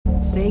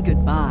Say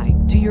goodbye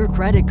to your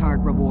credit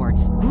card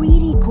rewards.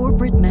 Greedy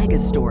corporate mega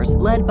stores,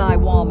 led by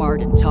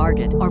Walmart and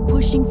Target, are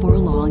pushing for a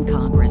law in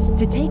Congress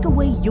to take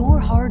away your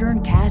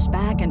hard-earned cash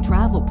back and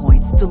travel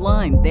points to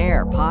line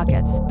their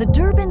pockets. The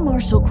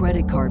Durbin-Marshall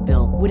credit card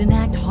bill would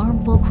enact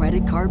harmful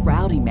credit card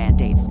routing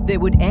mandates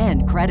that would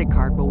end credit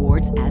card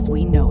rewards as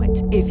we know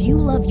it. If you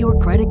love your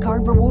credit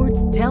card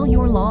rewards, tell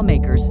your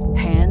lawmakers,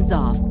 hands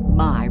off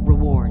my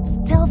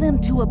rewards. Tell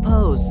them to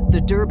oppose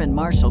the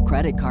Durbin-Marshall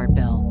credit card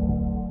bill.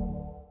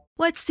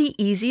 What's the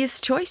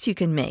easiest choice you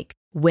can make?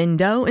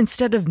 Window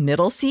instead of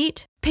middle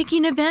seat?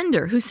 Picking a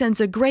vendor who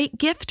sends a great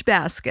gift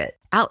basket?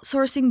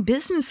 Outsourcing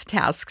business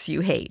tasks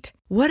you hate?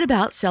 What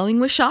about selling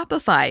with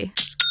Shopify?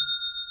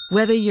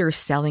 Whether you're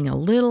selling a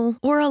little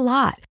or a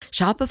lot,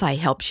 Shopify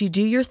helps you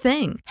do your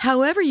thing,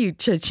 however you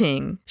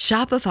cha-ching.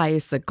 Shopify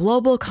is the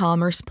global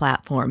commerce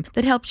platform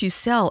that helps you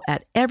sell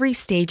at every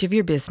stage of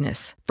your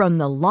business. From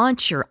the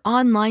launch your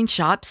online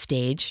shop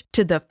stage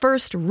to the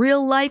first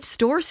real-life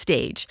store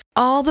stage,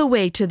 all the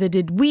way to the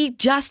did we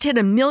just hit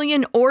a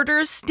million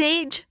orders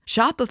stage?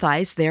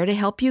 Shopify's there to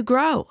help you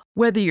grow.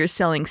 Whether you're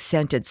selling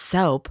scented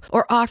soap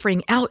or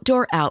offering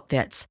outdoor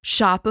outfits,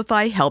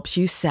 Shopify helps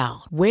you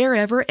sell.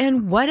 Wherever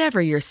and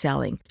whatever you're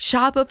selling,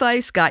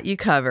 Shopify's got you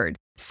covered.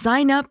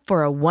 Sign up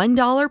for a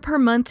 $1 per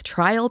month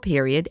trial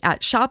period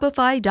at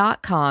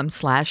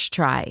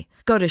shopify.com/try.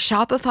 Go to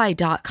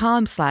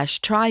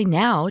shopify.com/try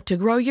now to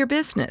grow your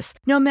business,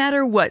 no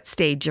matter what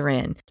stage you're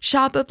in.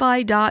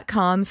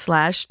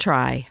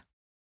 Shopify.com/try.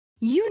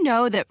 You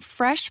know that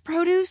fresh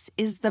produce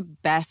is the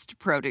best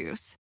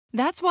produce.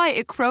 That's why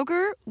at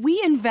Kroger,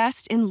 we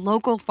invest in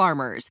local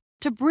farmers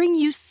to bring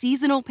you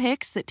seasonal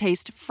picks that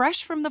taste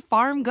fresh from the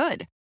farm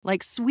good,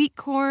 like sweet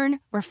corn,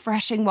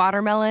 refreshing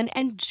watermelon,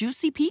 and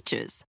juicy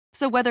peaches.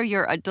 So whether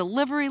you're a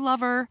delivery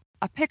lover,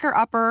 a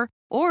picker-upper,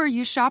 or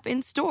you shop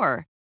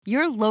in-store,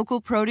 your local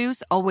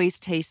produce always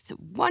tastes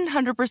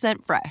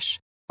 100% fresh,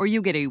 or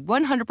you get a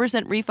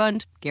 100%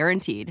 refund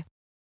guaranteed.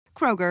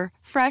 Kroger,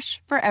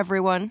 fresh for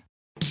everyone.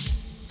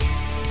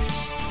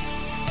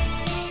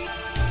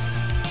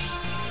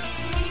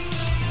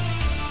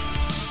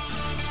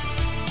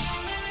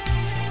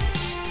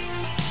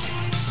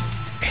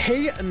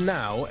 Hey,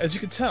 now, as you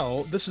can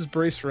tell, this is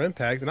Brace for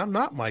Impact, and I'm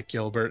not Mike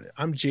Gilbert.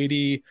 I'm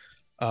JD,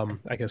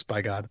 I guess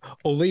by God,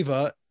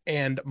 Oliva,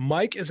 and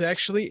Mike is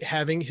actually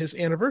having his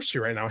anniversary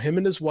right now. Him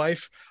and his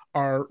wife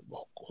are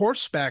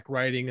horseback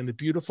riding in the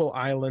beautiful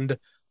island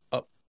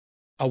of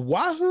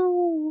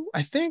Oahu,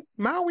 I think,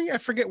 Maui. I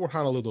forget where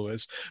Honolulu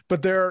is,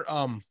 but they're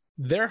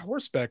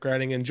horseback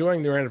riding,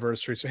 enjoying their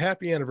anniversary. So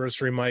happy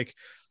anniversary, Mike.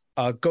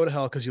 Go to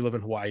hell because you live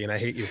in Hawaii, and I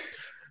hate you.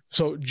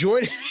 So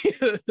joining me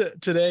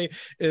today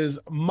is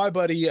my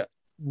buddy,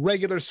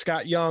 regular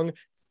Scott Young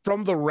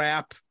from The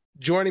Wrap,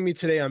 joining me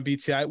today on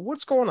BTI.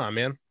 What's going on,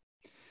 man?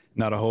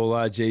 Not a whole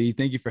lot, JD.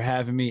 Thank you for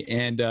having me.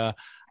 And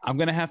I'm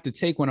going to have to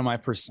take one of my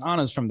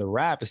personas from The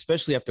Wrap,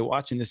 especially after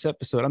watching this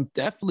episode. I'm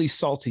definitely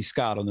Salty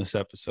Scott on this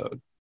episode.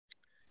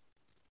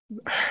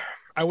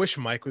 I wish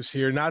Mike was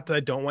here. Not that I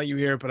don't want you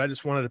here, but I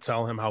just wanted to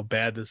tell him how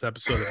bad this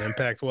episode of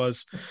Impact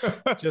was,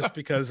 just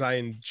because I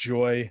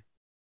enjoy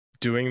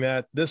doing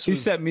that. He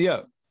set me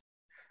up.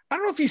 I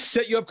don't know if he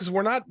set you up because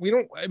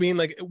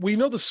we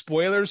know the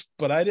spoilers,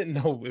 but I didn't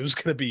know it was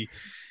going to be.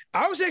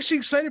 I was actually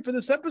excited for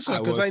this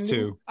episode because I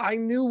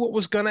knew what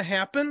was going to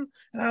happen,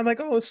 and I'm like,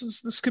 oh,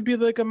 this could be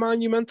like a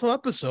monumental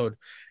episode,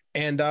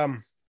 and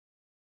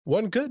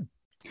wasn't good.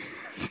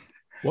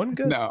 Wasn't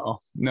good.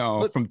 No,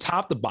 but, from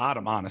top to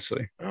bottom,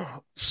 honestly.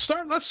 Let's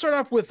start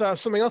off with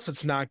something else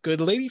that's not good.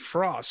 Lady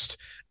Frost.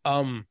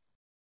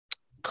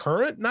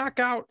 Current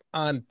knockout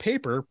on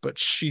paper, but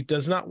she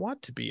does not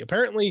want to be.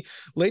 Apparently,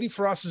 Lady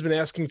Frost has been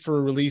asking for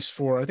a release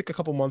for, I think, a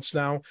couple months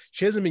now.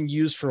 She hasn't been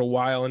used for a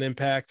while in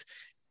Impact,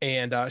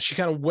 and she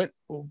kind of went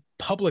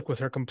public with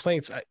her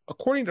complaints.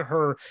 According to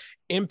her,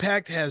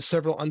 Impact has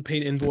several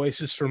unpaid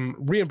invoices from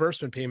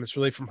reimbursement payments,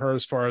 really, from her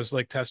as far as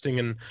like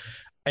testing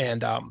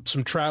and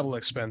some travel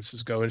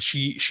expenses go. And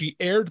she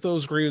aired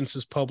those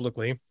grievances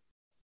publicly,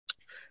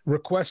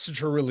 requested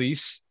her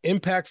release.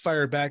 Impact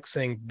fired back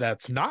saying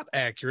that's not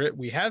accurate.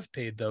 We have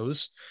paid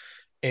those,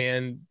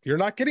 and you're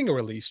not getting a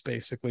release,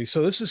 basically.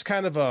 So this is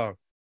kind of a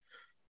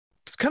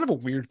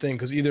weird thing,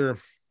 because either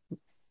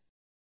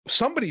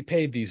somebody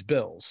paid these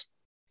bills,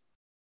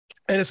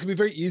 and it's gonna be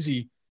very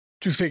easy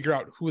to figure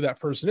out who that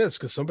person is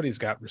because somebody's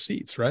got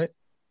receipts, right?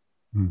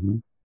 Mm-hmm.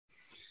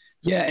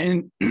 Yeah,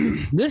 and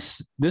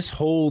this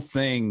whole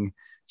thing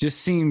just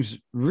seems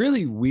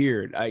really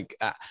weird. Like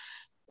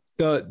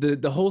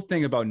the whole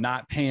thing about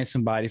not paying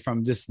somebody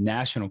from this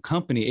national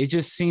company, it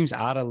just seems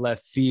out of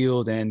left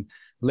field. And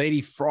Lady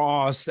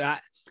Frost,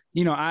 I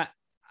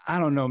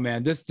don't know,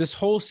 man. This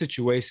whole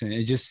situation,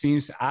 it just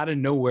seems out of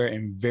nowhere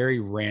and very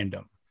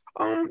random.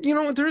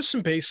 There is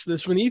some base to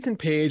this. When Ethan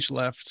Page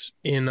left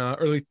in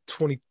early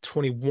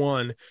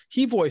 2021,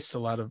 he voiced a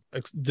lot of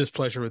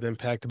displeasure with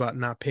Impact about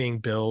not paying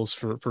bills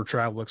for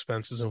travel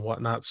expenses and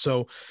whatnot.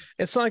 So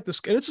it's not like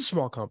this, and it's a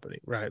small company,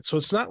 right? So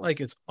it's not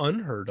like it's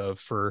unheard of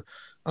for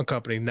on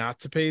company not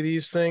to pay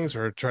these things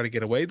or try to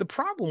get away. The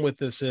problem with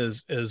this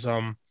is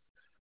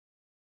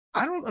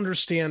I don't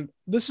understand.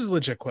 This is a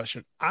legit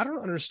question. I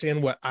don't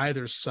understand what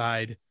either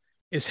side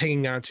is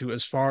hanging on to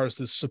as far as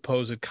this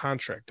supposed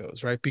contract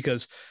goes, right?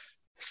 Because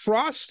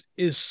Frost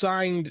is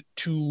signed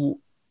to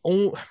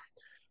own,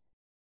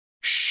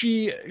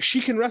 she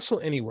can wrestle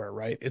anywhere,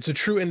 right? It's a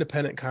true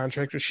independent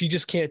contractor. She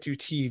just can't do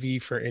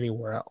TV for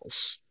anywhere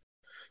else.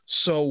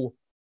 So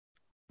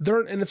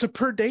and it's a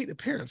per date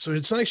appearance. So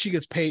it's not like she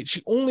gets paid.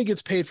 She only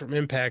gets paid from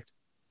Impact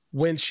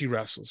when she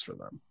wrestles for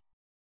them.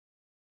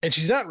 And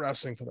she's not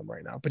wrestling for them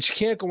right now, but she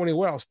can't go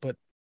anywhere else. But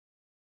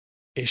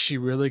is she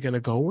really going to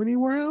go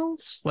anywhere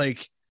else?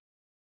 Like,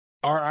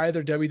 are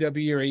either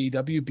WWE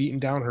or AEW beating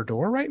down her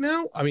door right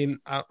now? I mean,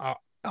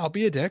 I'll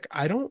be a dick.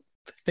 I don't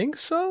think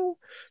so.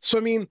 So,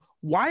 I mean,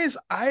 why is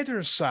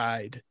either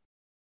side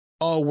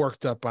all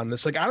worked up on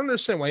this? Like, I don't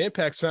understand why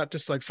Impact's not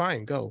just like,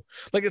 fine, go.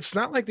 Like, it's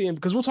not like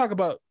because we'll talk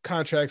about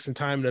contracts and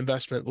time and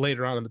investment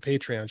later on in the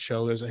Patreon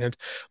show. There's a hint.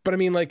 But I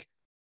mean, like,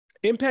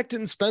 Impact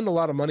didn't spend a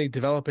lot of money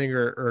developing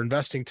or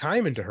investing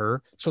time into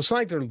her. So it's not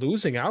like they're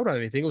losing out on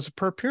anything. It was a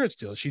per appearance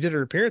deal. She did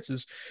her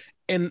appearances.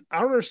 And I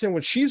don't understand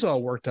what she's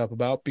all worked up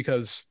about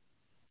because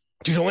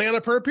she's only on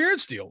a per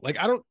appearance deal. Like,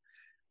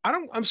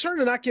 I'm starting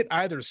to not get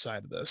either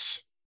side of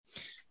this.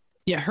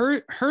 Yeah,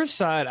 her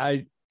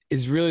side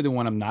is really the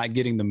one I'm not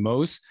getting the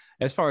most.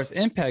 As far as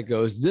Impact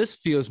goes, this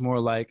feels more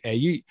like,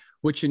 hey,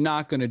 what you're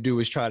not going to do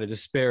is try to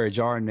disparage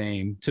our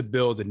name to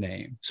build a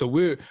name. So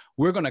we're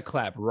going to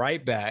clap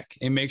right back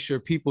and make sure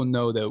people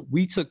know that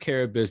we took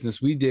care of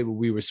business. We did what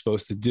we were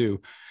supposed to do.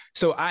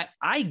 So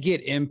I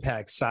get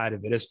Impact's side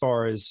of it as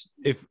far as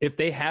if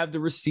they have the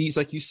receipts,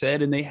 like you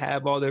said, and they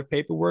have all their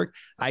paperwork,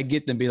 I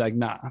get them be like,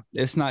 nah,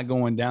 it's not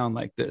going down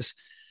like this.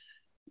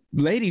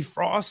 Lady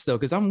Frost, though,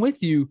 because I'm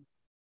with you,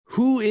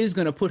 who is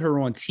going to put her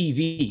on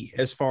TV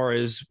as far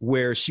as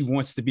where she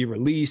wants to be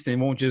released and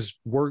won't just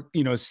work,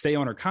 stay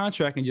on her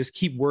contract and just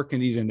keep working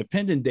these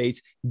independent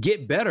dates,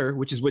 get better,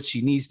 which is what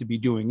she needs to be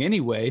doing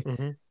anyway.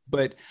 Mm-hmm.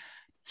 But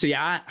so,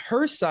 yeah,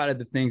 her side of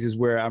the things is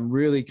where I'm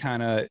really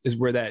is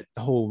where that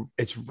whole,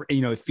 it's,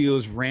 it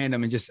feels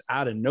random and just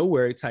out of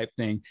nowhere type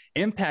thing.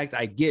 Impact,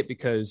 I get,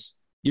 because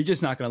you're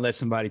just not going to let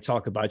somebody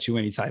talk about you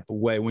any type of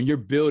way when you're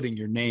building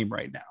your name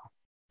right now.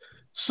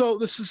 So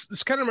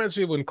this kind of reminds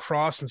me of when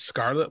Cross and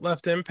Scarlett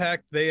left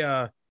Impact. They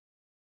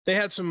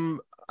had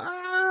some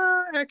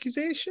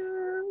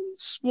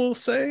accusations, we'll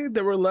say,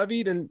 that were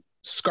levied, and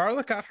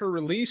Scarlett got her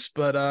release,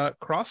 but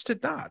Cross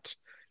did not.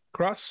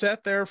 Cross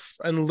sat there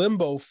in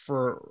limbo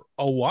for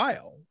a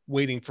while,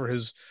 waiting for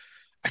his.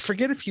 I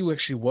forget if he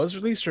actually was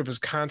released or if his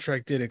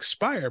contract did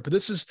expire. But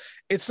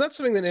it's not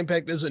something that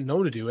Impact isn't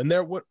known to do. And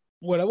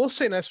what I will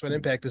say nice about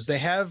Impact is they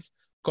have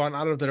gone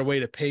out of their way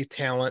to pay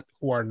talent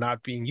who are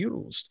not being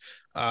utilized.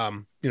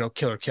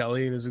 Killer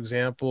Kelly in his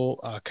example,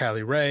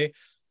 Kylie Ray.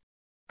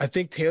 I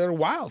think Taylor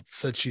Wilde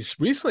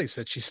recently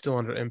said she's still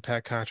under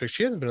Impact contract.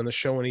 She hasn't been on the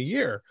show in a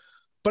year,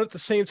 but at the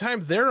same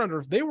time,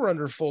 they were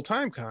under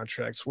full-time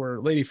contracts where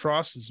Lady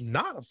Frost is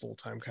not a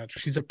full-time contract.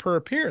 She's a per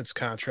appearance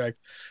contract.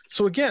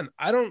 So again,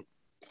 I don't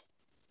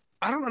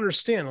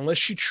understand unless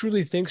she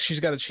truly thinks she's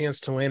got a chance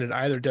to land at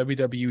either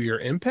WWE or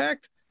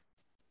Impact.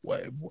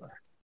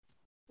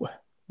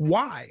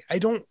 Why? I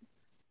don't.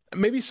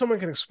 Maybe someone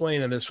can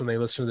explain on this when they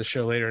listen to the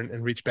show later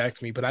and reach back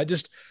to me. But I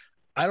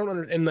don't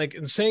understand.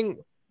 And saying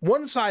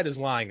one side is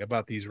lying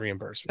about these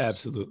reimbursements.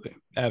 Absolutely.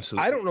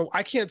 I don't know.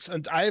 I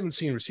haven't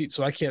seen receipts,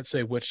 so I can't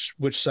say which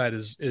side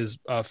is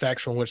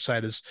factual and which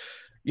side is,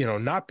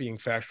 not being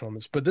factual on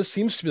this. But this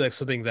seems to be like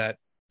something that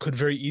could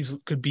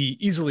be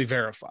easily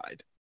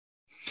verified.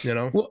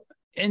 Well,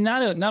 and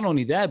not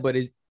only that, but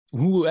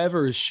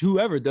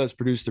whoever does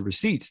produce the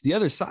receipts, the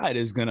other side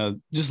is gonna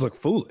just look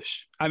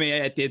foolish. I mean,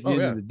 at the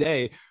end of the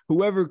day,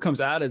 whoever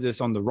comes out of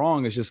this on the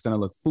wrong is just gonna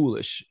look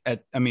foolish.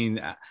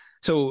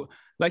 So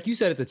like you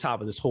said at the top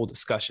of this whole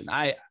discussion,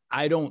 I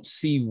don't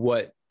see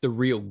what the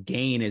real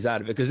gain is out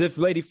of it. Because if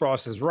Lady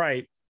Frost is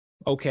right,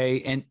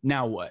 okay, and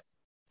now what?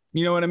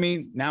 You know what I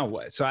mean? Now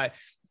what? So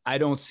I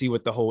don't see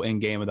what the whole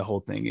end game of the whole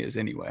thing is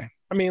anyway.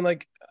 I mean,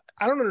 like,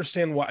 I don't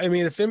understand why. I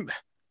mean,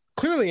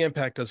 clearly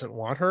Impact doesn't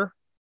want her.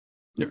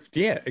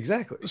 Yeah,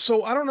 exactly.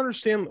 So I don't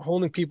understand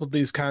holding people to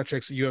these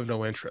contracts that you have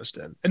no interest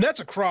in. And that's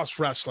across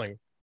wrestling,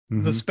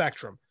 the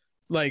spectrum.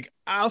 Like,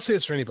 I'll say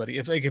this for anybody.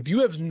 If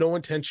you have no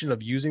intention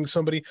of using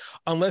somebody,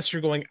 unless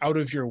you're going out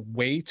of your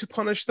way to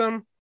punish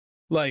them,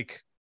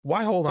 like,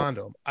 why hold on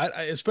to them?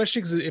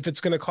 Especially because if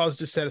it's going to cause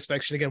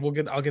dissatisfaction. Again,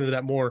 I'll get into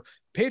that more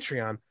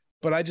Patreon,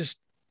 but I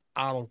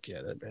don't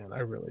get it, man. I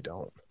really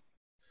don't.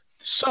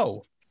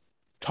 So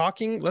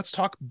let's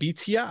talk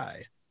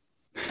BTI.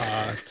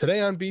 Today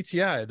on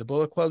BTI, the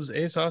Bullet Club's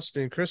Ace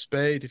Austin and Chris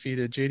Bay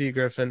defeated JD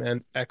Griffin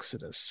and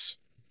Exodus.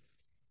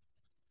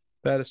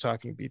 That is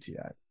talking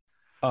BTI.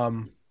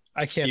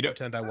 I can't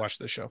pretend I watched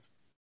this show.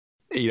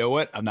 You know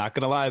what? I'm not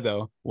gonna lie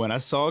though. When I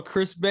saw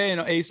Chris Bay and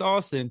Ace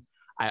Austin,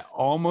 I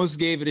almost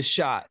gave it a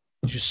shot.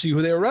 Did you see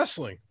who they were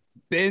wrestling?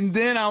 And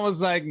then I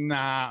was like,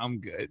 nah, I'm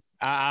good.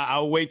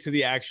 I'll wait to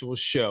the actual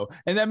show.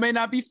 And that may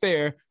not be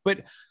fair,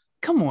 but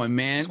come on,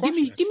 man. Give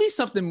me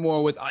something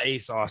more with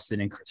Ace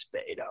Austin and Chris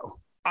Bey, though.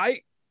 I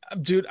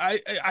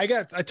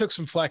took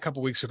some flack a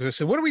couple weeks ago. I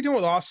said, what are we doing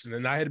with Austin?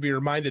 And I had to be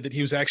reminded that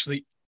he was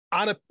actually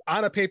on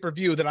a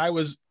pay-per-view that I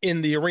was in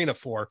the arena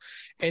for.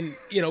 And,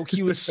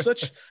 he was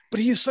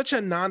he's such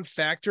a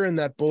non-factor in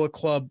that Bullet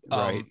Club,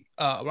 right.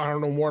 I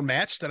don't know, more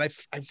match that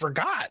I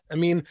forgot. I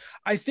mean,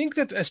 I think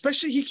that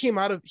especially he came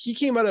out of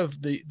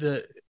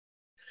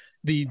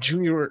the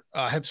junior,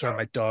 I'm sorry,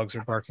 my dogs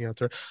are barking out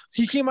there.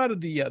 He came out of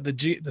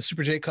the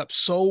Super J Cup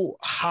so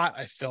hot,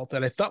 I felt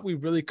that I thought we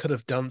really could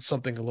have done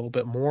something a little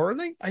bit more.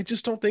 And I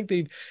just don't think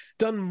they've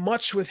done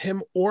much with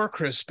him or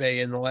Chris Bey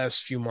in the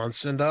last few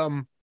months. And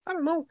I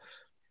don't know,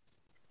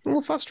 I'm a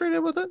little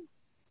frustrated with it.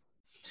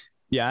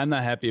 Yeah, I'm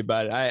not happy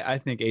about it. I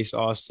think Ace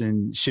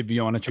Austin should be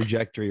on a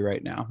trajectory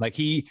right now. Like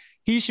he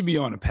should be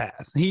on a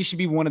path. He should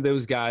be one of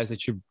those guys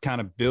that you're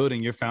kind of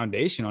building your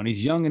foundation on.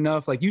 He's young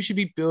enough. Like you should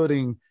be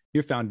building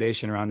your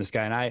foundation around this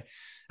guy. And I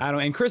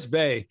don't, and Chris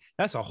Bey,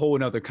 that's a whole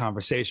nother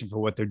conversation for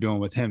what they're doing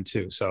with him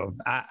too. So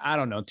I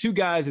don't know. Two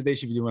guys that they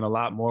should be doing a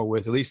lot more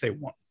with, at least they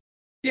want.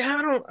 Yeah,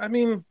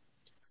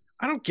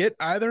 I don't get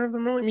either of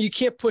them really. I mean, you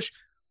can't push,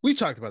 we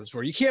talked about this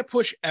before. You can't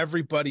push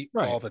everybody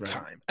all the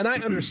time. And I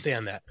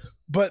understand that,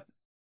 but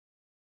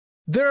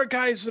there are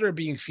guys that are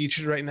being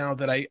featured right now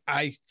that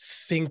I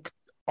think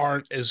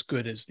aren't as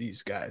good as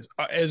these guys,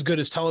 as good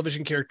as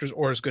television characters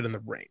or as good in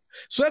the ring.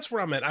 So that's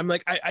where I'm at. I'm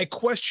like, I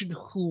question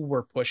who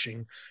we're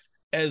pushing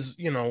as,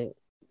 I'm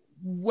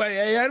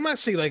not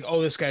saying like,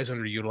 oh, this guy's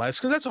underutilized,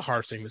 because that's a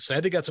harsh thing to say.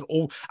 I think that's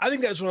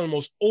one of the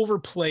most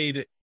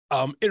overplayed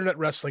internet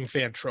wrestling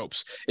fan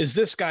tropes is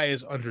this guy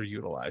is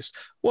underutilized.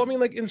 Well, I mean,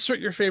 like insert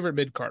your favorite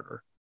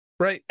mid-carder,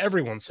 right?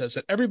 Everyone says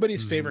it.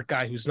 Everybody's favorite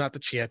guy who's not the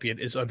champion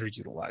is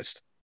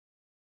underutilized.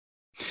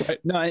 Right.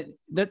 No, I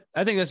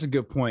think that's a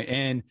good point.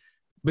 And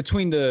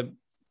between the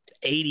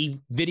 80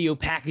 video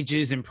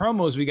packages and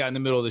promos we got in the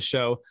middle of the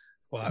show,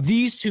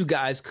 these two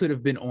guys could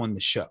have been on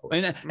the show.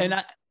 And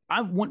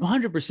I'm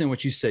 100%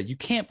 what you said. You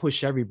can't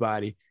push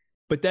everybody,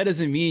 but that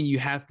doesn't mean you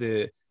have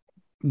to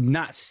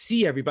not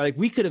see everybody. Like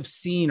we could have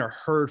seen or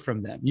heard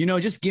from them.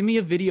 Just give me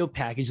a video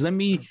package. Let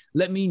me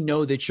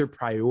know that you're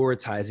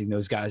prioritizing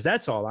those guys.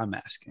 That's all I'm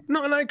asking.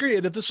 No, and I agree.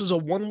 And if this was a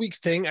 1 week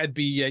thing, I'd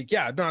be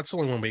it's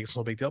only 1 week. It's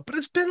no big deal. But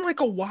it's been like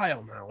a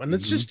while now, and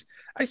it's just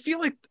I feel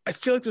like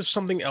there's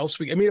something else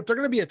if they're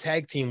going to be a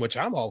tag team, which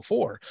I'm all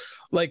for,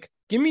 like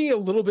give me a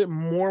little bit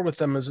more with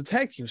them as a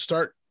tag team.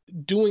 Start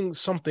doing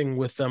something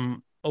with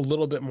them a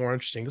little bit more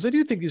interesting, because I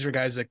do think these are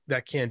guys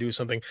that can do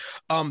something.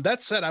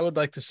 That said, I would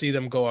like to see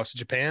them go off to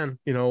Japan,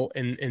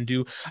 and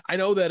do. I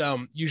know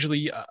that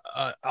usually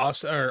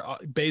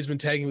Bay's been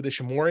tagging with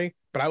Ishimori,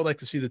 but I would like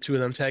to see the two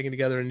of them tagging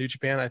together in New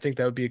Japan. I think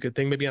that would be a good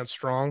thing, maybe on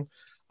Strong.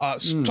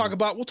 We'll talk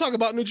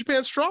about New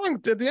Japan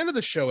Strong at the end of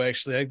the show.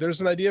 Actually, like, there's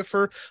an idea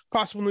for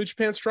possible New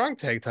Japan Strong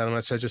tag title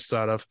match I just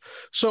thought of.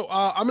 So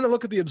I'm going to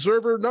look at the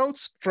Observer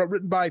notes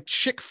written by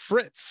Chick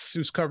Fritz,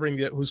 who's covering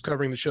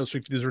the show. So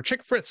these are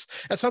Chick Fritz.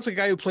 That sounds like a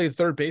guy who played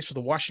third base for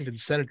the Washington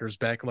Senators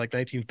back in like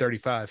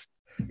 1935.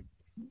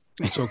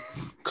 So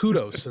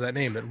kudos to that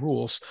name. It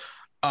rules.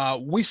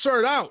 We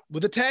started out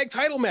with a tag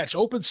title match,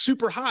 opened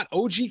super hot.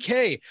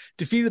 OGK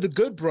defeated the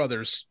Good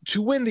Brothers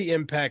to win the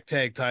Impact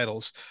tag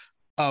titles.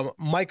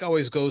 Mike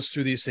always goes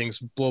through these things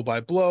blow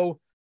by blow.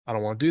 I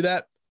don't want to do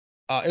that.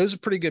 It was a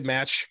pretty good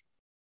match.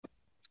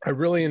 I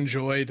really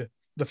enjoyed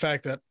the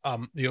fact that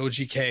the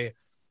OGK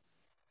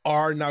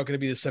are now going to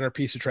be the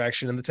centerpiece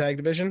attraction in the tag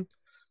division.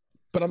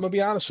 But I'm going to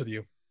be honest with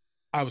you.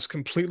 I was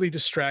completely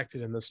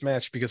distracted in this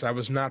match because I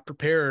was not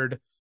prepared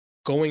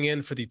going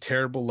in for the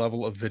terrible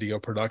level of video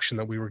production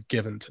that we were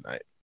given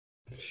tonight.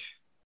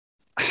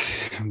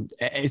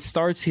 It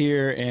starts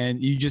here, and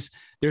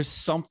there's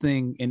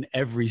something in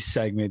every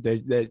segment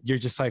that you're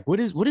just like, what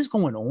is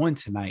going on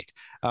tonight?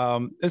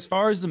 As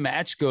far as the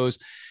match goes,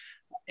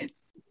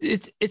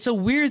 it's a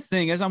weird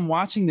thing. As I'm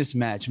watching this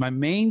match, my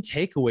main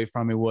takeaway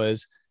from it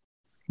was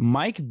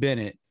Mike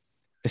Bennett,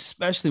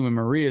 especially when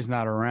Maria's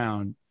not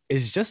around,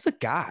 is just a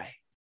guy.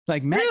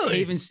 Like Matt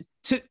Taven's,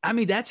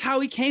 that's how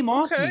he came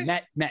off to me.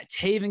 Matt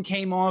Taven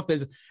came off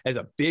as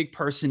a big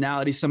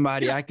personality,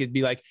 somebody I could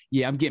be like,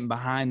 yeah, I'm getting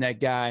behind that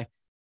guy.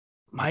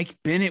 Mike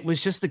Bennett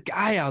was just the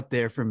guy out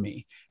there for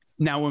me.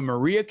 Now, when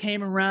Maria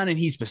came around and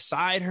he's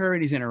beside her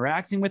and he's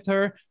interacting with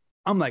her,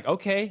 I'm like,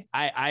 okay,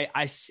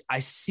 I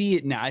see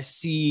it now. I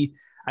see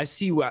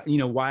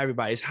why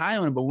everybody's high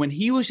on him. But when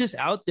he was just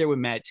out there with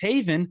Matt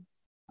Taven,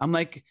 I'm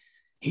like,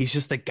 he's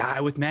just a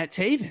guy with Matt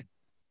Taven.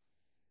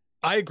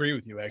 I agree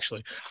with you,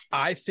 actually.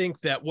 I think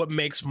that what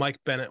makes Mike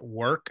Bennett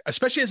work,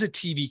 especially as a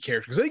TV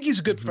character, because I think he's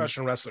a good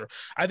professional wrestler.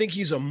 I think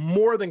he's a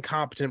more than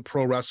competent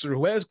pro wrestler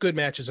who has good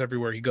matches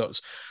everywhere he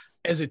goes.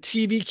 As a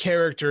TV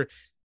character,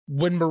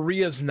 when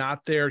Maria's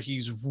not there,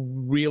 he's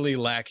really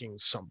lacking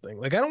something.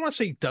 Like, I don't want to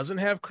say he doesn't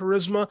have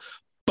charisma,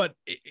 but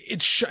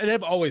and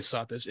I've always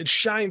thought this, it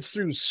shines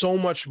through so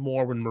much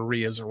more when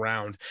Maria's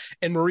around,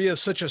 and Maria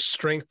is such a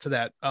strength to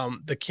that.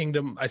 The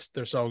kingdom,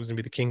 there's always gonna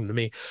be the kingdom to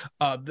me.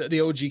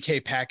 The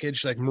OGK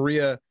package, like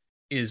Maria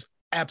is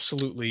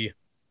absolutely,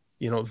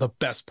 the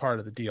best part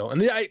of the deal.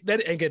 And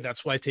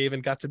that's why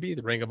Taven got to be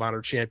the Ring of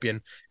Honor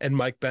champion, and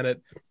Mike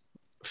Bennett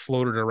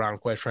floated around,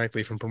 quite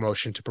frankly, from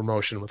promotion to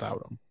promotion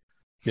without him.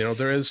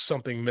 There is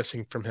something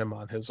missing from him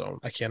on his own.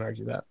 I can't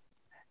argue that.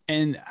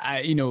 And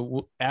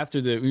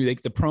after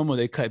the promo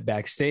they cut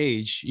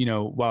backstage,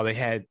 while they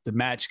had the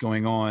match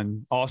going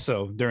on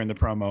also during the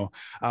promo,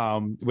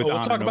 we'll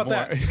talk about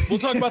that. We'll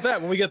talk about that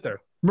when we get there.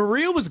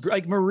 Maria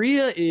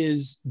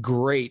is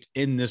great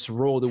in this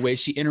role, the way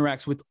she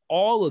interacts with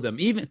all of them.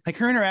 Even like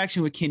her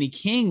interaction with Kenny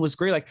King was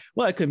great. Like,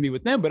 well, I couldn't be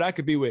with them, but I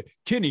could be with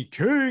Kenny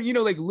King,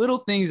 like little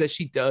things that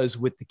she does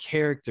with the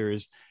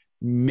characters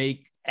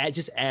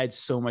just adds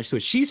so much to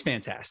it. She's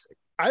fantastic.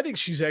 I think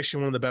she's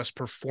actually one of the best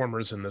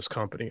performers in this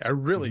company. I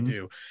really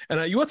do.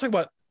 And you want to talk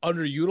about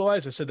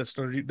underutilized? I said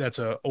that's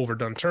a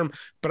overdone term,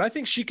 but I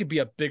think she could be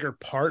a bigger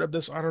part of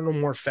this Honor No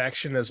More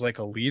faction as like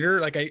a leader.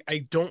 Like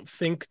I don't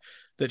think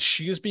that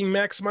she is being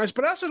maximized,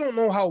 but I also don't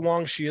know how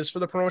long she is for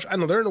the promotion. I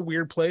know they're in a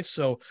weird place,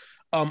 so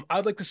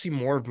I'd like to see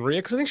more of Maria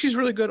because I think she's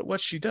really good at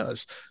what she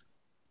does.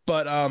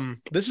 But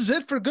this is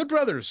it for Good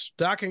Brothers.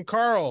 Doc and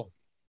Carl,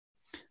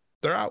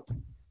 they're out.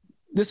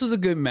 This was a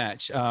good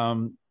match.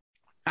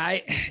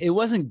 It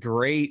wasn't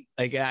great.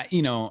 Like,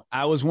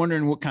 I was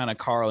wondering what kind of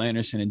Carl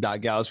Anderson and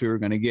Doc Gallows we were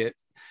going to get.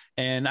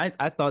 And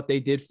I thought they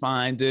did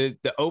fine. The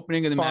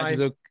opening of the match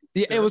was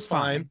it was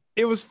fine.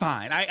 It was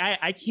fine.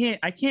 I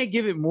can't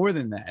give it more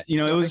than that.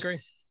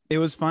 It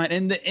was fine.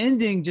 And the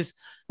ending, just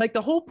like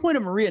the whole point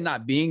of Maria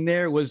not being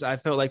there was, I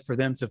felt like for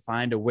them to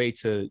find a way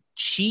to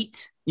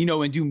cheat,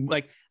 and do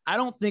like, I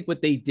don't think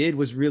what they did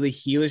was really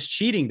heelish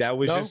cheating. That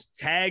was just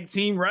tag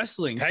team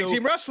wrestling.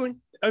 Team wrestling.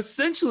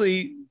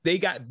 Essentially, they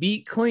got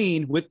beat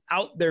clean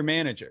without their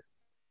manager.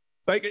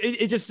 Like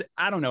it just,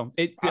 I don't know.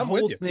 The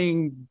whole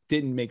thing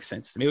didn't make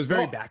sense to me. It was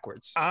very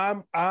backwards. I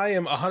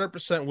am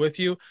 100% with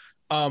you.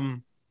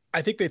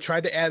 I think they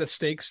tried to add a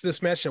stakes to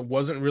this match that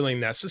wasn't really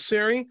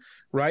necessary,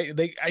 right?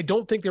 I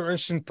don't think they were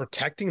interested in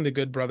protecting the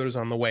Good Brothers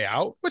on the way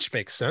out, which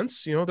makes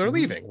sense. They're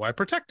leaving. Why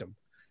protect them?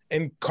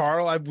 And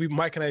Carl,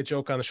 Mike and I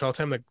joke on the show all the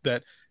time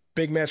that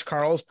big match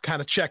Carl's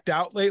kind of checked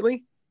out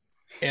lately.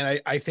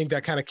 And I think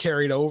that kind of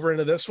carried over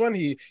into this one.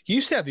 He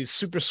used to have these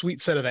super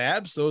sweet set of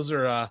abs. Those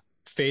are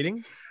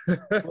fading a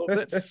little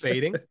bit,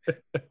 fading.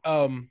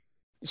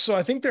 So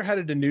I think they're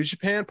headed to New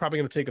Japan, probably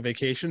going to take a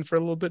vacation for a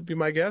little bit, be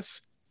my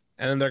guess.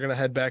 And then they're going to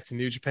head back to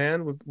New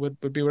Japan would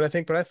be what I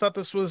think. But I thought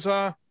this was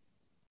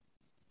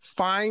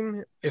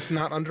fine, if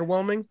not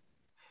underwhelming.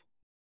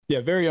 Yeah,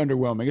 very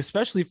underwhelming,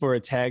 especially for a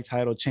tag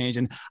title change.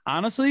 And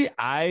honestly,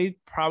 I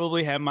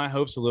probably had my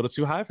hopes a little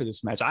too high for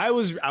this match. I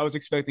was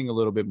expecting a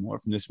little bit more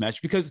from this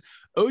match because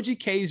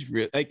OGK's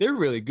they're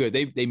really good.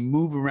 They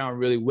move around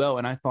really well,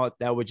 and I thought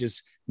that would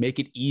just make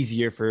it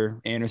easier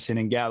for Anderson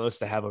and Gallows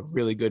to have a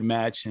really good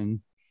match, and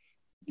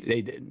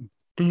they didn't.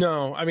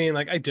 No, I mean,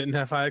 I didn't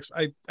have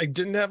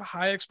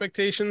high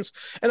expectations,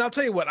 and I'll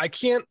tell you what,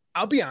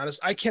 I'll be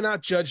honest, I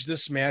cannot judge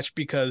this match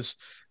because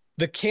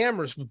the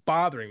camera's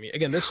bothering me.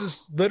 Again, this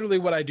is literally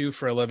what I do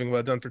for a living, what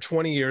I've done for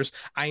 20 years.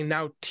 I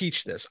now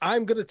teach this.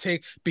 I'm going to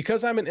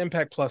because I'm an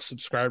Impact Plus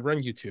subscriber on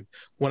YouTube,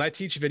 when I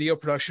teach video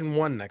production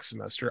 1 next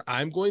semester,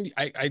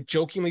 I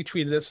jokingly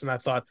tweeted this and I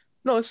thought,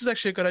 no, this is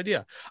actually a good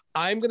idea.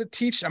 I'm going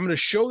to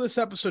show this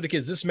episode to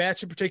kids, this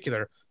match in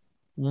particular,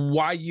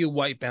 why you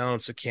white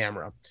balance a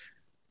camera.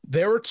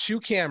 There were 2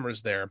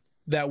 cameras there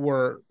that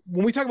were,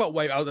 when we talk about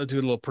white, I'll do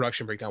a little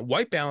production breakdown.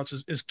 White balance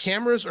is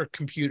cameras or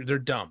computer, they're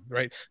dumb,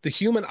 right? The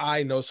human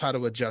eye knows how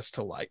to adjust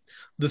to light.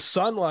 The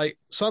sunlight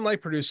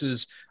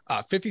produces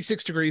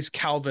 56 degrees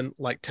Kelvin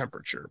light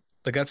temperature.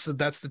 Like that's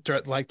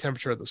the light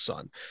temperature of the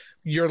sun.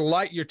 Your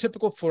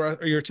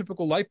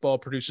typical light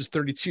bulb produces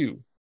 32.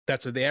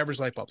 That's the average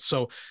light bulb.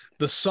 So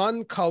the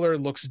sun color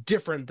looks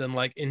different than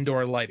like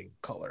indoor lighting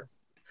color.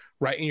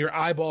 Right. And your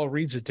eyeball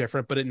reads it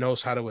different, but it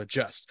knows how to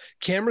adjust.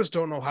 Cameras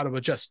don't know how to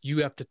adjust.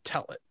 You have to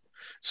tell it.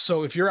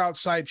 So if you're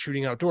outside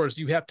shooting outdoors,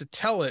 you have to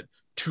tell it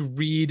to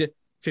read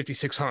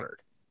 5600.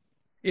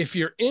 If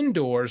you're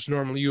indoors,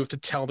 normally you have to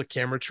tell the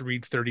camera to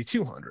read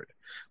 3200.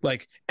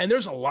 And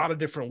there's a lot of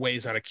different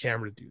ways on a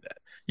camera to do that.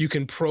 You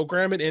can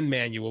program it in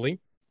manually,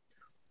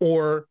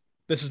 or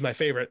this is my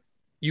favorite.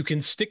 You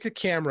can stick the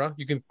camera,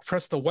 you can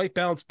press the white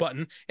balance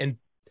button and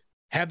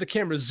have the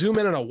camera zoom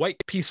in on a white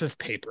piece of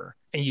paper,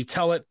 and you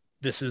tell it,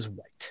 this is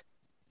white.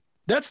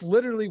 That's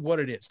literally what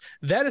it is.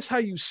 That is how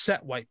you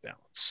set white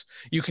balance.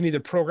 You can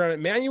either program it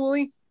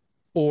manually,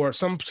 or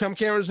some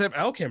cameras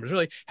all cameras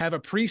really have a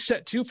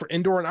preset too for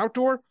indoor and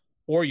outdoor,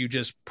 or you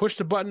just push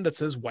the button that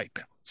says white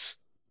balance.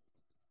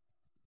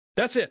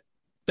 That's it.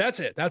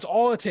 That's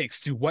all it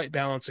takes to white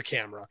balance a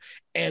camera.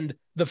 And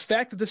the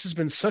fact that this has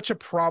been such a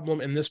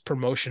problem in this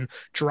promotion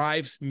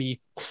drives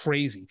me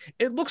crazy.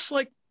 It looks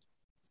like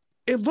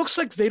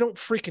they don't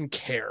freaking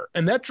care.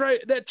 And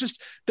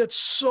that's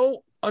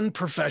so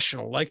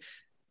unprofessional.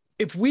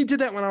 if we did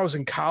that when I was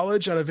in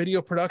college on a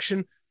video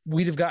production,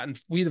 we'd have gotten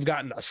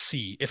a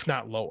C, if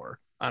not lower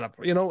on a,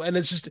 and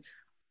it's just,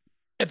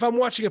 if I'm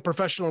watching a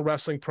professional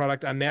wrestling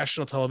product on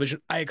national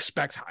television, I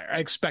expect higher. I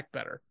expect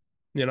better,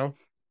 No,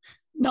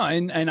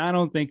 and I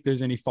don't think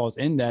there's any faults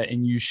in that,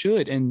 and you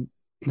should. And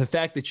the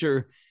fact that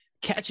you're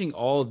catching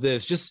all of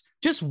this, just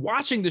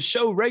watching the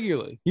show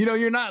regularly,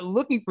 you're not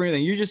looking for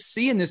anything. You're just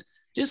seeing this,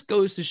 just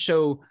goes to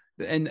show.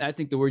 And I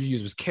think the word you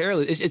used was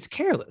careless. It's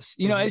careless.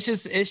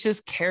 It's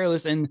just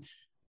careless, and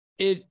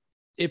it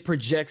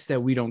projects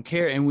that we don't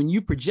care. And when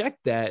you project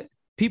that,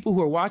 people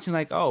who are watching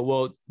like, oh,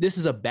 well, this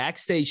is a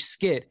backstage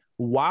skit.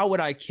 Why would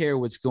I care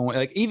what's going,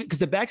 like, even because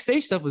the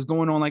backstage stuff was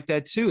going on like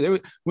that too.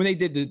 When they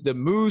did the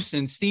Moose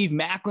and Steve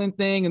Macklin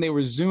thing, and they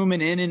were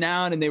zooming in and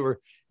out, and they were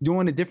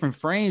doing the different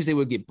frames, they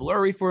would get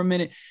blurry for a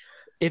minute.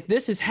 If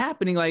this is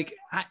happening, like,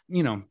 I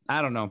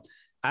don't know.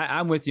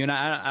 I'm with you. And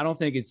I don't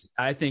think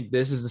I think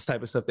this is the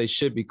type of stuff they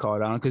should be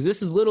called on, because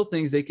this is little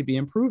things they could be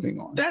improving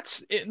on.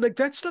 That's it. Like,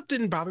 that stuff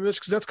didn't bother me much,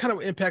 because that's kind of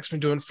what Impact's been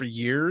doing for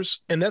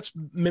years. And that's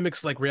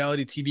mimics like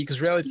reality TV,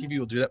 because reality TV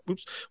will do that.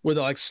 Where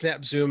they'll like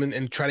snap zoom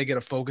and try to get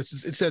a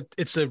focus.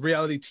 It's a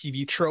reality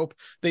TV trope.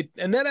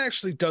 And that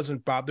actually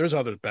doesn't bother. There's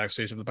other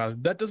backstage of the bother.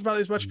 That doesn't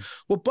bother as much.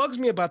 What bugs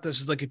me about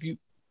this is, like,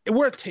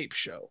 we're a tape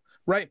show,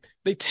 right?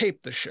 They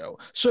tape the show.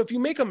 So if you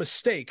make a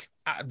mistake,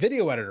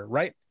 video editor,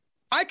 right?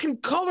 I can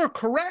color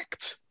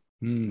correct.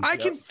 I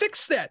can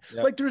fix that.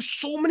 Yep. Like, there's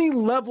so many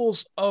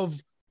levels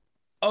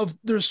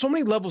there's so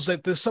many levels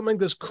that there's something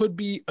this could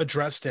be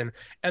addressed in,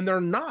 and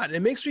they're not. It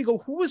makes me go,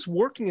 who is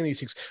working in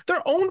these things?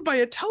 They're owned by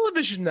a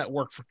television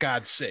network, for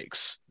God's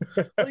sakes.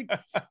 Like,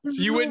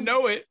 you wouldn't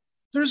know it.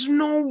 There's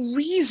no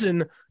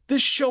reason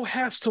this show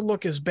has to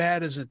look as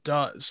bad as it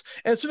does.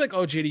 And it's like,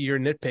 oh, JD, you're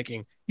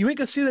nitpicking. You ain't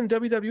gonna see that in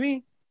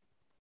WWE.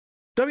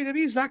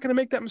 WWE is not going to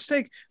make that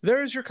mistake.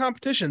 There's your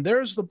competition.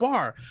 There's the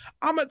bar.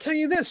 I'm going to tell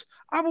you this.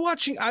 I've been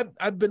watching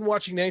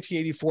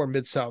 1984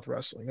 Mid-South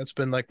Wrestling. That's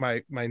been like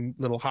my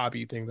little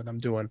hobby thing that I'm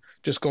doing,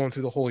 just going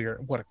through the whole year.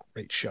 What a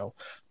great show.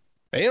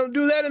 They don't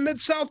do that in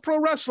Mid-South Pro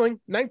Wrestling.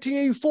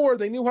 1984,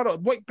 they knew how to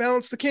white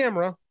balance the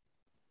camera.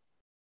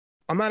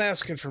 I'm not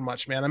asking for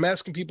much, man. I'm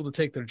asking people to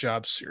take their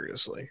jobs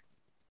seriously.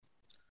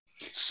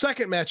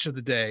 Second match of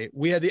the day,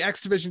 we had the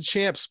X Division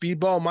champ,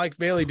 Speedball Mike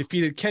Bailey,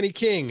 defeated Kenny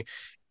King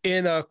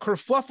in a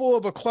kerfluffle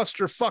of a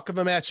clusterfuck of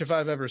a match, if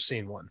I've ever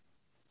seen one.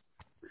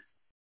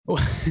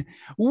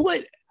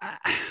 What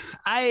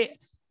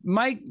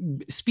Mike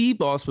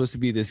Speedball is supposed to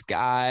be this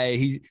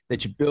guy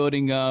that you're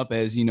building up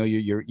as,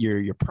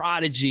 your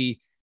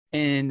prodigy,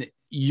 and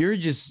you're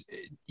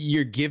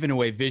giving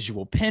away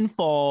visual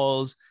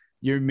pinfalls.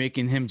 You're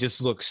making him just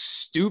look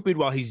stupid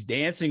while he's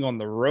dancing on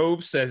the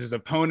ropes as his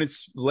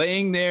opponent's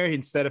laying there.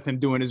 Instead of him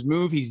doing his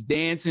move, he's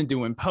dancing,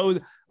 doing pose.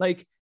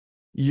 Like,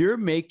 you're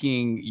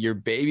making your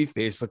baby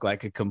face look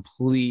like a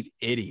complete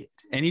idiot.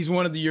 And he's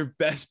one of your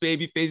best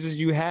baby faces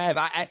you have.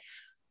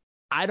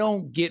 I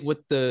don't get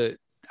the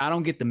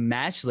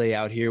match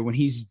layout here when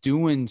he's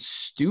doing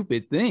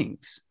stupid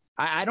things.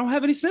 I don't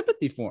have any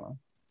sympathy for him.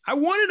 I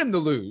wanted him to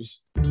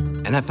lose.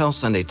 NFL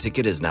Sunday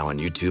Ticket is now on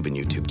YouTube and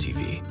YouTube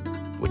TV,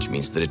 which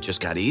means that it just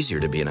got easier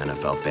to be an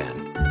NFL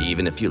fan,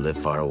 even if you live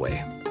far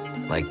away.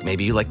 Like,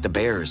 maybe you like the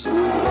Bears,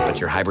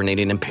 but you're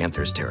hibernating in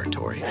Panthers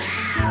territory.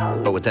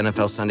 But with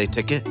NFL Sunday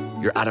Ticket,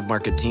 your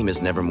out-of-market team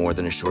is never more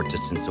than a short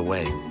distance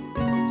away.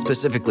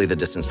 Specifically, the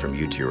distance from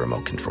you to your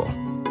remote control.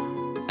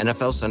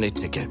 NFL Sunday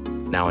Ticket,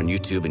 now on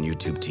YouTube and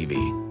YouTube TV.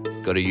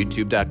 Go to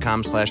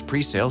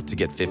youtube.com/presale to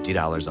get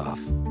 $50 off.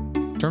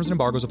 Terms and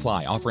embargoes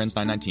apply. Offer ends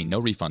 9/19. No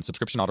refund.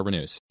 Subscription auto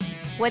renews.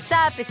 What's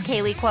up? It's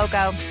Kaylee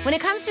Cuoco. When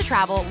it comes to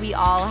travel, we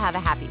all have a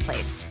happy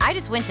place. I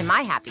just went to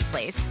my happy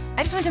place.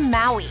 I just went to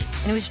Maui,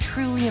 and it was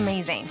truly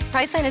amazing.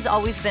 Priceline has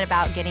always been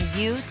about getting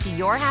you to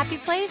your happy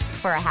place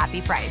for a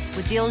happy price,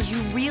 with deals you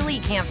really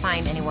can't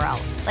find anywhere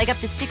else. Like up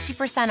to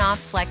 60% off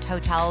select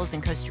hotels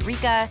in Costa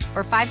Rica,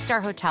 or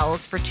 5-star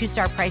hotels for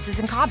 2-star prices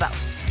in Cabo.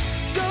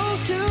 Go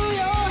to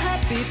your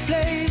happy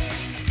place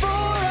for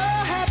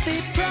a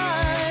happy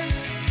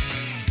price.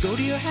 Go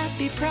to your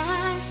happy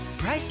price,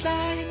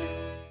 Priceline.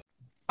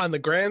 On the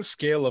grand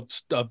scale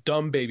of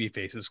dumb baby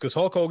faces, because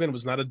Hulk Hogan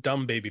was not a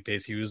dumb baby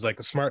face. He was like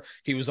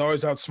he was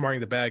always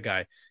outsmarting the bad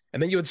guy.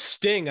 And then you had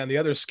Sting on the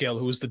other scale,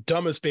 who was the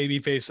dumbest baby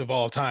face of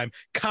all time,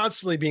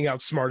 constantly being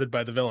outsmarted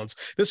by the villains.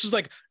 This was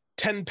like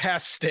 10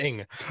 past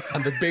Sting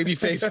on the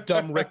babyface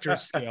dumb Richter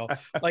scale.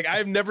 Like,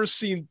 I've never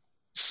seen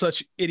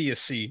such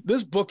idiocy.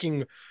 This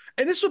booking,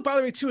 and this would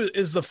bother me too,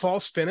 is the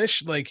false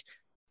finish. Like,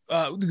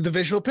 the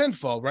visual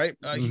pinfall, right?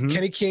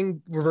 Kenny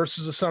King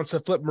reverses the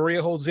sunset flip.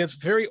 Maria holds dance.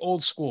 Very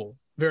old school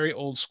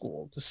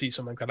to see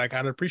something like that. I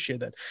kind of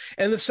appreciate that.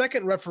 And the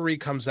second referee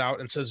comes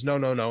out and says, no.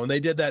 And they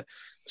did that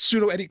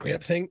pseudo Eddie Graham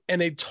thing, and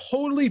they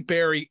totally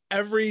bury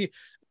every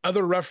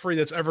other referee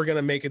that's ever going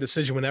to make a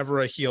decision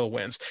whenever a heel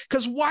wins.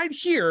 Because why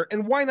here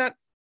and why not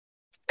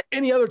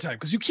any other time?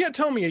 Because you can't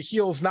tell me a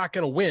heel is not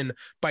going to win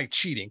by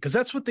cheating, because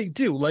that's what they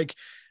do. Like,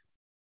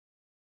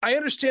 I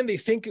understand they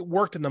think it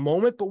worked in the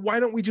moment, but why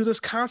don't we do this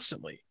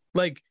constantly?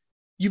 Like,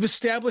 you've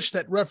established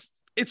that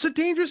it's a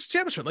dangerous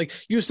establishment. Like,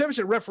 you establish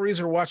that referees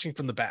are watching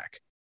from the back.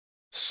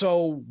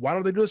 So why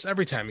don't they do this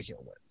every time a heel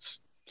wins?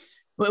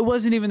 Well, it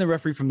wasn't even the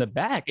referee from the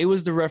back. It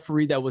was the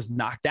referee that was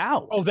knocked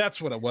out. Oh, that's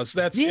what it was.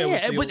 But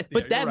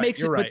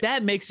that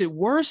makes it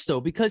worse though,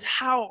 because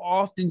how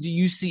often do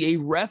you see a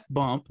ref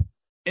bump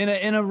in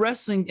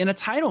a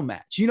title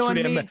match? You know what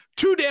I mean?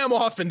 Too damn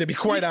often, to be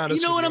quite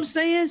honest. You know what I'm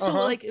saying? So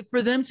like,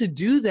 for them to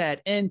do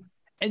that, and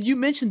you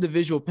mentioned the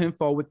visual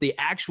pinfall with the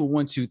actual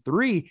 1, 2,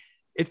 3.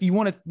 If you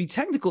want to be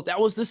technical, that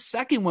was the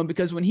second one,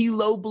 because when he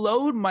low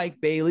blowed Mike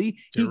Bailey,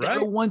 he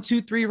got a 1,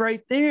 2, 3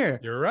 right there.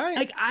 You're right.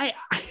 Like,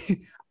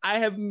 I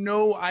have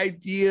no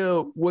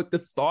idea what the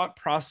thought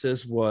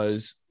process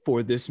was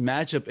for this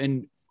matchup.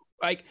 And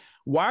like,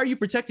 why are you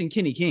protecting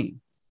Kenny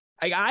King?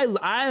 Like,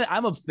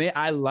 I'm a fan.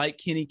 I like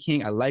Kenny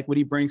King. I like what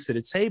he brings to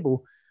the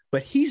table,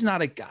 but he's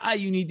not a guy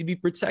you need to be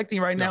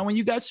protecting right now when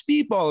you got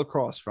Speedball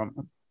across from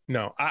him.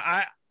 No,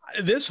 I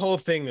this whole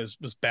thing was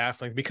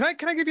baffling.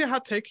 Can I give you a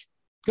hot take?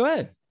 Go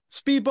ahead.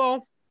 Speedball,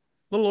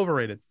 a little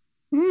overrated.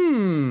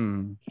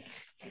 I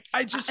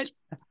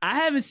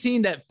haven't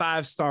seen that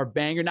 5-star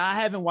banger. Now, I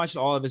haven't watched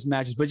all of his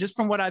matches, but just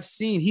from what I've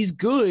seen, he's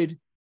good,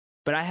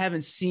 but I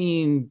haven't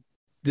seen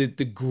the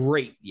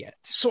great yet.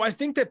 So I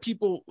think that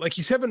people, like,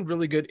 he's having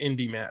really good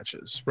indie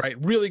matches, right?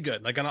 Really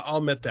good. Like, and I'll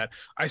admit that.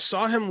 I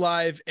saw him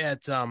live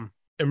at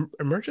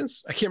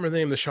Emergence. I can't remember the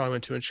name of the show I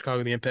went to in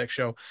Chicago, the Impact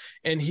show,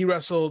 and he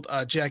wrestled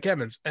Jack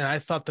Evans, and I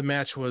thought the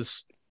match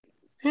was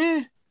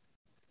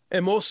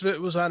and most of it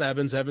was on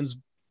Evans. Evans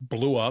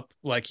blew up.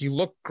 Like, he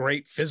looked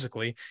great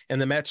physically, and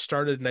the match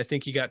started, and I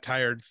think he got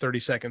tired 30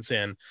 seconds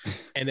in,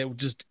 and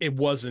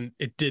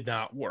it did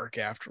not work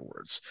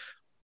afterwards.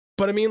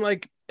 But I mean,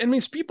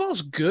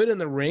 Speedball's good in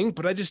the ring,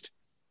 but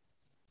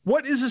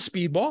what is a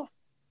Speedball?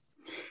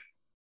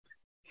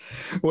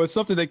 Well, it's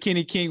something that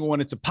Kenny King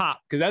wanted to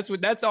pop, because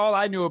that's all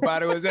I knew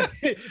about it, was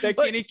that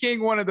Kenny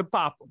King wanted to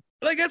pop him.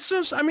 Like, that's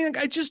just, I mean,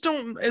 I just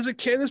don't, as a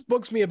kid, this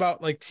bugs me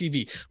about, like,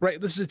 TV,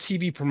 right? This is a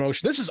TV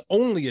promotion. This is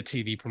only a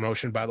TV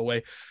promotion, by the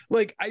way.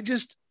 Like,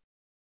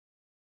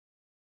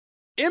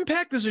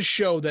 Impact is a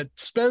show that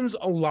spends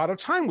a lot of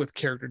time with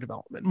character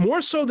development,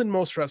 more so than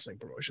most wrestling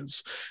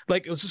promotions.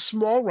 Like, it was a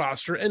small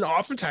roster, and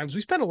oftentimes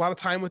we spend a lot of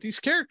time with these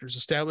characters,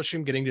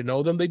 establishing, getting to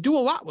know them. They do a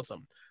lot with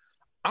them.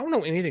 I don't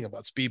know anything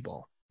about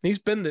Speedball. I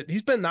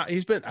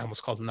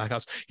almost called him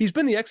Knockouts. He's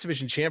been the X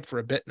Division champ for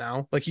a bit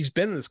now. Like, he's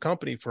been in this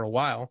company for a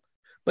while.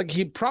 Like,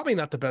 he's probably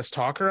not the best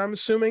talker, I'm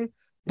assuming,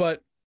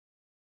 but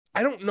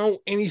I don't know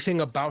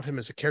anything about him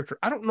as a character.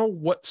 I don't know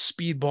what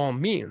Speedball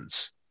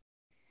means,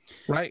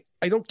 right?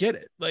 I don't get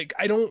it. Like,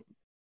 I don't,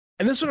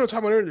 and this is what I'm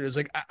talking about earlier, is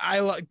like, I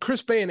like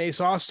Chris Bay and Ace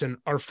Austin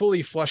are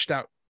fully fleshed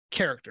out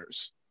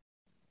characters,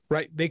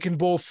 right? They can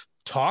both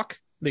talk,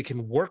 they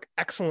can work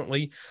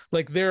excellently.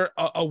 Like, they're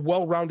a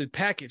well-rounded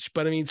package.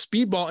 But I mean,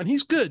 Speedball, and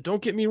he's good,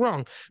 don't get me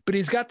wrong, but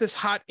he's got this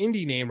hot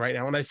indie name right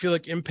now, and I feel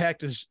like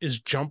Impact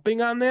is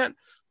jumping on that.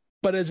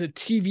 But as a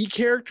TV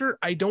character,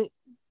 I don't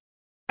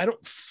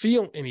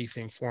feel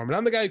anything for him. And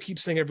I'm the guy who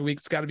keeps saying every week,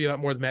 it's got to be about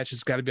more than matches.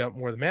 It's got to be about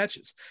more than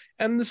matches.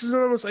 And this is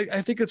almost like,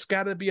 I think it's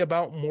got to be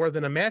about more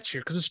than a match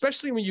here. Because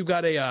especially when you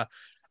got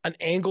an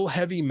angle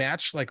heavy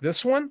match like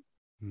this one,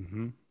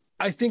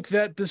 I think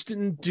that this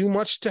didn't do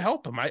much to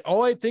help him.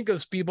 All I think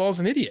of Speedball's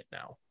an idiot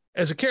now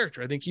as a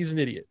character. I think he's an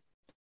idiot.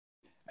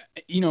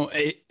 You know,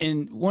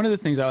 and one of the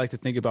things I like to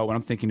think about when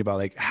I'm thinking about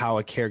like how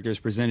a character is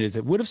presented is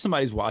that, what if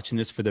somebody's watching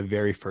this for the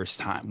very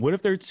first time? What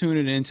if they're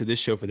tuning into this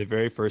show for the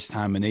very first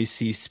time and they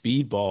see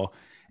Speedball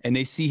and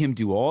they see him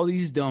do all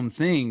these dumb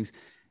things,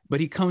 but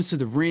he comes to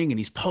the ring and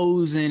he's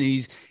posing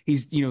and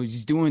he's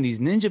doing these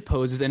ninja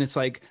poses, and it's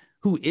like,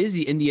 who is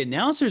he? And the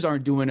announcers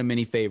aren't doing him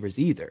any favors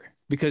either,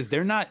 because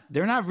they're not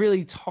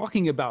really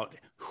talking about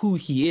who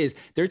he is.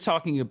 They're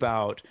talking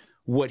about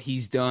what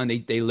he's done.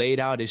 They laid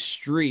out his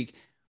streak.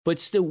 But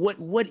still,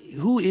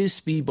 who is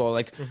Speedball?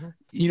 Like,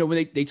 you know,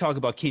 when they talk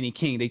about Kenny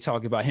King, they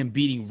talk about him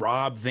beating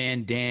Rob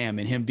Van Dam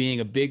and him being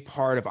a big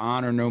part of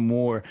Honor No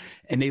More.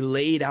 And they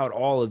laid out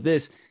all of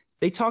this.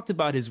 They talked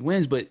about his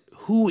wins, but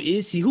who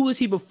is he? Who was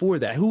he before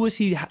that? Who was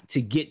he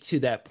to get to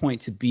that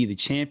point to be the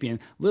champion?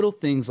 Little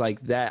things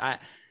like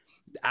that.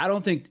 I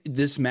don't think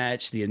this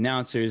match, the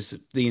announcers,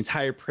 the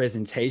entire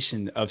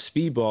presentation of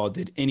Speedball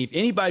did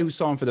anybody who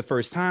saw him for the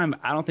first time,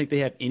 I don't think they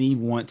have any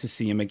want to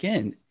see him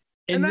again.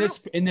 In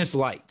this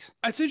light.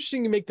 It's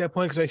interesting you make that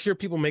point, because I hear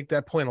people make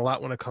that point a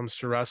lot when it comes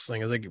to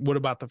wrestling. It's like, what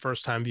about the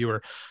first time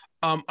viewer?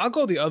 I'll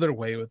go the other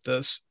way with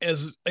this.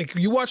 As like,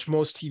 you watch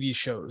most TV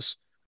shows,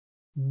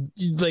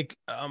 like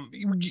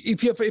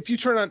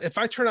if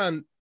I turn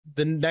on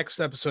the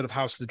next episode of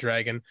House of the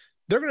Dragon,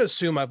 they're going to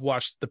assume I've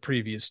watched the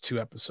previous 2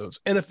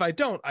 episodes, and if I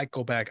don't, I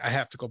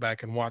have to go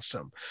back and watch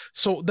them.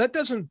 So that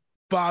doesn't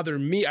bother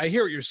me. I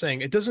hear what you're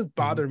saying. It doesn't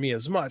bother me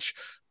as much.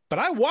 But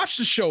I watch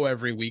the show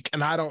every week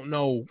and I don't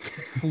know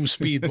who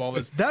Speedball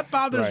is. That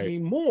bothers me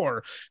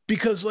more,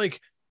 because like,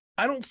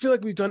 I don't feel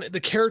like we've done the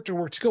character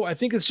work to go. I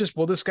think it's just,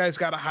 well, this guy's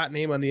got a hot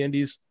name on the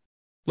indies.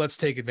 Let's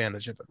take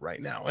advantage of it right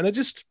now. And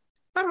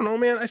I don't know,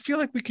 man, I feel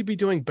like we could be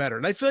doing better.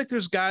 And I feel like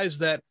there's guys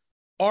that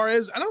are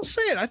as, and I'll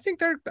say it, I think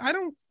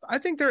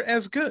they're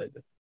as good,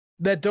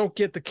 that don't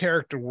get the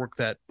character work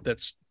that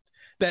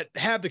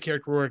have the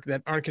character work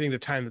that aren't getting the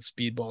time that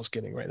Speedball's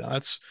getting right now.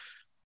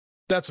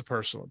 That's a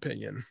personal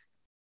opinion.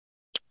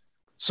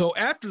 So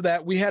after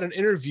that, we had an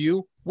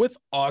interview with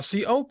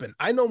Aussie Open.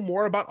 I know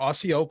more about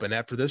Aussie Open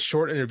after this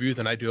short interview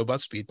than I do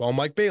about Speedball and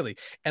Mike Bailey.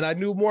 And I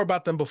knew more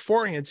about them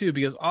beforehand too,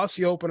 because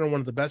Aussie Open are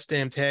one of the best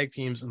damn tag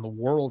teams in the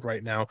world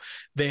right now.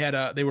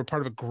 They were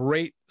part of a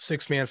great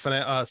six-man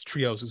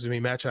trios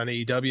match on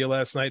AEW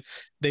last night.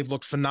 They've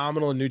looked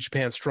phenomenal in New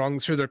Japan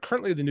Strong. So they're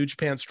currently the New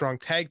Japan Strong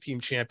Tag Team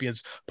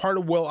Champions, part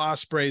of Will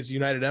Ospreay's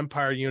United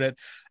Empire unit.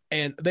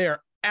 And they are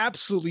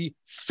absolutely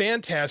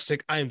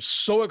fantastic. I am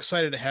so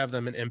excited to have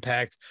them in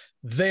Impact.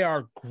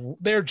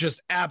 They're just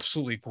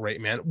absolutely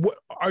great, man.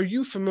 Are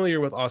you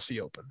familiar with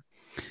Aussie Open?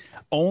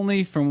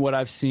 Only from what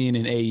I've seen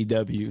in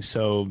AEW.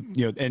 So,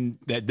 and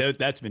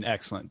that's been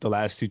excellent the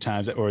last two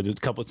times, or the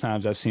couple of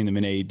times I've seen them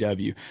in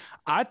AEW.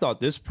 I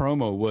thought this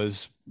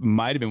promo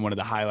might have been one of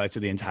the highlights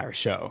of the entire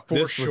show.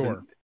 Was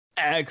an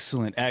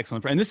excellent.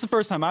 And this is the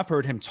first time I've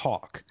heard him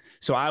talk.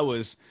 So I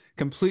was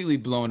completely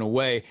blown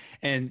away.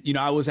 And,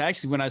 I was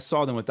actually, when I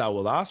saw them without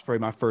Will Ospreay,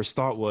 my first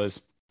thought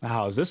was,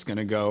 how is this going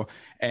to go?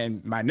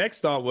 And my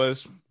next thought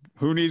was,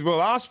 who needs Will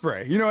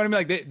Ospreay? You know what I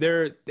mean?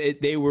 Like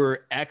they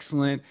were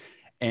excellent.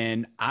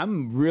 And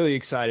I'm really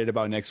excited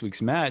about next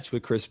week's match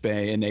with Chris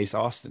Bay and Ace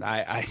Austin.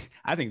 I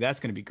think that's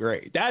going to be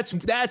great. That's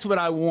what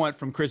I want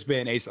from Chris Bay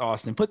and Ace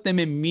Austin. Put them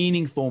in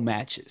meaningful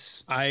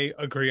matches. I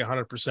agree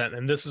 100%.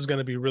 And this is going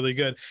to be really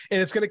good.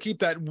 And it's going to keep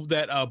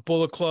that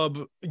Bullet Club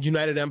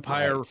United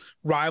Empire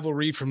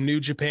rivalry from New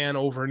Japan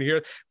over in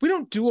here. We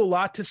don't do a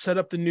lot to set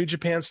up the New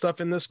Japan stuff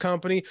in this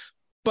company,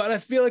 but I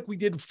feel like we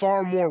did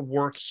far more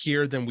work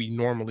here than we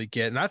normally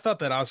get. And I thought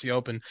that Aussie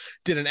Open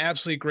did an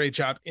absolutely great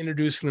job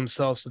introducing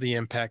themselves to the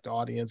Impact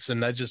audience.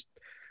 And I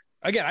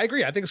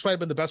agree. I think this might have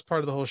been the best part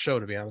of the whole show,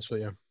 to be honest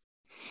with you.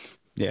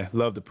 Yeah,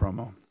 love the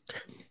promo.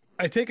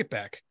 I take it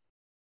back.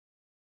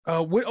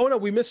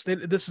 We missed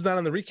it. This is not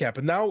on the recap,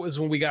 but now is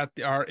when we got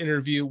our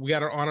interview. We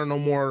got our Honor No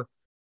More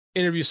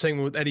interview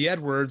segment with Eddie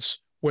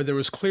Edwards, where there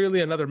was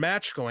clearly another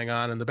match going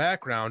on in the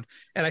background,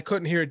 and I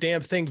couldn't hear a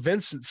damn thing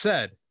Vincent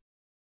said.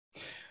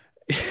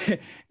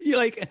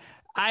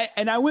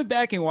 I went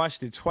back and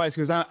watched it twice,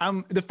 because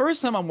I'm the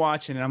first time I'm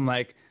watching it, I'm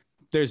like,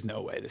 there's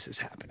no way this is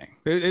happening.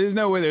 There's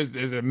no way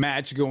there's a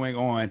match going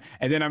on.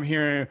 And then I'm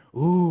hearing,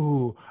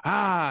 you're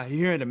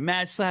hearing the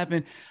match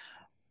slapping.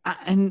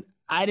 I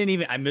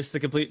missed the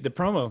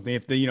promo.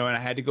 And I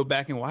had to go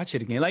back and watch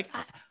it again. Like,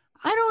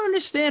 I don't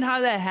understand how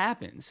that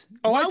happens.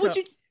 Why would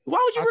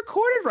you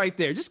record it right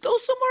there? Just go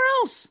somewhere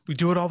else. We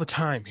do it all the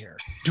time here.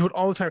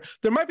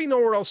 There might be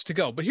nowhere else to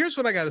go, but here's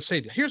what I got to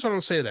say. Here's what I'm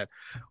going to say to that.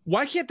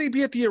 Why can't they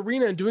be at the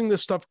arena and doing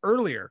this stuff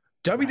earlier?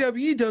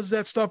 WWE does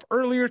that stuff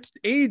earlier.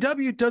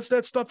 AEW does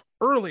that stuff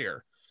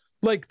earlier.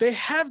 Like, they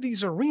have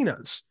these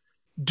arenas.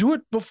 Do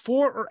it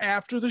before or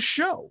after the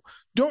show.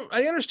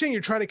 I understand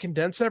you're trying to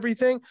condense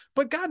everything,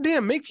 but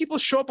goddamn, make people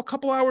show up a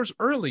couple hours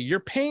early.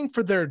 You're paying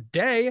for their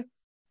day.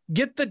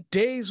 Get the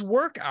day's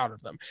work out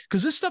of them,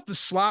 because this stuff is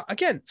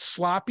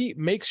sloppy,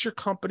 makes your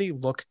company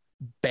look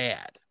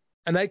bad.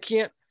 And I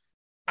cannot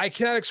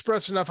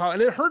express enough how,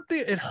 and it hurt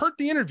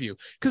the interview,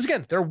 because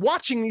again, they're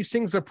watching these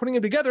things, they're putting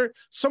them together.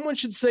 Someone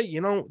should say,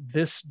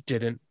 this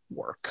didn't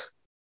work.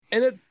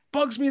 And it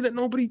bugs me that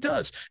nobody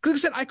does.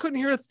 Because like I said, I couldn't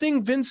hear a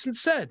thing Vincent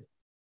said.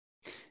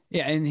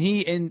 Yeah, and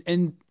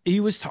he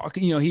was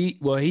talking,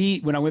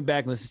 when I went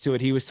back and listened to it,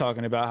 he was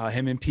talking about how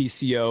him and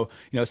PCO,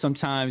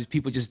 sometimes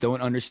people just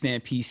don't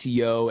understand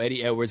PCO.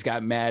 Eddie Edwards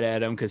got mad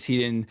at him because he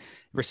didn't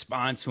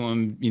respond to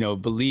him,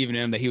 believing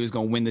him that he was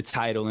going to win the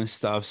title and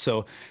stuff.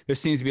 So there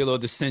seems to be a little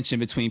dissension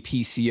between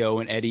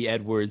PCO and Eddie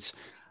Edwards.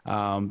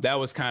 That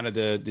was kind of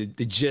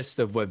the gist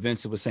of what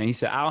Vincent was saying. He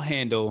said, I'll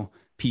handle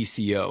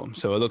PCO.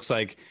 So it looks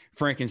like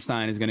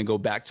Frankenstein is going to go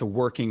back to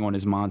working on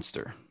his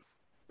monster.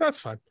 That's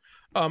fine.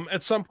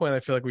 At some point, I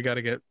feel like we got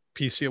to get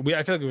PCO.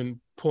 I feel like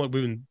we've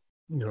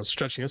been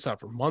stretching this out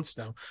for months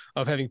now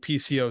of having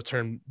PCO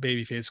turn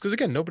babyface, because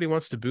again, nobody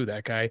wants to boo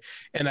that guy,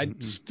 and I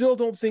still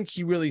don't think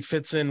he really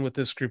fits in with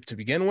this group to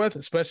begin with,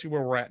 especially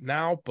where we're at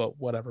now. But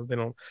whatever,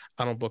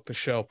 I don't book the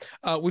show.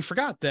 We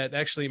forgot that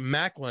actually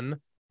Macklin,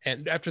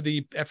 and after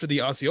the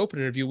Aussie Open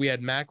interview, we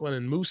had Macklin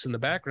and Moose in the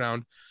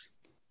background,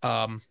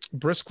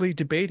 briskly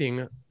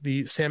debating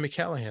the Sami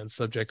Callihan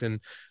subject, and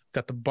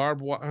got the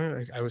barbed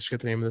wire. I always forget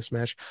the name of this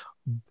match.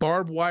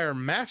 Barbed wire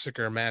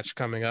massacre match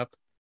coming up,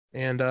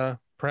 and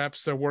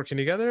perhaps they're working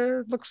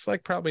together. Looks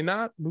like probably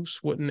not.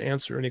 Moose wouldn't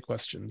answer any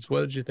questions.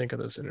 What did you think of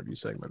this interview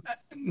segment?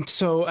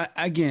 So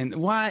again,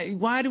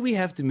 why do we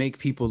have to make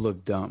people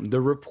look dumb?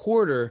 The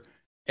reporter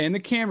and the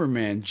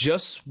cameraman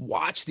just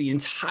watched the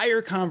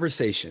entire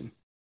conversation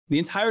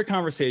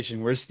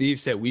where Steve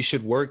said we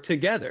should work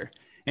together,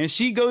 and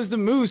she goes to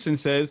Moose and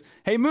says,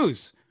 "Hey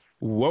Moose,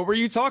 what were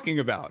you talking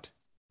about?"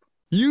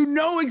 You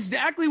know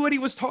exactly what he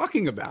was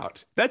talking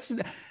about. That's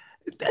not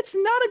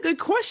a good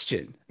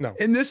question. No.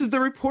 And this is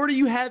the reporter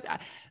you have.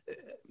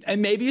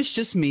 And maybe it's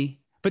just me,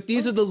 But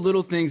these are the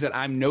little things that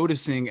I'm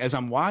noticing as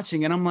I'm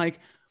watching, and I'm like,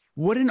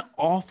 what an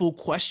awful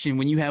question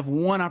when you have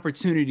one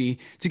opportunity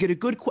to get a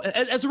good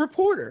as a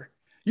reporter.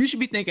 You should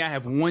be thinking, I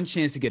have one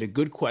chance to get a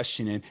good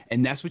question in,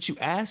 and that's what you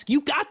ask.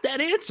 You got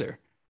that answer.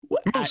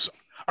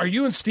 Are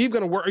you and Steve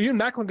going to work? Are you and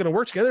Macklin going to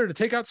work together to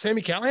take out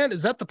Sami Callihan?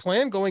 Is that the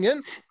plan going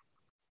in?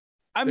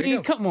 I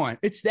mean, come on.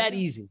 It's that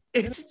easy.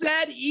 It's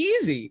that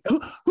easy.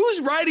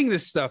 Who's writing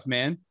this stuff,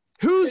 man?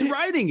 Who's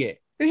writing it?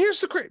 And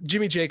here's the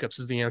Jimmy Jacobs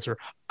is the answer.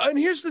 And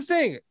here's the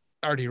thing,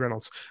 R.D.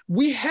 Reynolds.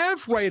 We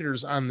have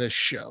writers on this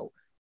show.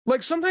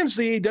 Like sometimes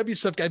the AEW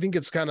stuff, I think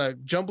it's kind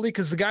of jumbly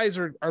because the guys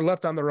are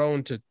left on their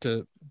own to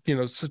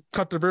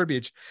cut their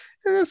verbiage.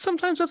 And then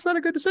sometimes that's not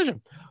a good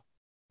decision.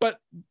 But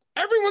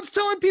everyone's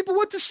telling people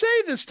what to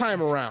say this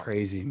time around.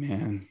 Crazy,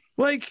 man.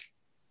 Like,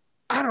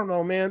 I don't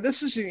know, man.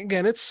 This is,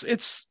 again, this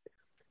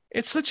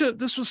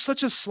was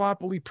such a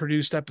sloppily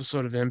produced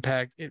episode of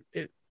Impact.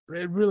 It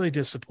really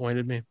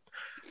disappointed me.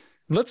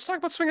 Let's talk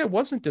about something that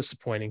wasn't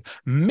disappointing.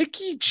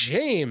 Mickie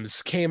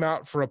James came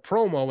out for a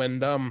promo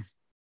and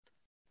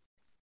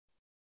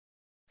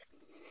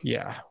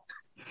yeah.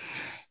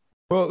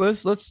 Well,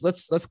 let's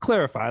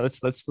clarify.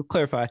 Let's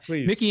clarify.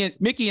 Please.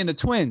 Mickie and the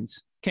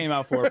twins came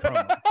out for a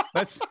promo.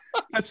 let's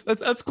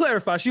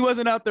clarify. She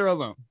wasn't out there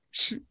alone.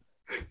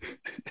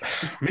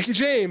 Mickie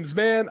James,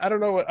 man. I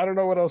don't know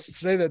what else to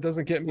say that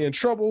doesn't get me in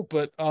trouble,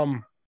 but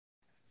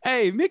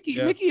hey,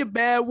 Mickie a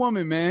bad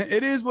woman, man.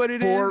 It is what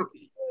it is.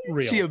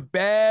 Real. She a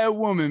bad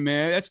woman,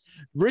 man. That's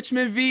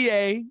Richmond,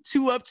 VA,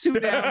 2 up, 2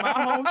 down, my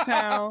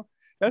hometown.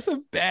 That's a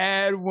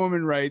bad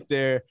woman right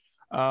there.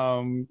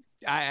 The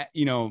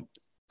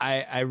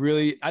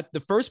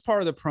first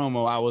part of the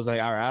promo, I was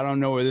like, all right, I don't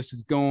know where this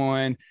is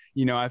going.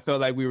 I felt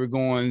like we were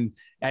going,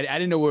 I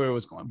didn't know where it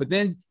was going. But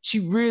then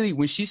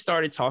when she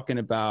started talking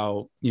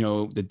about,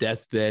 the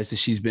deathbeds that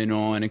she's been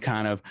on and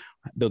kind of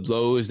the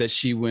lows that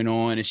she went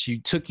on, and she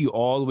took you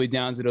all the way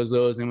down to those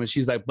lows. And when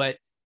she's like, but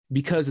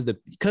because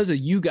of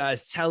you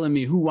guys telling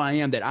me who I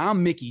am, that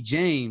I'm Mickie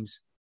James,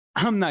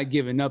 I'm not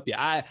giving up yet.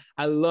 I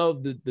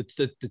love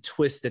the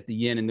twist at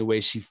the end and the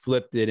way she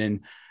flipped it,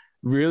 and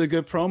really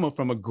good promo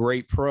from a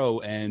great pro.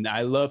 And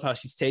I love how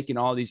she's taking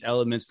all these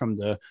elements from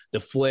the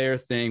Flair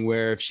thing,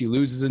 where if she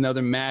loses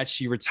another match,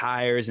 she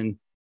retires. And,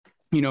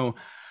 I'm going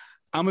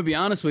to be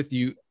honest with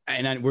you,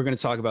 and we're going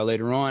to talk about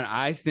later on,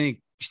 I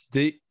think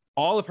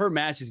all of her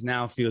matches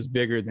now feels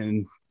bigger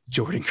than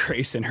Jordynne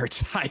Grace and her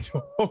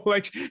title.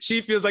 Like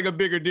she feels like a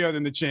bigger deal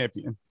than the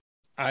champion.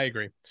 I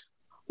agree.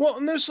 Well,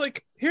 and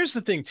here's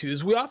the thing too,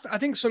 is I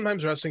think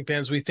sometimes wrestling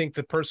fans, we think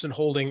the person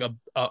holding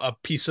a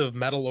piece of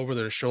metal over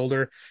their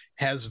shoulder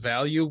has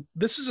value.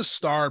 This is a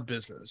star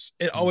business.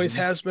 It always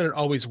has been. It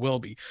always will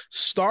be.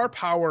 Star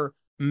power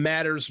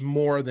matters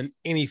more than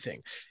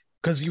anything,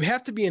 because you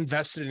have to be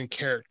invested in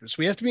characters.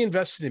 We have to be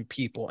invested in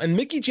people. And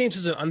Mickie James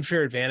has an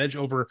unfair advantage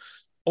over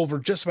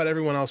just about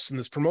everyone else in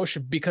this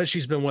promotion because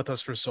she's been with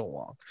us for so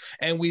long.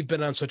 And we've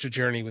been on such a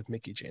journey with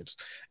Mickie James.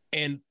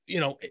 And,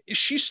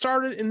 she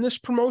started in this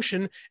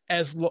promotion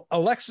as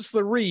Alexis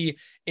Lurie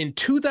in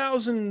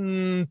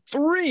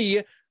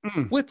 2003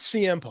 with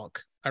CM Punk,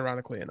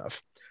 ironically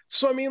enough.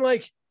 So, I mean,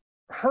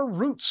 her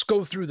roots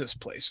go through this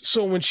place.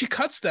 So when she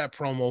cuts that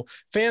promo,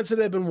 fans that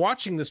have been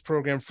watching this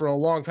program for a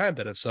long time,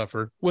 that have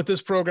suffered with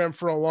this program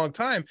for a long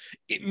time,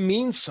 it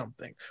means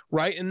something,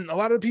 right? And a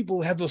lot of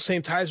people have those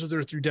same ties with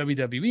her through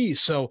WWE.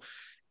 So,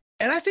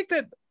 and I think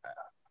that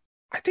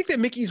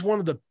Mickey's one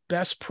of the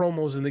best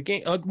promos in the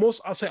game.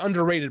 I'll say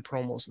underrated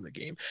promos in the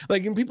game.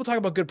 Like when people talk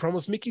about good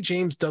promos, Mickie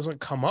James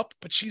doesn't come up,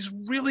 but she's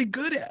really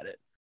good at it.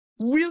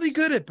 Really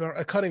good at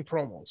cutting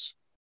promos.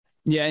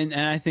 Yeah, and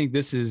I think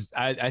this is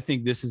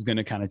going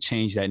to kind of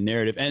change that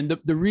narrative. And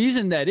the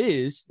reason that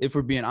is, if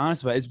we're being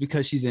honest about it, is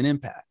because she's an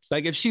Impact.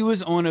 Like if she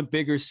was on a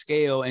bigger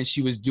scale and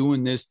she was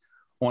doing this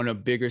on a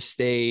bigger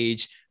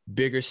stage,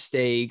 bigger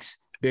stakes,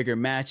 bigger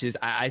matches,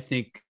 I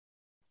think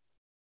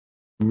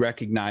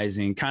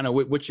recognizing kind of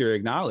what you're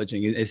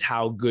acknowledging is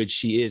how good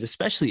she is,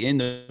 especially in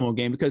the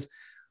game, because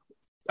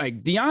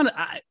like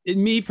Deonna,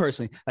 me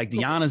personally, like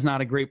Deonna's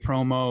not a great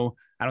promo.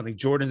 I don't think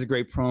Jordan's a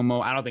great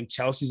promo. I don't think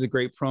Chelsea's a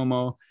great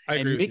promo.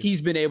 And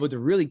Mickey's been able to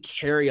really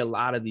carry a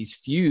lot of these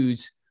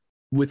feuds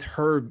with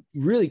her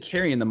really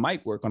carrying the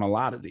mic work on a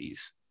lot of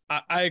these.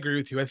 I agree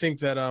with you. I think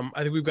that I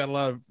think we've got a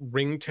lot of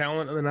ring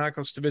talent in the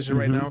Knockouts division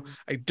right now.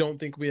 I don't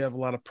think we have a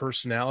lot of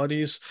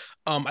personalities.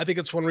 I think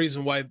it's one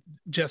reason why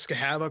Jessica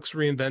Havoc's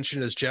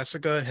reinvention as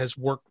Jessica has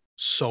worked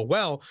so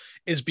well,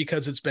 is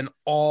because it's been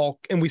all,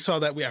 and we saw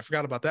that, I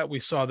forgot about that. We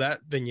saw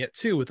that vignette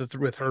too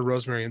with her,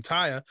 Rosemary and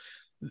Taya.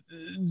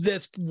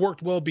 That's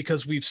worked well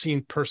because we've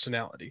seen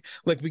personality.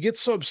 Like we get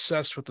so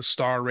obsessed with the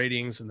star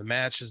ratings and the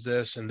match is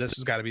this, and this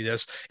has got to be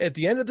this. At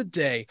the end of the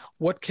day,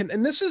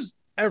 and this is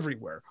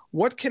everywhere,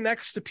 what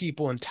connects to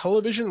people in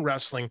television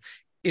wrestling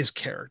is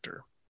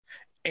character.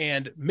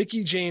 And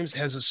Mickie James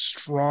has a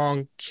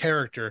strong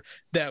character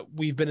that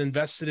we've been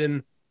invested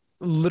in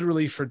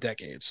literally for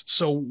decades.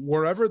 So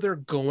wherever they're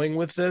going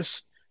with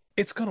this,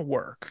 it's going to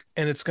work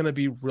and it's going to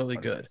be really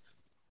good.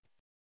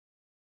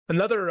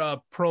 Another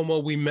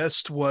promo we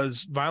missed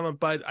was Violent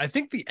by, I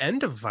think the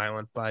end of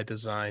Violent by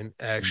Design,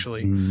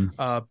 actually.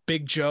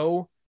 Big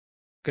Joe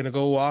going to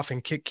go off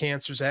and kick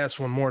Cancer's ass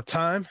one more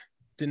time.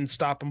 Didn't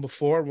stop him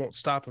before, won't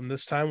stop him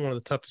this time. One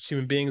of the toughest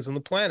human beings on the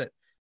planet.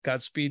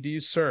 Godspeed to you,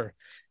 sir.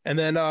 And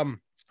then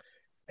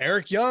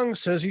Eric Young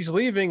says he's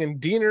leaving,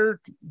 and Diener,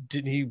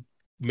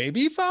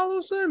 maybe he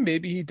follows him,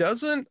 maybe he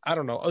doesn't. I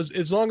don't know.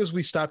 As long as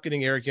we stop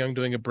getting Eric Young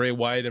doing a Bray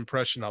Wyatt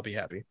impression, I'll be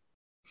happy.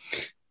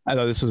 I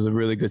thought this was a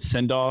really good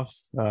send-off,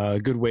 a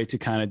good way to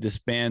kind of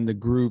disband the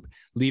group,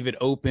 leave it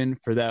open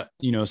for that,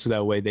 so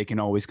that way they can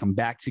always come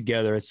back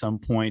together at some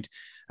point.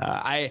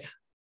 I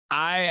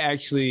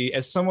actually,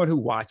 as someone who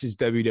watches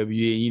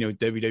WWE,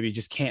 WWE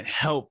just can't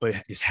help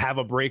but just have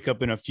a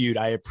breakup and a feud.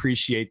 I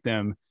appreciate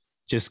them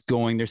just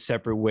going their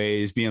separate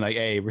ways, being like,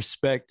 hey,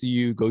 respect to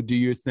you, go do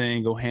your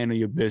thing, go handle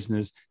your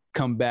business,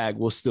 come back,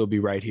 we'll still be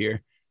right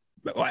here.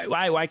 But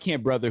why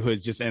can't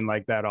brotherhoods just end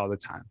like that all the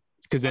time?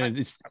 Because then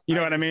it's, you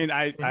know what I mean?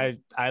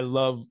 I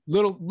love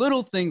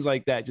little things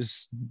like that,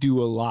 just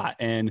do a lot.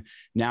 And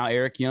now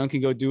Eric Young can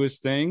go do his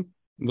thing.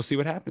 We'll see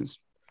what happens.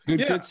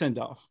 Good send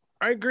off.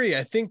 I agree.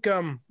 I think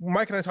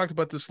Mike and I talked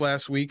about this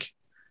last week,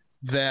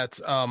 that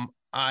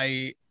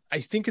I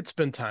think it's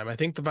been time. I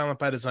think the Violent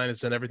by Design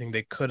has done everything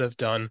they could have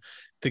done.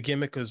 The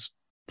gimmick is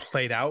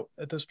played out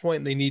at this point,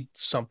 and they need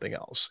something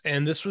else.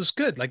 And this was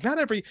good. Like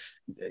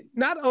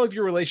not all of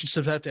your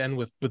relationships have to end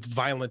with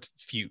violent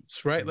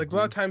feuds, right? Like a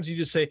lot of times you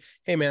just say,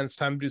 hey man, it's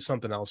time to do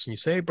something else. And you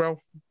say, hey bro,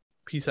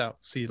 peace out.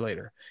 See you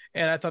later.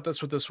 And I thought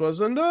that's what this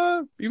was. And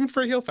even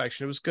for a heel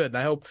faction, it was good. And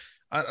I hope,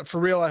 for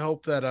real, I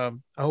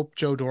hope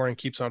Joe Doran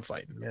keeps on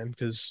fighting, man,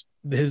 because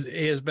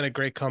he has been a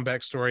great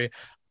comeback story.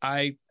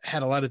 I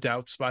had a lot of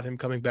doubts about him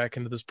coming back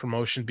into this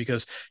promotion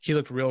because he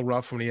looked real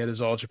rough when he had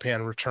his All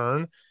Japan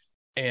return.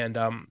 And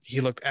he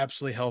looked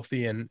absolutely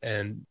healthy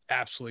and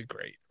absolutely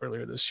great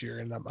earlier this year.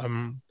 And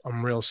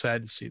I'm real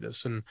sad to see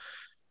this. And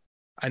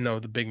I know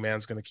the big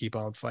man's going to keep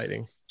on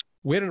fighting.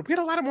 We had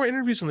a lot of more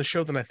interviews on the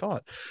show than I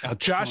thought.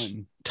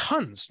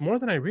 Tons more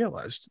than I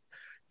realized.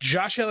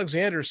 Josh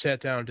Alexander sat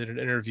down, did an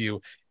interview,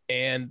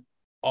 and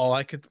all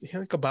I could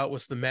think about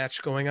was the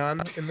match going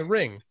on in the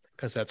ring,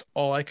 because that's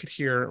all I could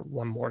hear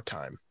one more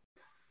time.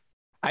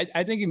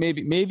 I think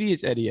maybe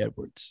it's Eddie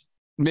Edwards.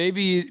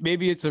 Maybe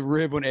it's a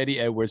rib on Eddie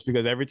Edwards,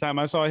 because every time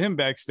I saw him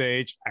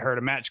backstage, I heard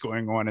a match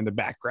going on in the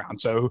background.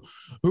 So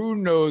who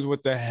knows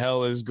what the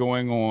hell is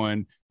going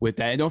on with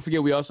that? And don't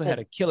forget, we also had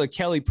a Killer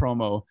Kelly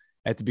promo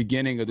at the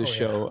beginning of the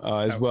show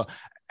as well.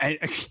 That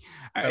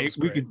was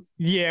great.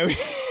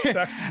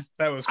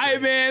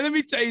 Man, let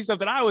me tell you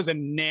something. I was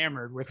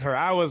enamored with her.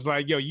 I was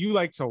like, yo, you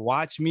like to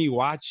watch me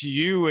watch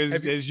you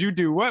as you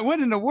do. What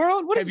in the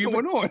world? What is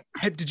going on?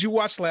 Did you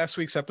watch last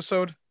week's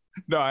episode?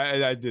 No,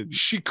 I didn't.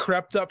 She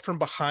crept up from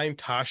behind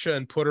Tasha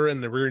and put her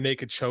in the rear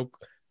naked choke.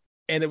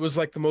 And it was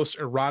like the most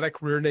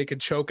erotic rear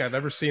naked choke I've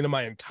ever seen in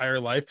my entire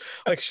life.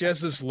 Like she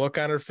has this look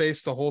on her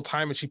face the whole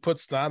time, and she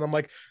puts it on. I'm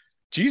like,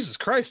 Jesus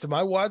Christ, am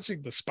I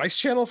watching the Spice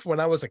Channel from when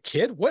I was a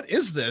kid? What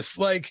is this?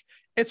 Like,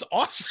 it's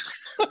awesome.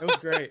 It was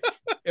great.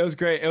 It was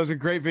great. It was a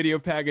great video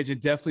package.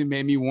 It definitely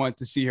made me want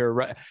to see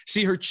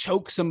her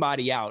choke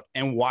somebody out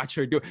and watch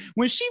her do it.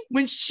 When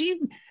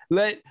she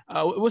let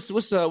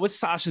what's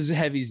Sasha's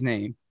Heavy's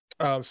name?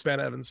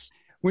 Savannah Evans.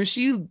 When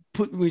she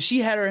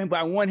had her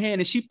by one hand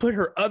and she put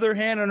her other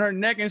hand on her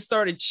neck and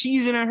started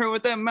cheesing at her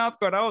with that mouth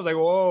guard, I was like,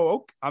 whoa,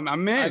 okay, I'm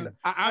in.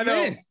 I'm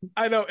in.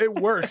 I know it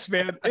works,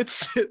 man.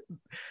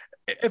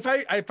 If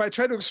I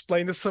try to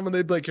explain to someone,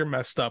 they'd be like, you're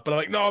messed up. But I'm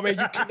like, no, man,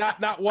 you cannot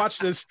not watch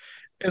this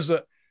as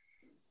a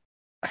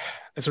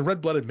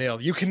red-blooded male.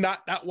 You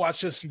cannot not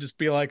watch this and just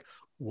be like,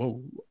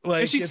 whoa.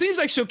 Like, and she seems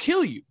like she'll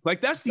kill you.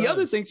 Like that's the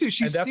other thing too.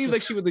 She seems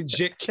like she would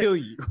legit kill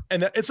you.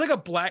 And it's like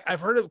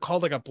I've heard it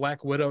called like a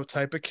Black Widow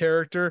type of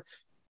character,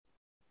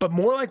 but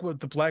more like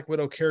what the Black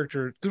Widow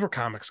character, because we're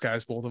comics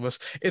guys, both of us.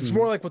 It's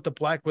more like what the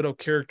Black Widow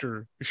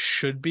character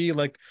should be.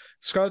 Like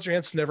Scarlett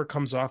Johansson never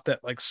comes off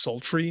that like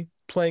sultry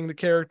playing the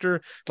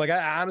character. Like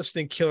I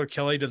honestly think Killer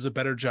Kelly does a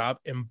better job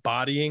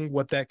embodying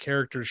what that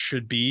character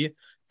should be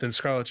than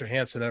Scarlett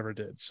Johansson ever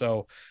did.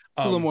 So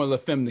it's a little more La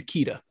Femme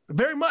Nikita.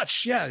 Very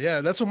much.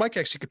 Yeah. That's what Mike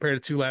actually compared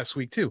it to last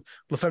week too.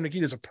 La Femme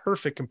Nikita is a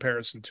perfect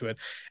comparison to it.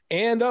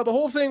 And the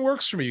whole thing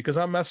works for me because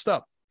I'm messed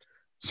up.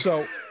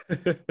 So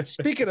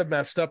speaking of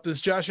messed up, this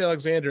Josh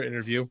Alexander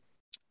interview,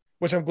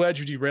 which I'm glad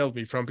you derailed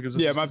me from, because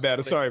my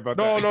bad. Sorry about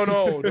that.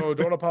 No,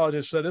 don't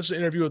apologize for that. This is an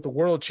interview with the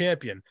world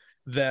champion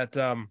that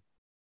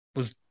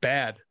was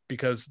bad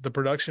because the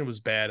production was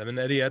bad. And then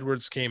Eddie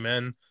Edwards came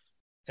in,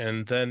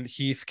 and then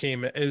Heath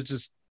came in. It was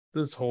just,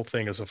 this whole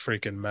thing is a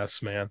freaking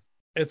mess, man.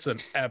 It's an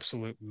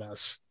absolute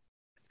mess.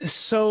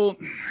 So,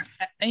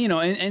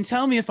 and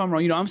tell me if I'm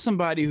wrong. I'm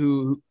somebody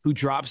who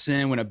drops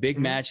in when a big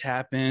match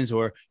happens,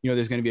 or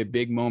there's going to be a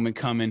big moment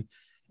coming,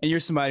 and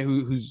you're somebody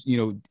who's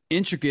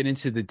intricate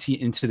into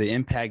the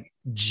Impact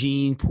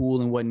gene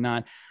pool and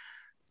whatnot.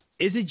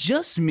 Is it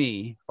just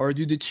me, or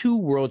do the two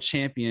world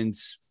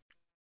champions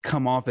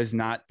come off as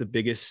not the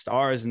biggest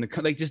stars, and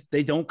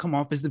they don't come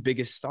off as the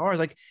biggest stars?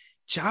 Like,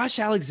 Josh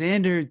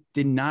Alexander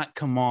did not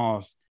come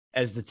off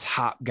as the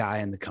top guy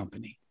in the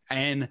company.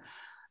 And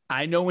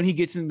I know when he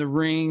gets in the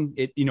ring,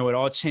 it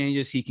all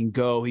changes. He can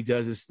go, he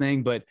does his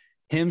thing, but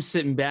him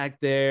sitting back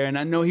there, and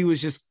I know he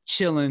was just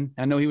chilling.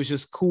 I know he was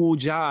just cool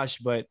Josh,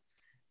 but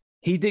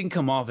he didn't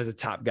come off as a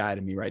top guy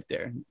to me right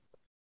there.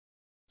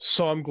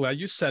 So I'm glad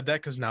you said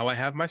that, because now I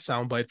have my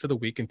soundbite for the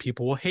week and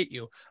people will hate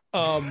you.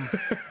 And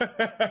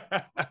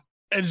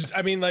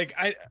I mean, like,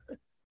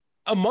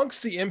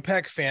 amongst the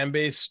Impact fan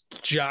base,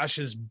 Josh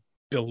is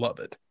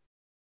beloved.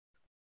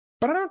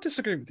 But I don't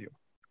disagree with you.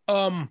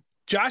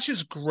 Josh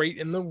is great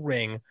in the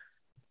ring,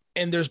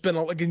 and there's been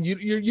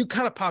you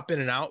kind of pop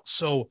in and out.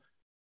 So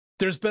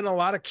there's been a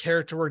lot of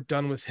character work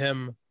done with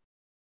him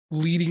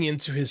leading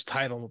into his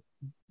title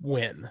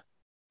win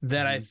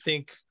that I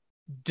think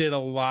did a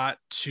lot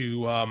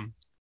to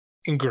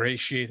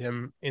ingratiate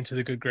him into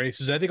the good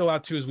graces. I think a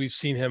lot too is we've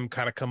seen him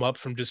kind of come up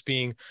from just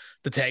being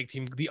the tag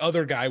team, the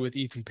other guy with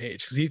Ethan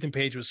Page, because Ethan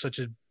Page was such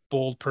a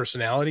bold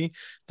personality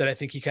that I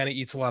think he kind of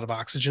eats a lot of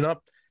oxygen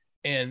up.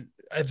 And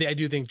I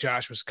do think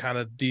Josh was kind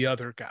of the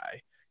other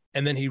guy.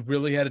 And then he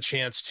really had a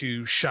chance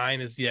to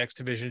shine as the X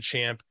Division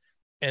champ.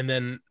 And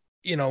then,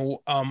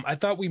 I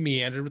thought we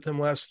meandered with him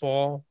last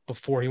fall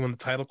before he won the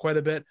title quite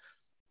a bit.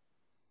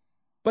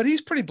 But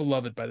he's pretty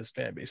beloved by this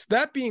fan base.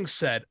 That being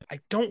said, I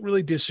don't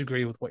really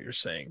disagree with what you're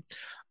saying.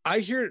 I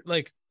hear,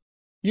 like,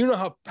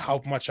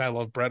 how much I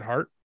love Bret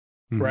Hart,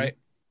 right?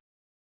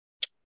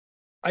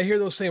 I hear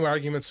those same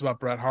arguments about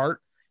Bret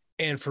Hart.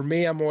 And for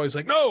me, I'm always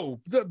like,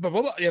 no, blah, blah,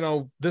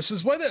 blah, this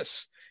is why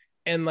this.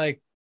 And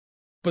like,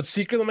 but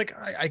secretly, I'm like,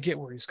 I get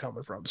where he's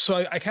coming from. So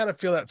I kind of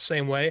feel that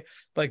same way.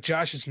 Like,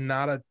 Josh is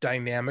not a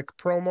dynamic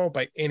promo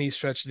by any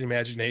stretch of the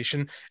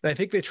imagination. And I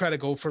think they try to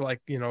go for like,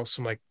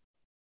 some like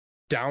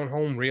down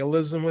home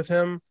realism with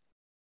him.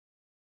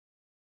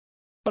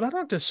 But I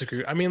don't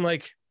disagree. I mean,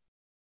 like,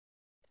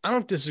 I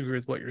don't disagree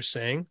with what you're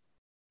saying.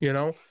 I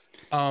don't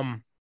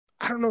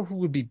know who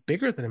would be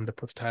bigger than him to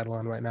put the title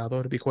on right now,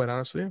 though, to be quite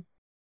honest with you.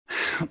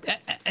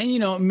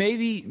 And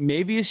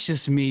maybe it's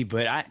just me,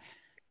 but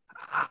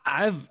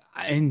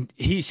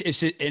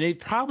it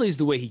probably is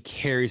the way he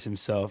carries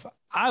himself.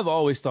 I've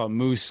always thought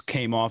Moose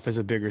came off as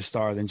a bigger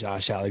star than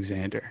Josh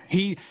Alexander.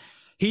 He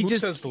Moose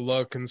just has the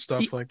look and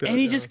stuff like that, and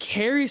he just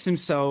carries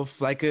himself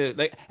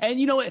and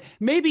you know what?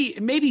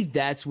 Maybe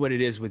that's what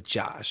it is with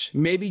Josh.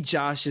 Maybe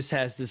Josh just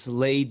has this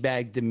laid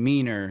back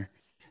demeanor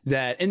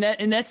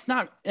that's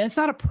not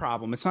a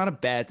problem. It's not a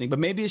bad thing, but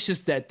maybe it's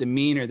just that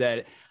demeanor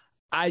that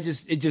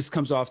it just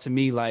comes off to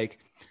me like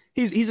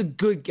he's a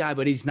good guy,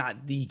 but he's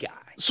not the guy.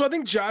 So I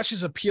think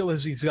Josh's appeal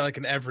is he's got like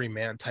an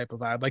everyman type of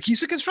vibe. Like,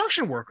 he's a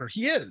construction worker.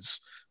 He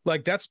is.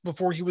 Like, that's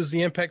before he was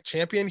the Impact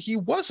champion. He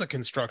was a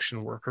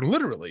construction worker,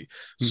 literally.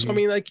 So I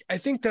mean, like, I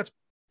think that's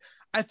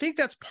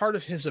part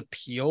of his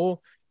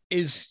appeal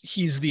is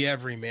he's the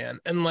everyman.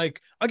 And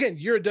like, again,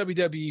 you're a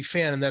WWE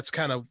fan, and that's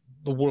kind of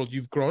the world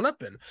you've grown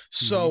up in.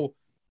 So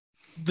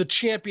the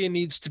champion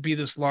needs to be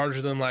this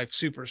larger than life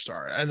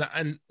superstar.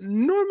 And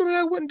normally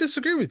I wouldn't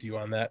disagree with you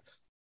on that.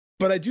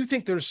 But I do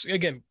think there's,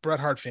 again, Bret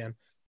Hart fan,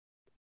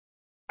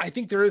 I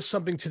think there is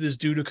something to this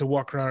dude who could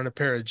walk around in a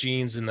pair of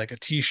jeans and like a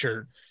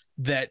t-shirt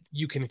that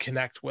you can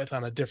connect with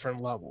on a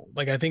different level.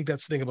 Like, I think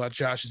that's the thing about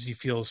Josh is he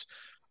feels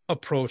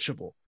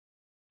approachable.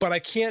 But I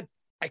can't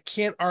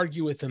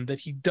argue with him that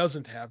he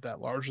doesn't have that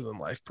larger than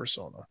life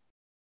persona.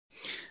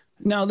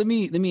 Now, let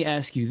me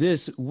ask you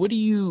this. What do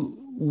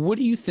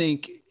you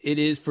think it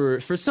is for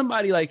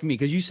somebody like me?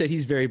 Because you said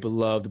he's very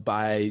beloved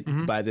by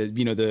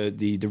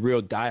the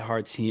real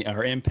diehard team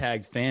or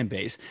Impact fan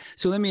base.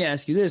 So let me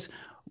ask you this.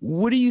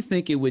 What do you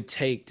think it would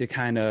take to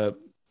kind of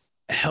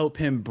help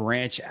him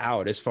branch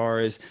out as far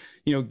as,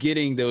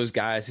 getting those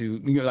guys who,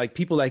 like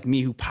people like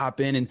me who pop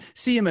in and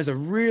see him as a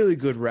really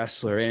good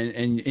wrestler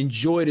and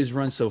enjoyed his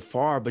run so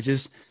far, but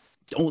just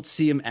don't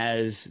see him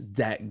as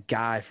that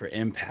guy for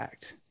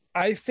Impact?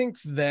 I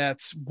think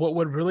that's what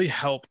would really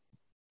help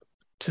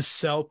to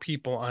sell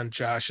people on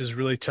Josh is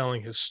really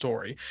telling his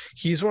story.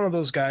 He's one of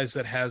those guys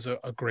that has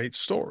a great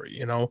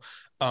story,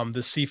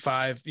 the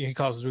C5, he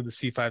calls it the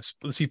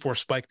C4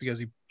 spike because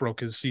he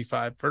broke his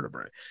C5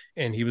 vertebrae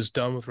and he was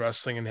done with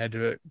wrestling and had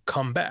to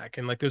come back.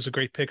 And like, there's a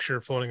great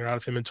picture floating around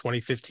of him in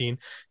 2015.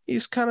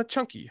 He's kind of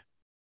chunky,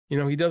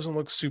 he doesn't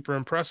look super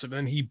impressive.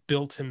 And he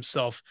built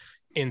himself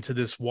into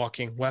this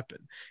walking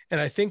weapon. And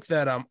I think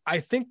that,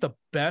 the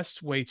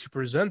best way to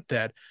present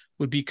that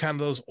would be kind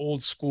of those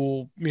old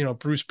school,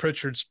 Bruce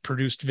Pritchard's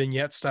produced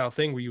vignette style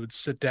thing where you would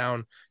sit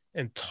down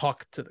and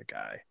talk to the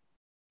guy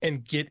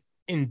and get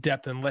in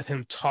depth and let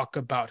him talk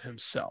about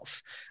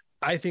himself.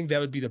 I think that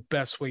would be the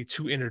best way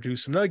to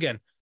introduce him. Now, again,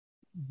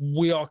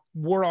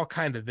 we're all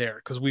kind of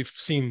there because we've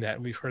seen that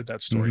and we've heard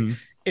that story.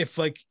 If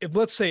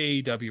let's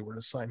say AEW were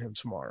to sign him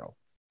tomorrow,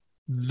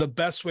 the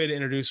best way to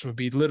introduce him would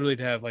be literally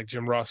to have like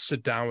Jim Ross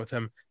sit down with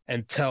him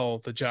and tell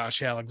the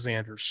Josh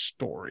Alexander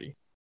story.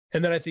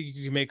 And then I think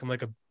you can make him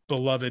like a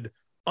beloved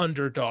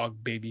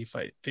underdog baby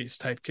face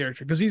type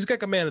character because he's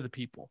like a man of the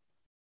people.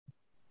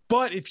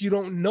 But if you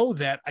don't know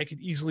that, I could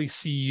easily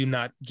see you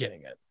not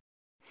getting it,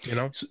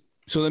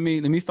 So let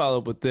me follow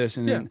up with this,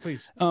 and Yeah, then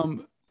please.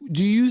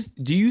 do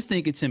you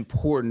think it's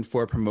important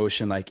for a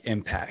promotion like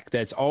Impact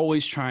that's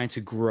always trying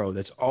to grow,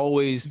 that's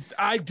always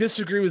I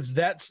disagree with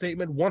that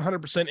statement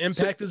 100%.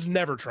 Impact is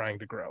never trying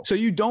to grow. So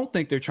you don't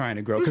think they're trying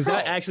to grow? Because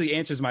that actually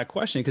answers my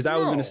question. Because I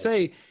was going to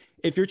say,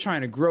 if you're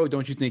trying to grow,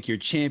 don't you think your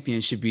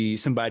champion should be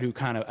somebody who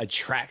kind of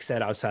attracts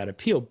that outside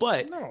appeal?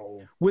 But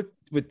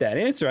with that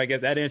answer, I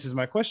guess that answers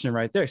my question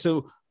right there.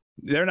 So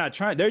they're not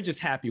trying; they're just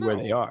happy where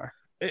they are.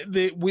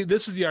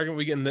 This is the argument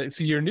we get in the.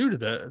 So you're new to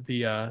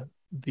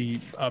the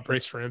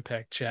Brace for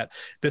Impact chat.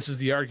 This is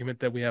the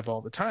argument that we have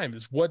all the time: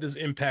 is what does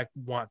Impact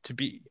want to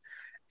be?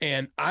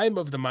 And I'm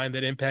of the mind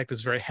that Impact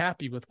is very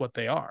happy with what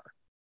they are,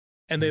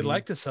 and they'd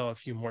like to sell a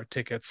few more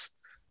tickets,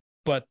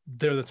 but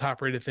they're the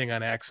top rated thing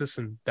on Axis,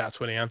 and that's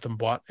what Anthem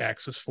bought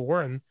Axis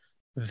for, and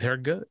they're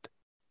good.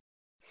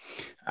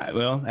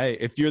 Well, hey,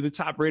 if you're the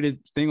top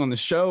rated thing on the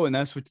show, and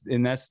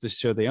that's the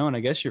show they own,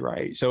 I guess you're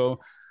right. So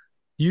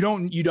you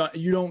don't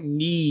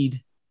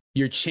need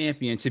your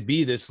champion to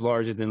be this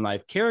larger than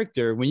life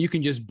character when you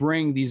can just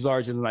bring these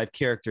larger than life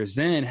characters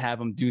in, have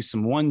them do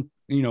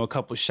a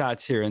couple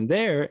shots here and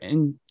there,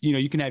 and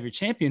you can have your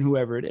champion,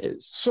 whoever it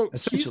is. So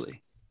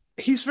essentially,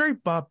 he's very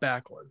Bob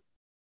Backlund,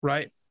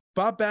 right?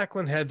 Bob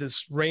Backlund had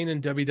this reign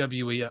in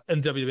WWE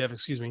and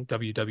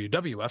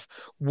WWF,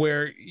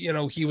 where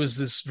he was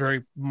this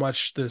very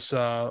much this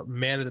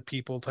man of the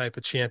people type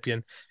of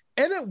champion,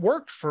 and it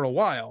worked for a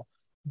while.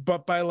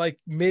 But by like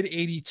mid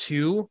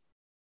 '82,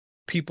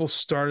 people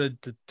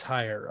started to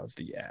tire of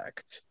the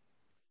act,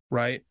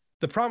 right?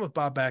 The problem with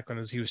Bob Backlund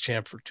is he was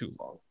champ for too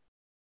long,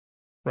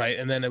 right?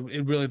 And then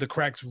it really, the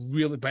cracks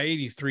really, by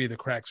 '83, the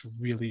cracks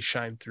really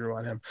shined through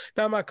on him.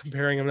 Now, I'm not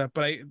comparing him to that,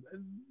 but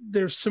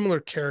there's similar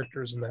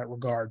characters in that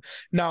regard.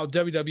 Now,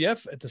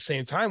 WWF at the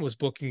same time was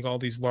booking all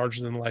these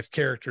larger than life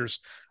characters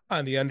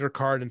on the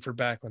undercard and for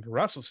Backlund to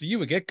wrestle. So you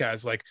would get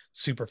guys like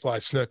Superfly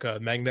Snuka,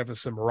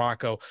 Magnificent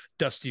Morocco,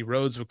 Dusty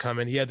Rhodes would come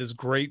in. He had this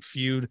great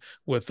feud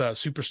with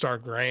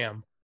Superstar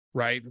Graham,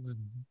 right? This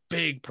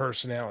big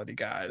personality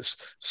guys.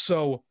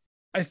 So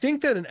I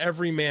think that an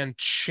everyman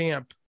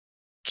champ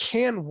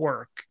can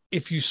work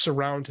if you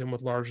surround him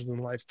with larger than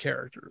life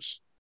characters.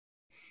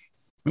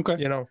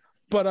 Okay.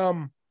 But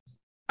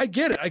I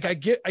get it.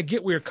 I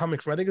get where you're coming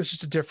from. I think it's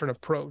just a different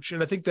approach.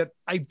 And I think that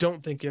I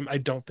don't think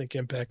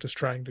Impact is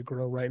trying to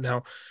grow right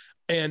now.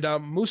 And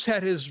Moose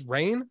had his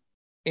reign,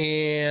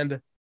 and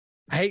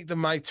I hate the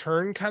my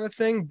turn kind of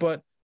thing,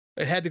 but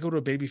it had to go to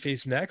a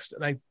babyface next,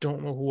 and I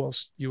don't know who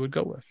else you would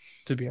go with,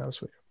 to be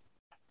honest with you.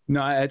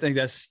 No, I think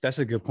that's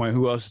a good point.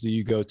 Who else do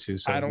you go to?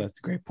 So that's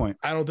a great point.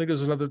 I don't think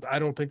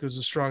there's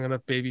a strong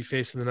enough baby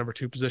face in the number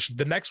 2 position.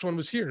 The next one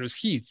was here. It was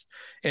Heath.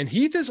 And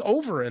Heath is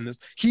over in this.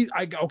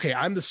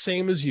 I'm the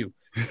same as you.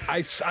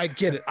 I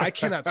get it. I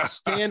cannot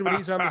stand when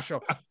he's on the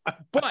show.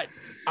 But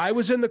I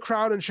was in the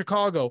crowd in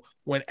Chicago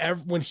when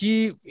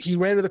he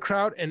ran to the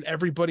crowd and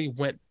everybody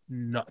went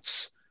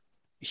nuts.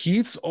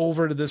 Heath's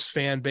over to this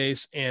fan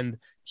base, and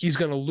he's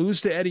going to lose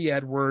to Eddie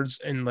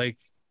Edwards, and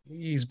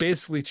he's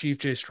basically Chief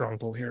Jay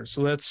Strongbow here.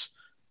 So that's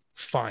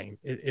fine.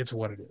 It's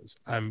what it is.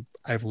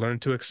 I've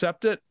learned to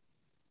accept it.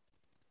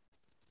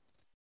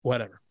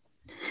 Whatever.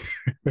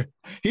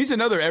 He's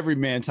another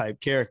everyman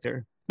type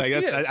character.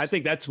 I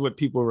think that's what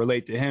people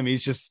relate to him. He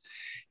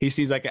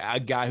seems like a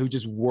guy who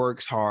just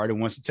works hard and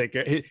wants to take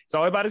care. It's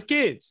all about his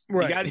kids.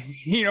 Right. What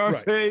I'm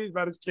saying? It's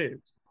about his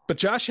kids. But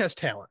Josh has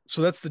talent.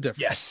 So that's the difference.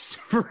 Yes.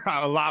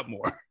 A lot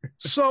more.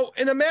 So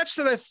in a match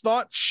that I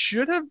thought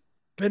should have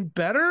been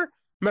better,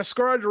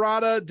 Mascara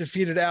Dorada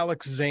defeated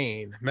Alex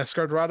Zane.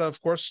 Mascara Dorada, of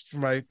course,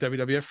 my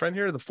WWF friend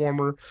here, the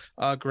former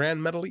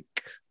Grand Metalik.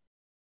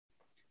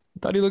 I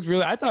thought he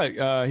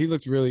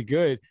looked really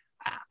good.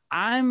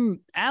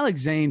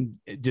 Alex Zane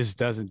just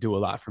doesn't do a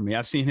lot for me.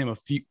 I've seen him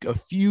a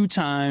few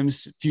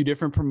times, a few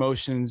different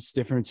promotions,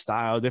 different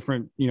style,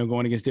 different,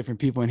 going against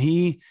different people. And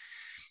he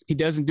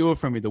doesn't do it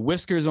for me. The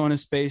whiskers on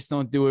his face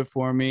don't do it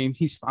for me.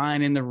 He's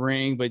fine in the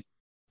ring, but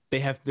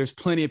there's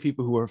plenty of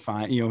people who are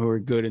fine, who are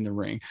good in the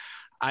ring.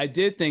 I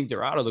did think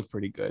Dorado looked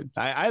pretty good.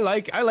 I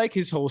like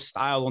his whole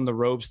style on the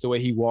ropes, the way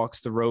he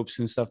walks the ropes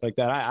and stuff like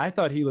that. I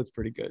thought he looked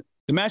pretty good.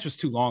 The match was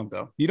too long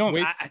though. You don't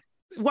wait.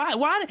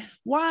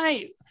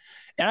 Why?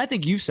 And I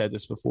think you've said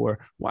this before.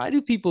 Why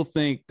do people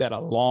think that a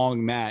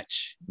long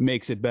match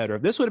makes it better?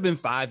 If this would have been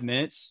 5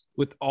 minutes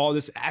with all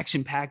this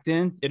action packed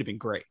in, it'd have been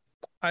great.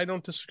 I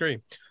don't disagree.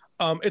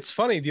 It's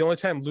funny. The only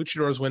time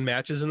luchadors win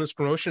matches in this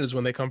promotion is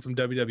when they come from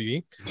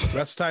WWE. The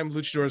rest of the time,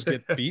 luchadors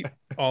get beat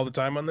all the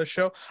time on this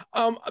show.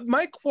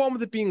 My qualm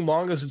with it being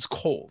long is it's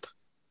cold.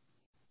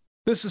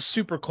 This is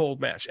super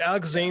cold match.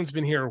 Alex Zane's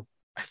been here,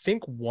 I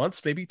think,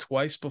 once, maybe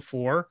twice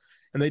before,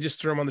 and they just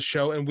threw him on the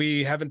show, and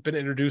we haven't been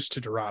introduced to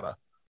Dorada.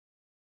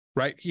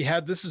 Right?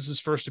 This is his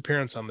first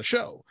appearance on the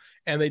show,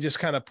 and they just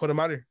kind of put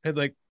him out here.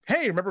 Like,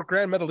 hey, remember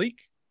Grand Metalik?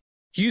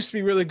 He used to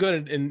be really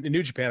good in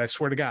New Japan, I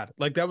swear to God.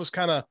 That was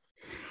kind of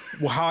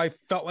how I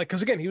felt like,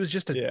 because again, he was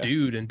just a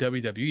dude in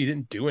WWE. He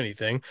didn't do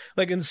anything.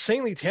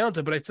 Insanely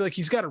talented, but I feel like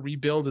he's got to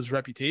rebuild his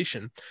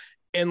reputation.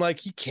 And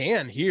he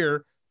can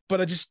here,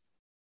 but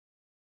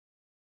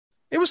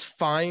It was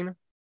fine,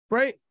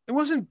 right? It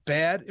wasn't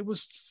bad. It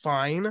was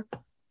fine.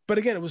 But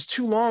again, it was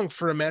too long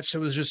for a match that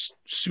was just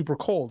super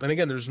cold. And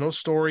again, there's no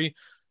story.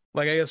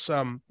 Like, I guess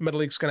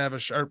Metalik going to have a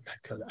shot.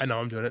 I know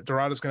I'm doing it.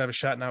 Dorado's going to have a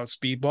shot now at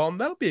Speedball, and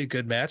that'll be a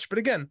good match. But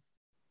again,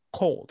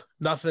 cold.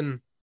 Nothing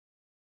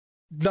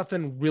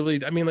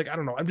really. I mean, like, I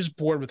don't know. I'm just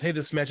bored with, hey,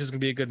 this match is going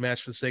to be a good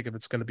match for the sake of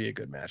it's going to be a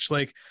good match.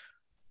 Like,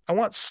 I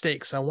want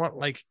stakes. I want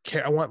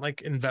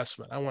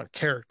investment. I want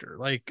character.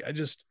 Like, I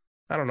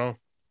don't know.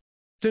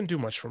 Didn't do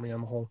much for me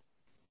on the whole.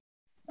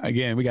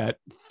 Again, we got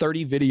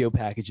 30 video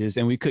packages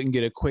and we couldn't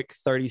get a quick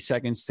 30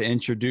 seconds to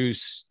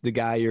introduce the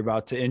guy you're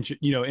about to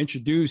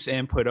introduce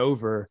and put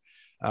over.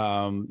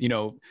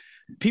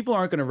 People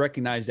aren't going to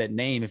recognize that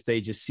name if they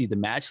just see the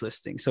match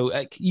listing. So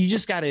you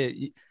just got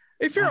to,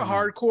 if you're a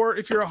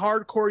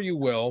hardcore, you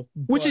will,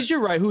 which is, you're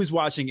right. Who's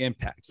watching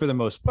Impact for the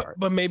most part,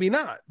 but maybe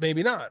not.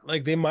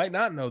 Like, they might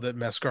not know that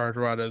Mascara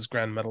Dorada is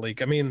Grand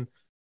Metalik. I mean,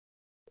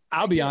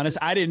 I'll be honest.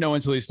 I didn't know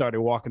until he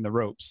started walking the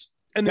ropes.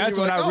 And that's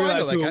when I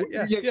realized.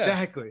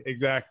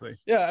 Exactly.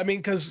 Yeah. I mean,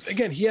 because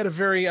again, he had a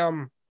very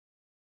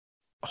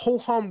whole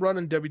home run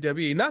in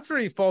WWE, not through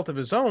any fault of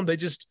his own. They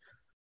just,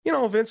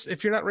 Vince,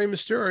 if you're not Rey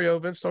Mysterio,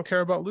 Vince don't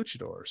care about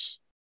luchadors.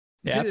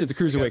 Yeah, after the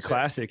Cruiserweight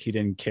Classic, he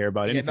didn't care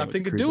about anything. He had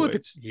nothing to do with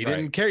it. He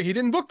didn't care. He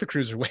didn't book the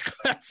Cruiserweight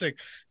Classic.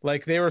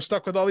 Like, they were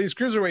stuck with all these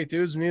Cruiserweight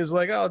dudes, and he was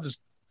like, "I'll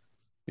just,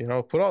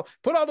 put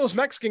all those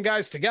Mexican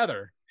guys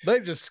together.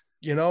 They just,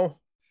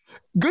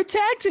 Good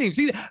tag team.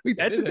 See,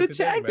 that's a good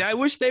tag team. I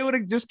wish they would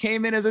have just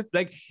came in as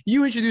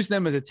you introduced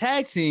them as a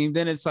tag team.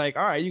 Then it's like,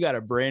 all right, you got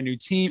a brand new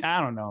team. I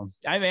don't know.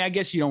 I mean, I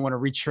guess you don't want to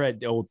retread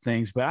the old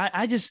things, but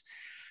I just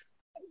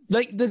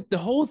like the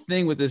whole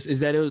thing with this is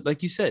that it was,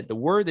 like you said, the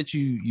word that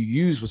you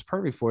used was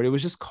perfect for it. It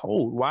was just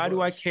cold. Why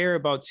do I care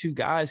about two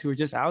guys who are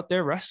just out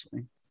there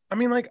wrestling? I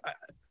mean, like,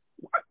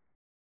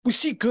 we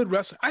see good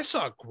wrestling. I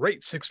saw a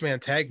great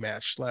 6-man tag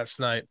match last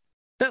night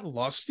that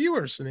lost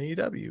viewers in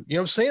AEW. You know what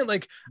I'm saying?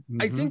 Like,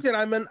 I think that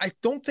I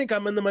don't think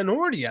I'm in the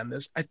minority on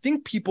this. I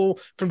think people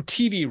from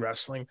TV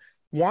wrestling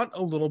want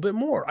a little bit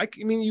more. I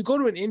mean, you go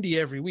to an indie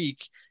every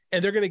week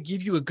and they're going to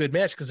give you a good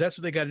match because that's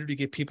what they got to do to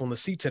get people in the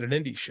seats at an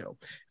indie show.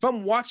 If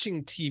I'm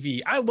watching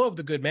TV, I love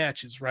the good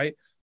matches, right?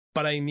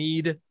 But I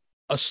need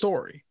a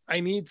story.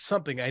 I need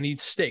something. I need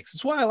stakes.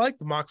 That's why I like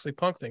the Moxley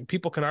Punk thing.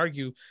 People can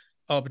argue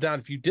up and down.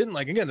 If you didn't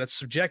like, again, that's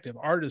subjective.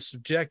 Art is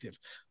subjective,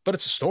 but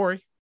it's a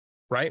story.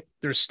 Right?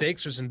 There's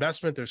stakes, there's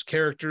investment, there's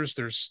characters,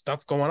 there's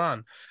stuff going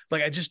on.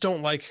 Like, I just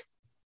don't like,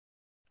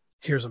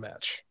 here's a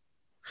match.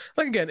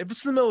 Like, again, if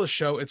it's in the middle of the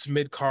show, it's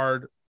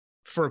mid-card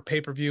for a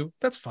pay-per-view,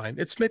 that's fine.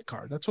 It's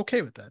mid-card. That's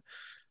okay with that.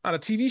 On a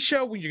TV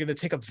show, when you're going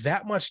to take up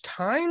that much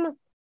time,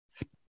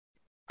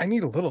 I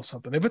need a little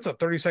something. If it's a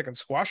 30-second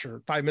squash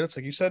or 5 minutes,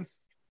 like you said,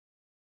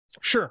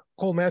 sure,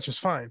 cold match is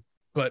fine.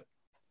 But,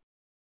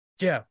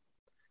 yeah,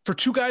 for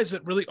two guys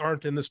that really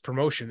aren't in this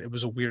promotion, it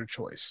was a weird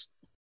choice.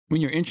 When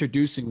you're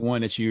introducing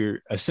one that you're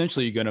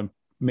essentially going to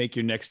make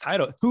your next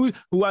title,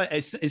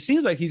 it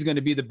seems like he's going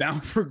to be the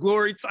Bound for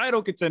Glory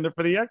title contender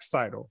for the X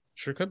title.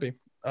 Sure could be.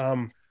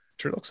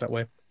 Sure looks that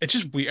way. It's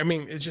just weird. I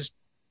mean,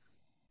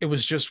 it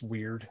was just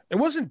weird. It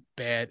wasn't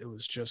bad. It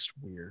was just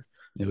weird.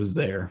 It was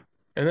there.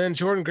 And then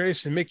Jordan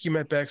Grace and Mickey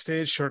met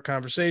backstage, short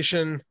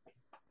conversation.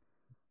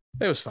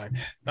 It was fine.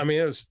 I mean,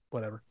 it was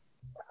whatever.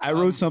 I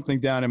wrote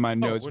something down in my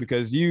notes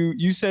because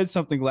you said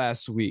something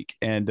last week,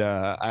 and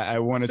I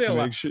wanted to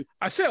make sure.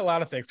 I say a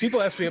lot of things.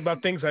 People ask me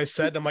about things I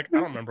said. I'm like, I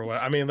don't remember what.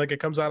 I mean, like, it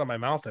comes out of my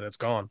mouth and it's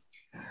gone.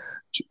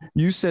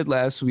 You said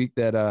last week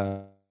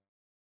that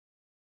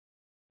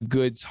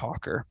good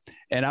talker,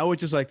 and I would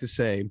just like to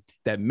say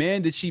that,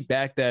 man, did she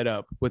back that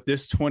up with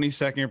this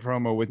 20-second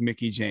promo with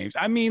Mickie James?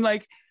 I mean,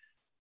 like,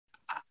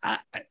 I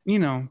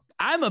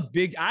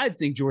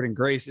think Jordan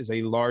Grace is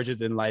a larger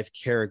than life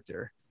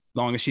character,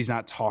 long as she's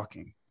not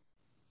talking.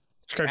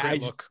 She's got a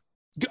great look.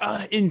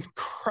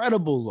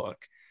 Incredible look.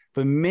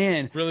 But,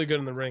 man. Really good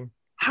in the ring.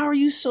 How are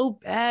you so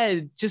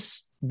bad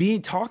just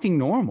talking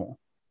normal?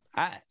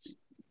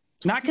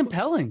 Not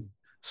compelling.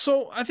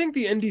 So I think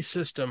the indie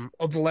system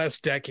of the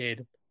last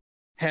decade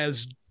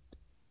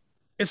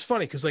it's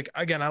funny because, like,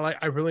 again,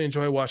 I really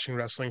enjoy watching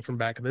wrestling from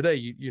back in the day.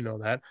 You know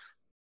that.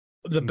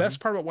 The best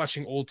part about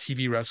watching old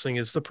TV wrestling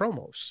is the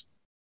promos,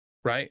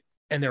 right?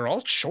 And they're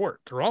all short.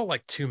 They're all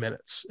like 2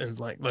 minutes, and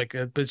but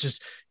it's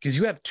just because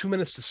you have 2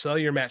 minutes to sell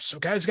your match. So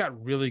guys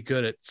got really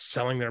good at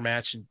selling their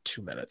match in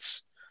 2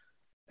 minutes.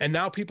 And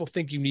now people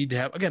think you need to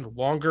have, again,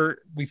 longer.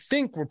 We're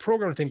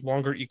programmed to think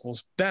longer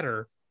equals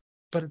better,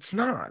 but it's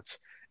not.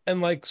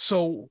 And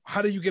so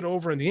how do you get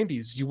over in the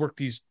indies? You work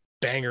these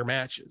banger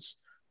matches,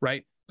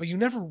 right? But you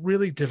never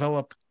really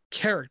develop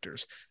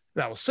characters.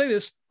 Now, I will say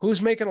this,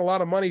 who's making a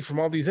lot of money from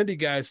all these indie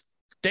guys?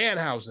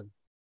 Danhausen.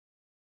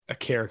 A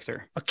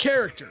character.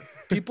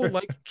 People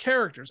like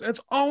characters. And it's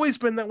always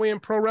been that way in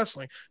pro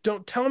wrestling.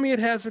 Don't tell me it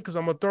hasn't, because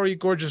I'm going to throw you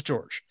Gorgeous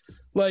George.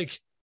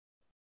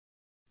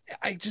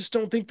 I just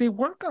don't think they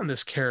work on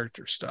this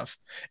character stuff.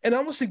 And I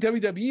almost think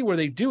WWE, where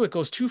they do, it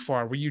goes too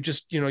far, where you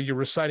just, you're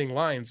reciting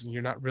lines and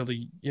you're not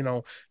really,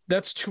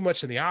 that's too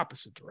much in the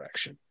opposite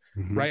direction.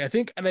 right? I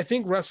think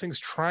wrestling's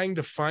trying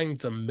to find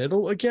the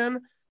middle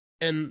again,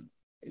 and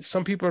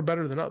some people are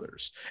better than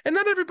others. And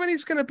not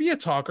everybody's going to be a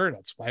talker.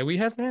 That's why we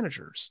have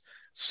managers.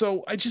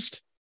 So I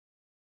don't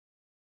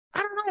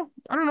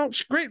know.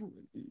 She's great.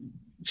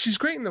 She's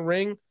great in the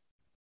ring.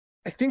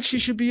 I think she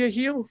should be a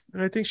heel,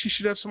 and I think she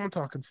should have someone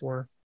talking for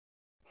her.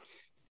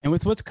 And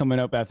with what's coming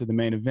up after the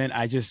main event,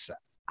 I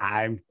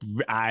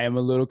am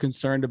a little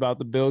concerned about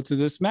the build to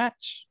this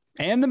match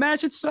and the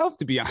match itself,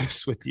 to be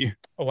honest with you.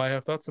 Oh, I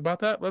have thoughts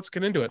about that. Let's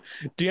get into it.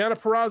 Deonna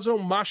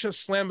Purrazzo, Masha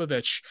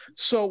Slamovich.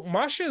 So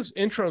Masha's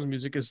intro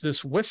music is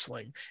this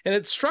whistling, and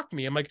it struck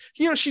me. I'm like,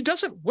 she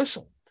doesn't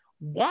whistle.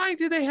 Why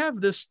do they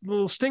have this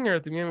little stinger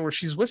at the end where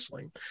she's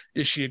whistling?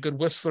 Is she a good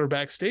whistler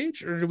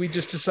backstage, or did we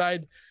just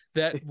decide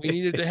that we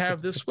needed to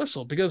have this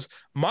whistle? Because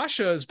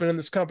Masha has been in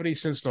this company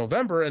since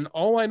November, and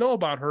all I know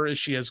about her is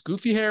she has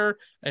goofy hair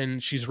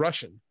and she's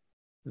Russian.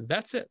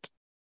 That's it.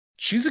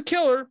 She's a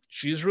killer.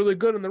 She's really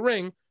good in the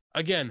ring.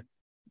 Again,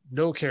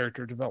 no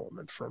character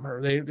development from her.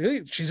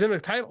 She's in a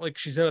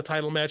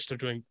title match. They're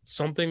doing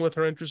something with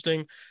her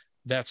interesting.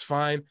 That's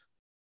fine.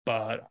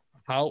 But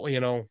how,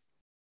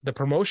 the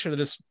promotion of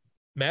this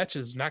match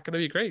is not going to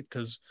be great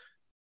because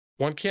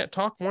one can't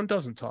talk, one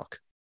doesn't talk.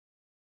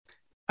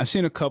 I've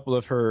seen a couple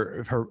of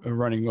her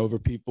running over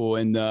people,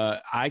 and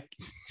I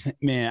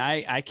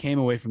came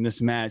away from this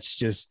match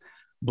just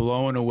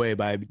blown away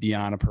by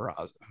Deonna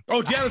Purrazzo.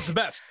 Oh, Deonna's the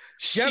best.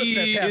 She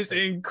is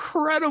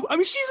incredible. I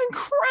mean, she's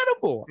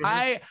incredible.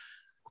 Mm-hmm.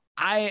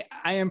 I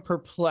am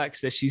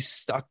perplexed that she's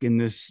stuck in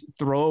this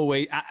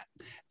throwaway.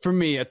 For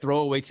me, a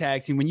throwaway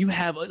tag team when you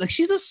have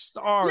she's a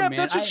star. Yeah, man.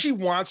 That's what she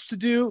wants to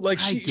do.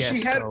 She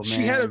had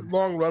a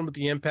long run with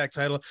the Impact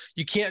title.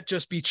 You can't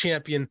just be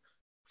champion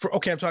for.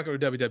 Okay, I'm talking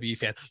to a WWE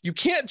fan. You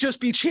can't just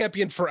be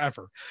champion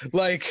forever.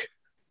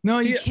 No,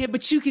 you can't,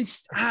 but you can.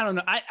 I don't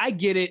know. I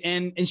get it,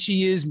 and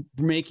she is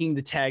making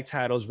the tag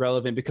titles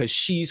relevant because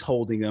she's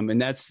holding them,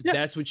 and that's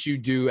what you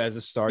do as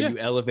a star. Yeah. You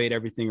elevate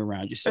everything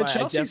around you. So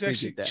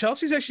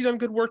Chelsea's actually done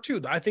good work too.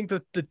 I think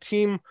that the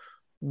team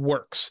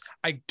works.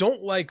 I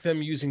don't like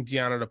them using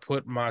Deonna to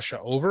put Masha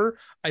over.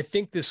 I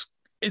think it's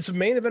a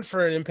main event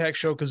for an Impact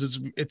show because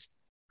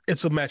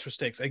it's a match with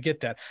stakes. I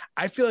get that.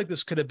 I feel like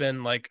this could have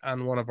been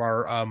on one of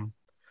our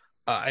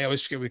I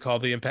always forget what we call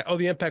the Impact. Oh,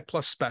 the Impact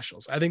Plus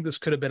specials. I think this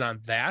could have been on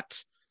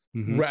that,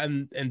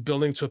 and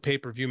building to a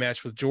pay-per-view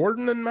match with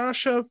Jordan and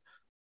Masha.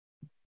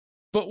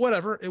 But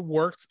whatever, it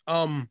worked.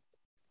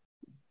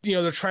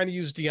 They're trying to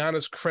use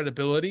Deonna's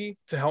credibility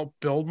to help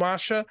build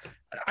Masha.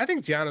 I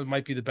think Deonna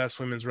might be the best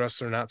women's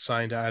wrestler not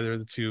signed to either of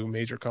the two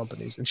major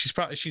companies, and she's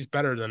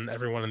better than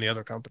everyone in the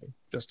other company,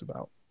 just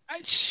about.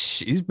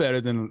 She's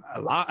better than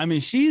a lot. I mean,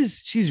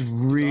 she's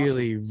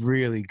really,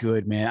 really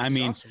good, man. I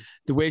mean, awesome.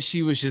 The way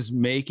she was just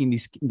making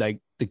these, the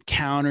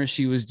counters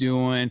she was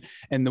doing,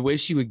 and the way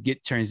she would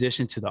get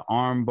transition to the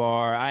arm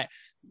bar.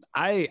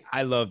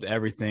 I loved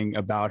everything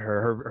about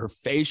her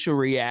facial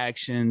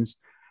reactions,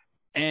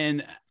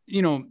 and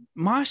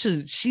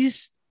Masha,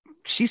 she's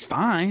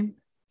fine.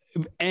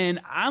 And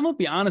I'm gonna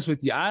be honest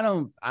with you,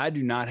 I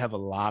do not have a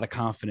lot of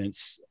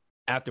confidence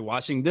after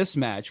watching this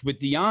match with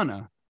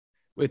Deonna.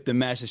 With the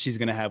match that she's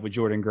going to have with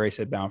Jordynne Grace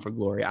at Bound for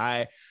Glory.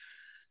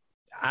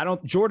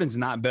 Jordan's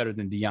not better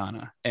than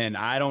Deonna. And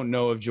I don't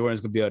know if Jordan's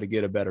going to be able to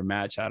get a better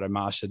match out of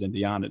Masha than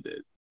Deonna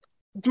did.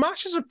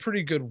 Masha's a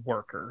pretty good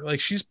worker.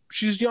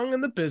 She's young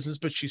in the business,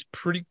 but she's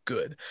pretty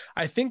good.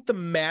 I think the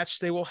match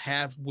they will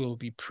have will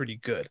be pretty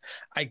good.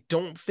 I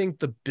don't think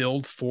the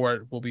build for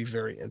it will be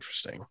very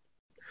interesting.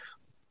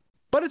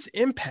 But it's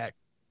Impact,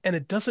 and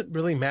it doesn't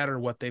really matter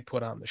what they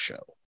put on the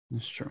show.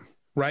 That's true.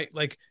 Right?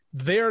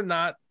 They're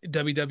not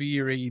WWE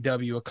or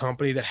AEW, a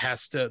company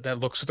that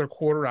looks at their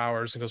quarter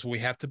hours and goes, well, we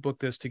have to book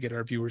this to get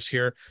our viewers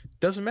here.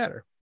 Doesn't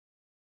matter.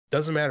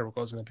 Doesn't matter what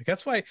goes in Impact.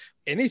 That's why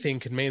anything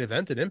can main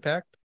event at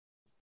Impact.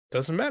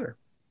 Doesn't matter.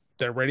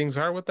 Their ratings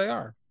are what they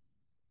are.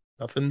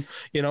 Nothing,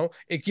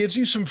 it gives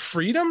you some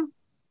freedom,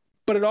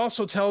 but it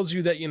also tells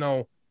you that,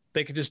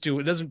 they could just do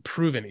it. It doesn't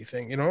prove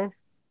anything,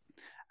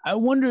 I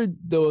wonder,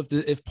 though,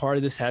 if part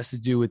of this has to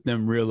do with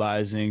them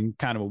realizing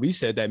kind of what we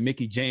said, that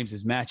Mickie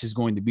James's match is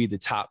going to be the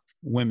top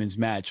women's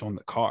match on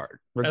the card,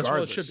 regardless. As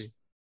well it should be.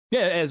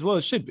 Yeah, as well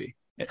it should be.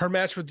 Her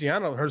match with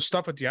Deonna, her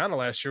stuff with Deonna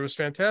last year was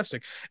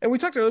fantastic. And we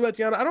talked earlier about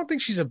Deonna. I don't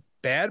think she's a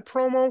bad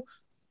promo.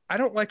 I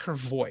don't like her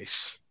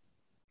voice.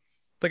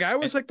 I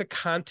always like the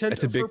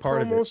content of her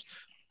promos. Of it.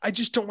 I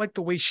just don't like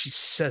the way she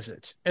says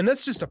it. And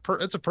that's just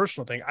it's a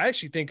personal thing. I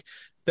actually think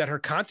that her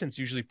content's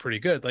usually pretty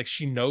good.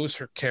 She knows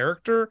her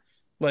character.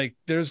 I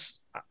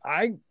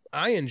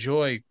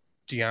enjoy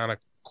Deonna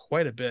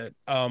quite a bit.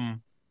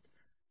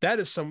 That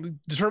is the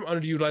term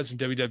underutilized in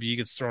WWE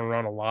gets thrown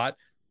around a lot,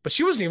 but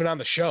she wasn't even on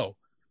the show.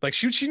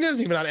 She wasn't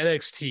even on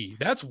NXT.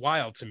 That's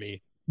wild to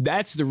me.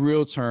 That's the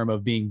real term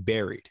of being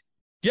buried.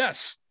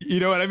 Yes. You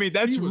know what I mean?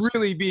 That's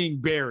really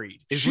being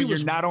buried is when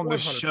you're not on the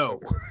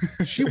show.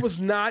 She was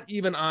not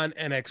even on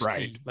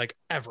NXT, right.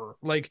 Ever.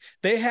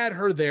 They had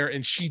her there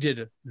and she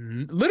did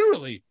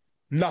literally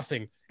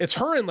nothing. It's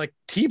her and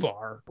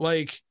T-Bar.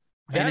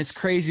 And it's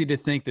crazy to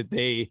think that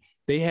they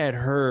they had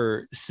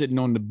her sitting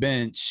on the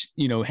bench,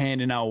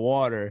 handing out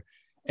water,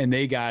 and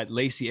they got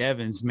Lacey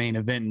Evans main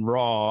event in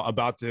Raw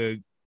about to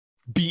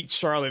beat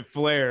Charlotte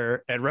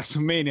Flair at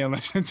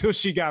WrestleMania until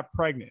she got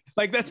pregnant.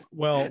 Like it's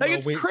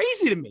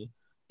crazy to me.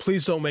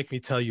 Please don't make me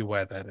tell you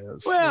why that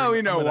is. Well,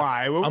 we know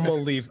why. I'm gonna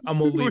leave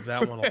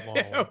that one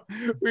alone.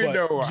 We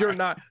know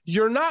why.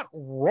 You're not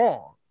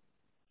wrong.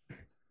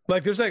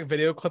 Like there's like a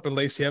video clip of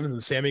Lacey Evans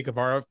and Sammy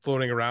Guevara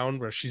floating around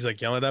where she's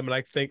like yelling at them, and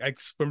I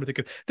remember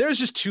thinking there's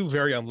just two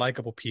very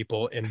unlikable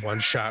people in one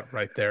shot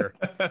right there.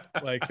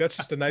 Like that's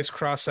just a nice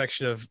cross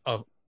section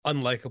of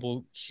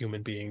unlikable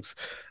human beings.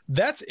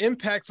 That's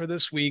Impact for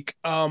this week.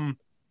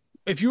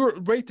 If you were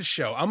rate the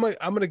show, I'm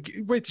gonna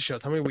rate the show.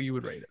 Tell me what you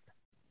would rate it.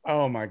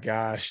 Oh my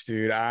gosh,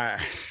 dude! I'm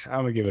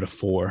gonna give it a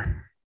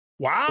 4.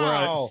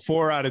 Wow,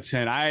 4 out of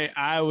 10.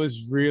 I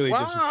was really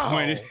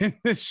disappointed in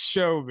this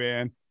show,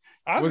 man.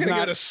 I was gonna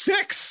give it a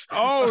 6.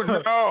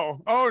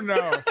 Oh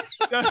no!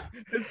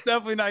 It's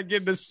definitely not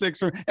getting a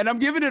 6. And I'm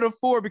giving it a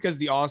 4 because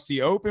the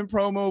Aussie Open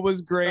promo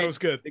was great. That was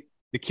good.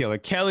 The Killer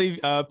Kelly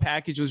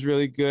package was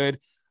really good.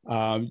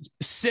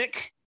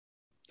 Sick,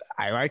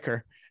 I like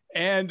her,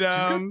 and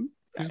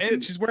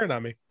she's wearing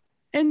on me.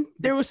 And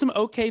there was some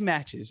okay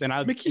matches, and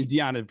Mickey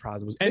Deanna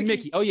Praza was, and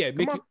Mickey. Oh yeah,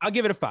 Mickey. I'll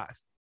give it a 5.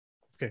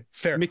 Okay,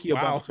 fair. Mickey.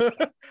 Wow.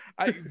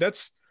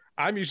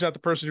 I'm usually not the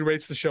person who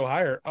rates the show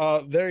higher.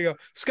 There you go.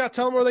 Scott,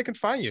 tell them where they can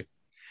find you.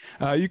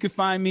 You can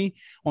find me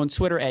on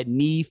Twitter at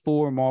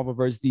Knee4 Marvel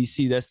vs.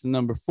 DC. That's the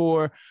number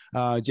 4.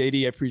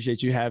 JD, I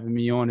appreciate you having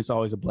me on. It's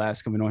always a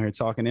blast coming on here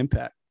talking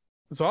Impact.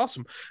 That's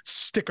awesome.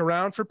 Stick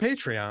around for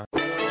Patreon.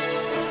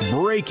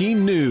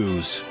 Breaking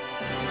news.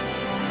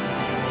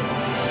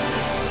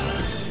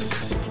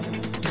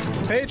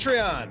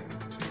 Patreon.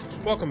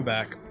 Welcome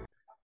back.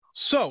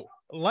 So,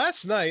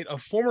 last night, a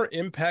former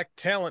Impact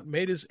talent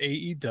made his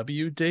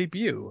AEW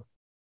debut.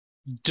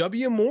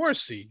 W.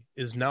 Morrissey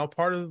is now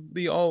part of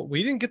the All.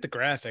 We didn't get the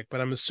graphic,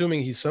 but I'm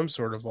assuming he's some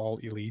sort of All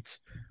Elite.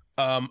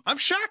 I'm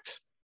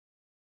shocked.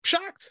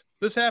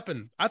 This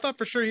happened. I thought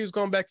for sure he was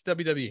going back to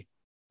WWE.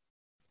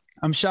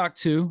 I'm shocked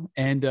too,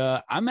 and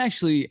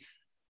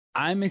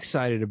I'm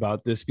excited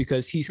about this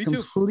because he's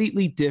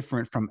completely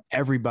different from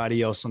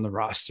everybody else on the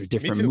roster.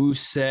 Different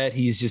moveset.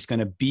 He's just going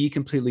to be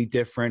completely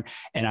different,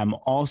 and I'm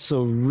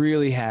also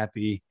really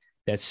happy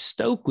that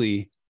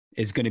Stokely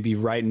is going to be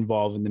right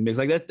involved in the mix.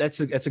 Like that's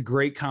a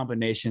great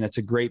combination. That's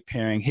a great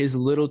pairing. His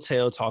little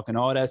tail talking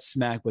all that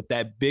smack with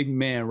that big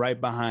man right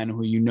behind him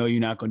who you're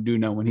not going to do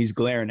nothing when he's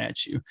glaring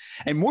at you.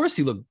 And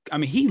Morrissey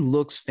he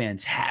looks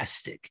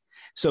fantastic.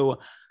 So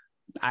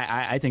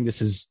I think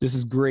this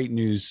is great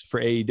news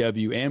for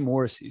AEW and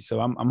Morrissey. So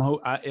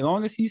as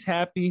long as he's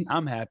happy,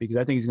 I'm happy because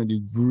I think he's going to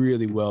do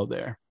really well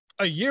there.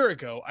 A year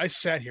ago, I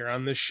sat here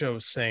on this show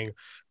saying,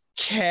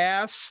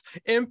 Cass,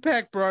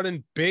 Impact brought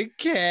in Big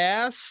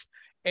Cass.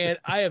 And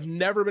I have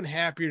never been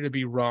happier to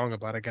be wrong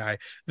about a guy.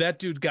 That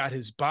dude got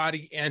his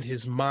body and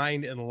his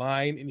mind in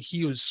line, and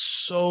he was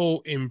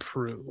so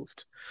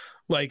improved.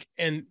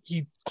 And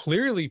he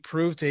clearly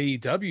proved to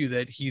AEW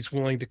that he's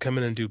willing to come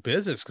in and do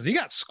business because he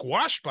got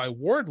squashed by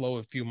Wardlow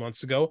a few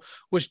months ago,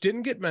 which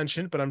didn't get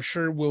mentioned, but I'm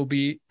sure will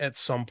be at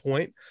some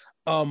point.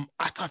 I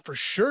thought for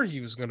sure he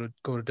was going to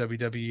go to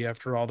WWE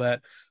after all that,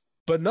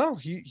 but no,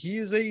 he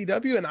is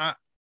AEW. And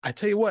I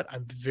tell you what,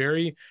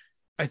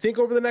 I think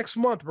over the next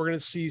month, we're going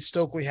to see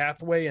Stokely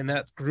Hathaway and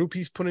that group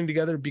he's putting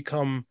together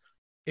become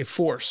a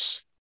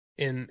force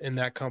in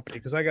that company.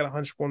 Because I got a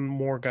hunch one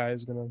more guy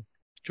is going to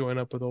join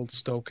up with old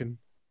Stoke and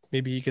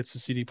maybe he gets the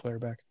CD player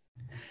back.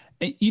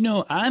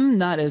 I'm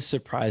not as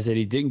surprised that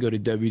he didn't go to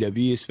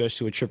WWE,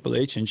 especially with Triple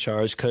H in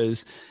charge,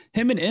 because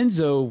him and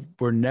Enzo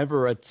were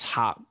never a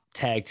top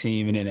tag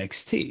team in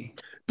NXT.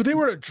 But they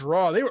were a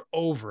draw. They were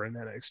over in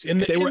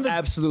NXT. They were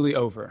absolutely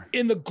over.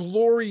 In the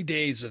glory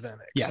days of NXT.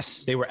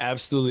 Yes, they were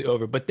absolutely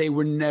over. But they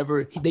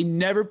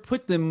never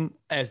put them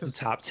as the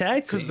top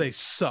tag team. Because they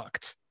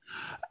sucked.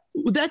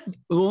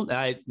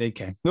 I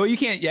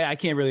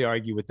can't really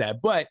argue with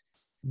that. But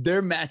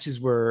their matches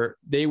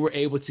they were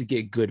able to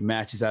get good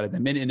matches out of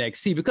them in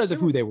NXT because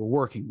of who they were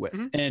working with.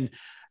 Mm-hmm. And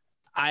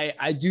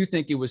I do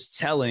think it was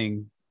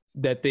telling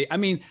that they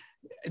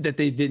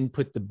didn't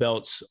put the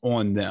belts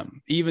on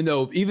them, even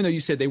though you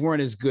said they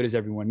weren't as good as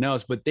everyone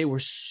else, but they were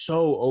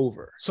so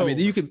over. So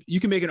you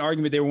can make an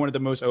argument they were one of the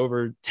most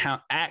over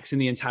acts in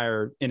the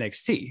entire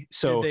NXT.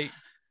 So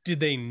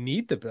did they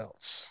need the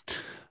belts?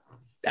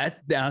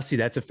 That's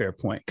a fair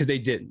point because they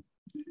didn't.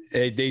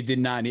 They did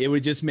not need. It would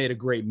have just made a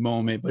great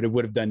moment, but it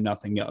would have done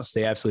nothing else.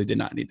 They absolutely did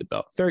not need the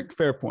belt.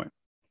 Fair point.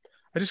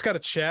 I just got a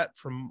chat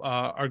from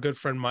our good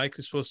friend Mike,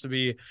 who's supposed to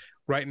be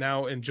right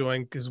now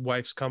enjoying his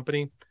wife's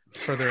company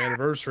for their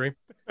anniversary.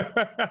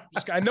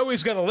 I know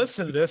he's going to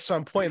listen to this, so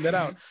I'm pointing that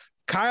out.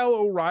 Kyle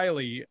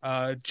O'Reilly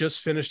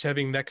just finished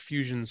having neck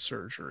fusion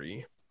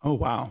surgery. Oh,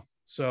 wow.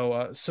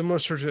 So similar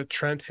surgery that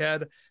Trent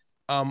had.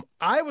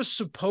 I was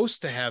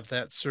supposed to have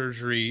that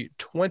surgery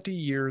 20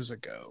 years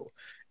ago,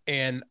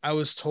 and I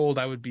was told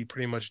I would be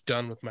pretty much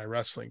done with my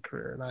wrestling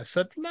career. And I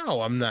said,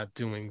 no, I'm not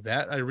doing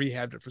that. I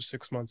rehabbed it for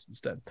 6 months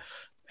instead.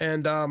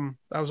 And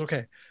I was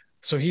okay.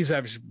 So he's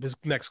actually, his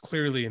neck's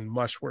clearly in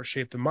much worse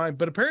shape than mine.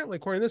 But apparently,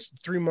 according to this,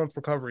 3-month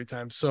recovery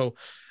time. So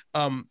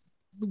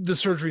the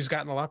surgery's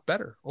gotten a lot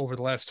better over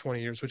the last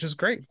 20 years, which is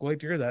great. Glad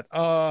to hear that.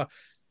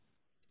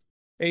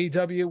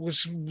 AEW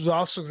was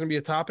also going to be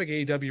a topic.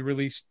 AEW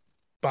released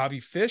Bobby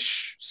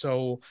Fish.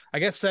 So I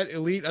guess that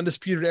Elite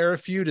Undisputed Era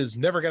feud is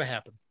never going to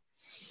happen.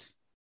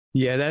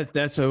 Yeah,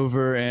 that's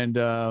over. And,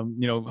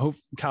 hope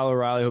Kyle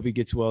O'Reilly, hope he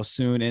gets well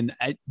soon. And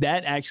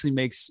that actually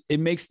makes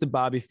the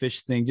Bobby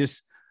Fish thing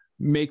just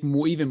make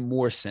even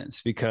more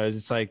sense, because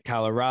it's like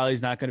Kyle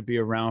O'Reilly's not going to be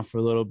around for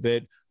a little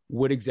bit.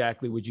 What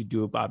exactly would you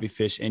do with Bobby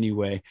Fish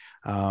anyway?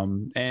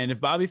 And if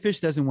Bobby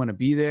Fish doesn't want to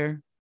be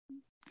there,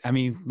 I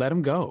mean, let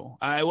him go.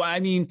 I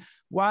mean,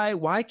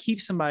 why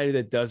keep somebody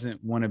that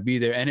doesn't want to be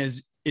there and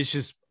is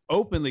just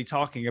openly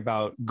talking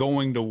about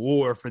going to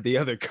war for the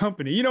other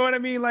company? You know what I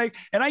mean? Like,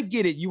 and I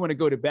get it. You want to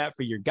go to bat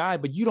for your guy,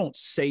 but you don't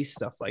say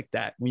stuff like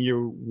that when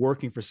you're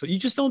working for. So you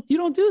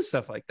don't do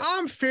stuff like that.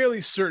 I'm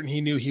fairly certain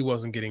he knew he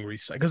wasn't getting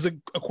re-signed, because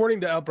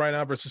according to Brian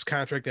Alvarez's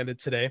contract ended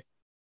today.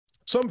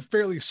 So I'm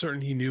fairly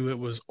certain he knew it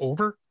was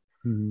over.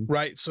 Mm-hmm.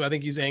 Right. So I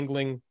think he's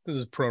angling. This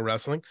is pro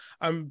wrestling.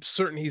 I'm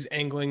certain he's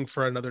angling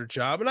for another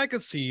job, and I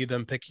could see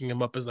them picking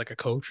him up as like a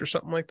coach or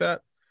something like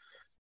that,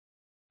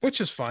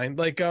 which is fine.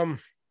 Like,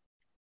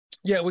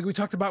 yeah, we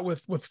talked about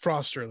with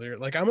Frost earlier.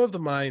 Like, I'm of the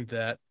mind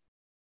that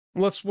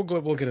we'll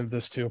get into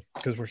this too,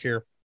 because we're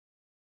here.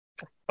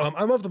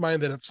 I'm of the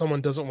mind that if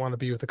someone doesn't want to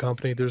be with the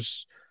company,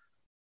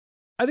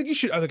 I think you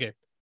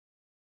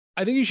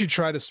should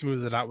try to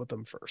smooth it out with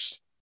them first.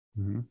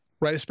 Mm-hmm.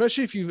 Right,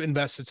 especially if you've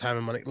invested time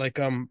and money. Like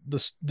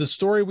the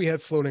story we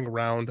had floating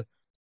around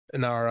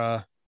in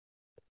our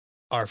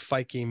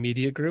Fight Game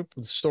Media group,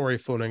 the story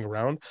floating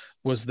around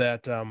was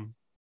that 3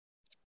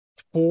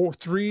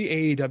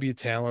 AEW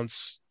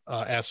talents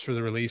asked for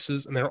the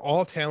releases, and they're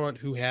all talent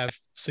who have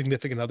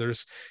significant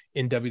others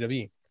in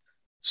WWE.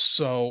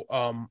 So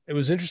it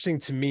was interesting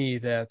to me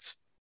that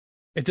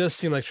it does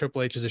seem like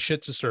Triple H is a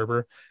shit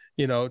disturber,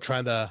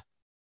 trying to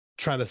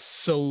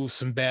sow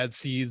some bad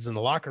seeds in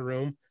the locker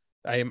room.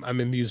 I'm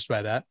amused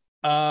by that.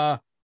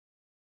 But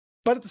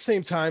at the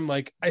same time,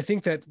 like, I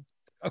think that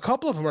a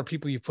couple of them are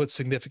people you put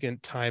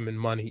significant time and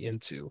money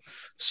into.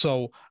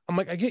 So I'm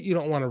like, I get you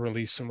don't want to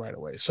release them right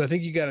away. So I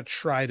think you got to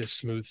try to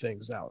smooth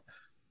things out.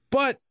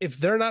 But if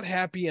they're not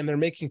happy and they're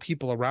making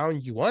people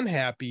around you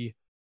unhappy,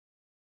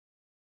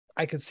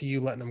 I could see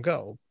you letting them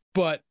go.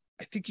 But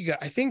I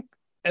think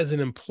as an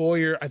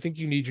employer, I think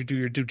you need to do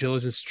your due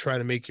diligence to try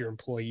to make your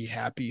employee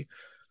happy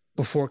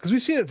before, because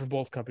we've seen it from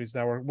both companies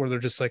now where they're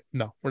just like,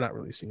 no, we're not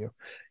releasing you,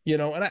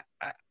 and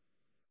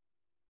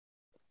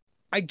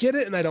I get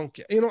it and I don't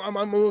get, I'm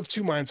of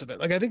two minds of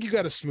it. Like, I think you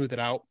got to smooth it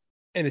out,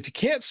 and if you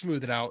can't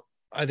smooth it out,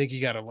 I think you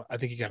got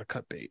to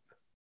cut bait.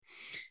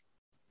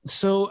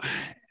 So,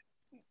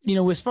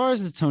 as far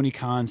as the Tony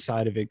Khan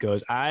side of it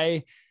goes,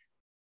 I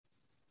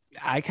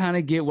kind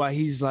of get why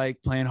he's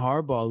like playing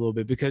hardball a little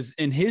bit, because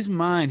in his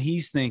mind,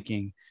 he's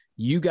thinking,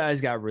 you guys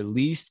got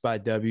released by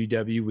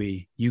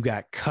WWE, you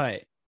got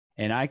cut,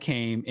 and I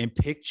came and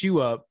picked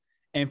you up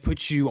and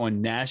put you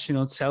on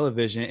national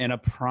television in a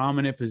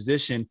prominent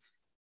position.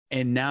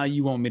 And now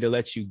you want me to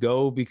let you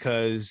go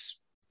because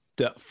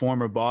the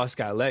former boss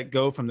got let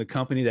go from the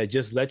company that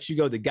just let you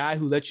go. The guy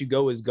who let you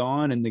go is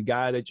gone, and the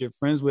guy that you're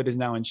friends with is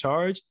now in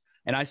charge.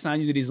 And I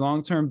signed you to these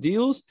long-term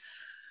deals.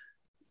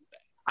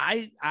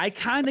 I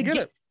kind of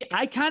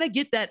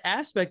get that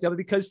aspect of it,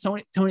 because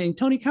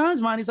Tony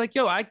Khan's mind, he's like,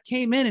 yo, I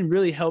came in and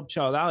really helped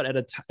y'all out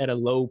at a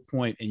low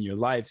point in your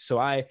life. So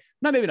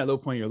not maybe a low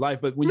point in your life,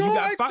 but when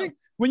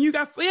you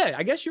got fired,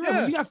 I guess you're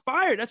right. When you got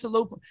fired, that's a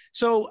low point.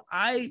 So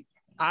I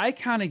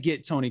kind of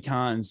get Tony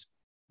Khan's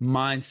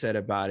mindset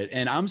about it.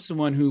 And I'm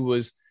someone who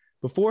was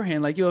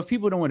beforehand like, yo, if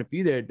people don't want to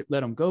be there,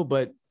 let them go.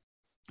 But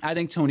I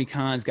think Tony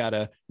Khan's got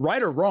a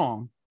right or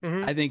wrong.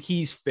 Mm-hmm. I think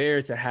he's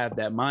fair to have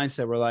that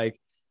mindset where, like,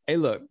 hey,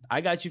 look, I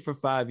got you for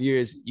 5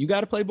 years. You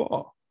got to play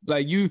ball.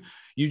 Like, you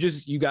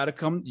got to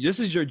come. This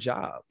is your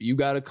job. You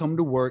got to come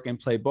to work and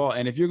play ball.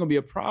 And if you're going to be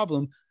a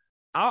problem,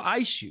 I'll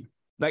ice you.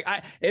 Like,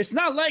 it's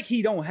not like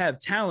he don't have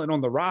talent on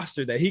the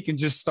roster that he can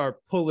just start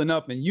pulling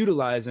up and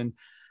utilizing.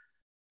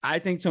 I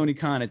think Tony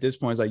Khan at this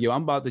point is like, yo,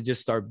 I'm about to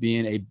just start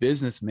being a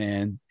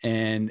businessman.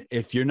 And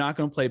if you're not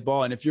going to play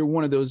ball, and if you're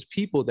one of those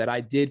people that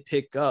I did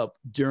pick up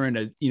during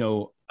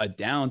a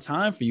down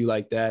time for you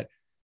like that,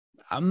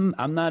 I'm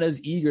not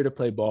as eager to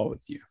play ball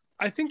with you.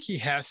 I think he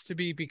has to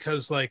be,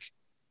 because like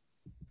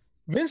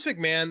Vince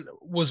McMahon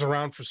was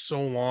around for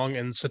so long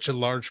and such a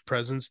large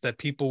presence that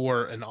people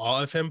were in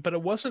awe of him, but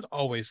it wasn't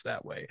always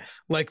that way.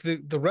 Like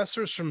the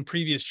wrestlers from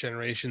previous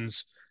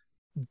generations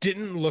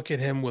didn't look at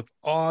him with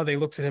awe. They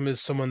looked at him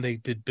as someone they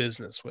did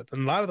business with.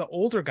 And a lot of the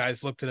older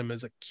guys looked at him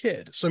as a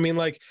kid. So, I mean,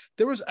 like,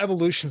 there was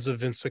evolutions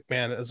of Vince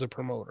McMahon as a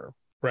promoter,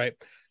 right?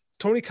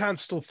 Tony Khan's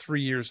still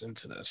 3 years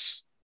into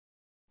this.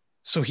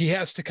 So he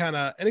has to kind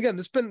of, and again,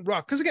 it's been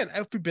rough, because again,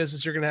 every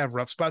business, you're going to have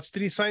rough spots.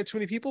 Did he sign too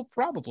many people?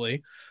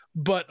 Probably.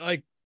 But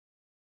like,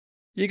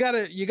 you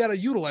gotta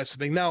utilize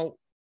something. Now,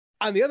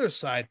 on the other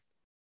side,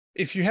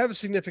 if you have a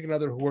significant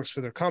other who works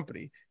for their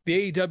company,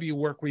 the AEW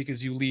work week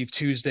is you leave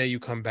Tuesday, you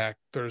come back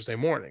Thursday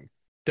morning.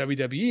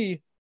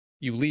 WWE,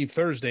 you leave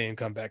Thursday and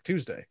come back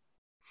Tuesday.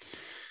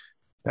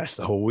 That's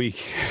the whole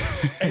week.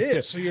 It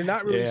is. So you're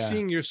not really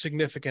seeing your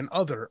significant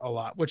other a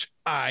lot, which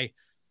I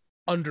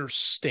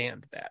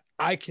understand that.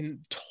 I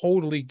can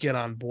totally get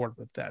on board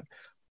with that.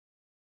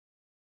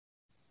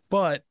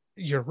 But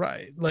you're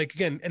right. Like,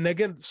 again,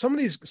 some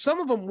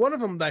of them, one of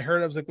them that I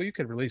heard, I was like, well, you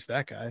could release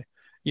that guy.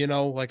 You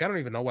know, like, I don't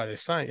even know why they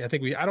signed. I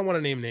don't want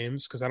to name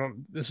names because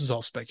this is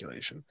all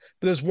speculation.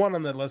 But there's one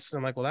on that list, and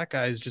I'm like, well, that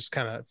guy is just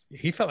kind of,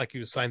 he felt like he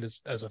was signed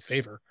as a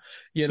favor.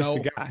 You know,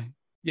 just a guy.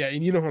 Yeah,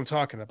 and you know who I'm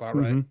talking about,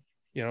 right? Mm-hmm.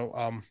 You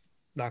know,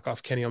 knock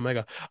off Kenny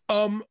Omega.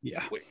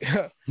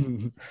 Yeah.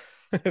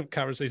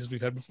 Conversations we've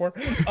had before.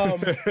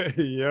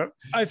 Yep.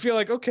 I feel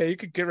like, okay, you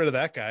could get rid of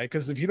that guy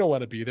because if you don't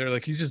want to be there,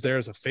 like, he's just there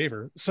as a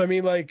favor. So I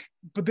mean, like,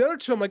 but the other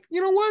two, I'm like, you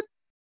know what?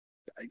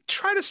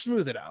 Try to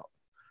smooth it out.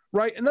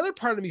 Right. Another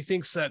part of me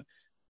thinks that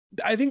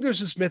I think there's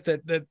this myth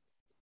that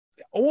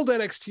old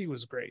NXT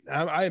was great.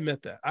 I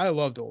admit that. I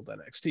loved old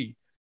NXT.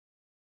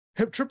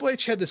 Triple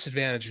H had this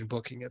advantage in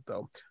booking it,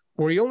 though,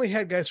 where he only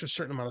had guys for a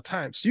certain amount of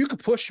time. So you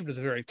could push them to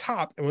the very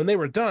top. And when they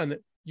were done,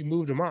 you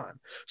moved them on.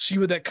 So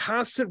you had that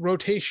constant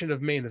rotation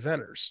of main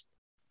eventers.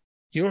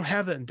 You don't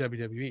have that in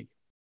WWE.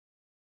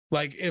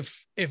 Like,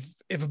 if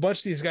a bunch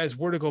of these guys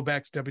were to go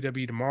back to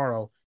WWE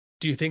tomorrow,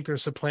 do you think they're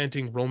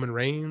supplanting Roman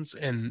Reigns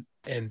and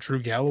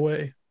Drew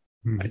Galloway?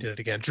 I did it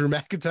again. Drew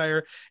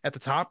McIntyre at the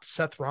top,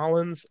 Seth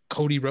Rollins,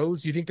 Cody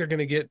Rhodes. You think they're going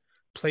to get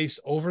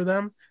placed over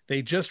them?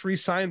 They just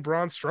re-signed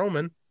Braun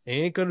Strowman. They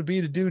ain't going to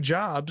be to do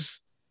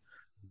jobs.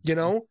 You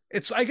know,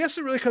 I guess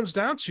it really comes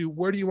down to,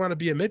 where do you want to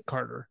be a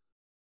mid-carder?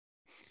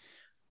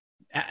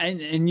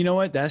 And you know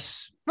what?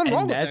 That's nothing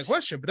wrong with that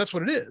question, but that's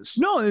what it is.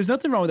 No, there's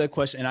nothing wrong with that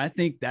question. And I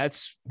think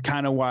that's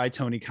kind of why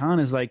Tony Khan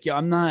is like, yeah,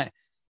 I'm not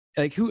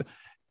like who.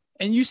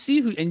 And you see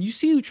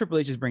who Triple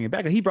H is bringing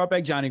back. He brought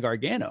back Johnny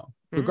Gargano.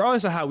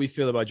 Regardless of how we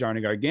feel about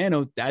Johnny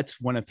Gargano,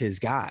 that's one of his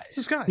guys.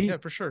 This guy, yeah,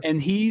 for sure.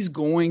 And he's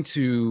going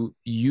to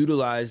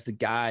utilize the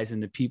guys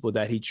and the people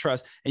that he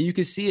trusts. And you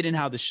can see it in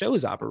how the show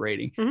is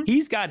operating. Mm-hmm.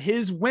 He's got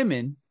his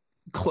women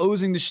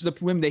closing the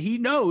women that he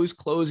knows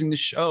closing the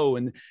show.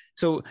 And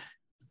so,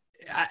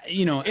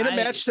 in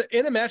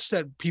a match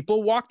that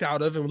people walked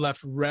out of and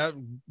left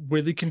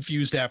really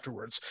confused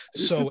afterwards.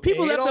 So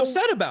people left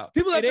upset about.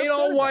 People it ain't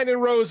all wine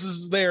and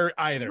roses there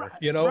either, right,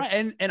 you know.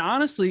 Right. And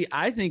honestly,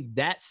 I think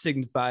that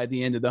signified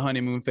the end of the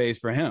honeymoon phase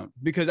for him,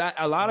 because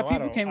a lot of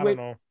people can't wait.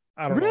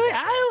 I don't really. know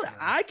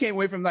I can't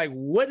wait from like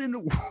what is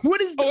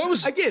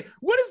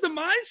the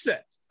mindset?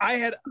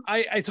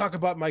 I talk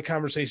about my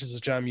conversations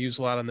with John Muse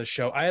a lot on this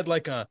show.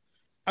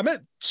 I'm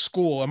at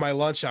school in my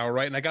lunch hour,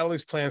 right? And I got all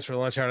these plans for the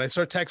lunch hour. And I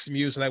started texting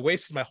Muse, and I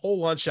wasted my whole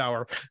lunch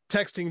hour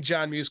texting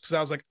John Muse because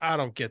I was like, I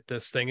don't get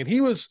this thing. And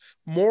he was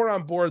more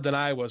on board than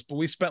I was, but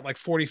we spent like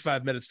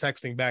 45 minutes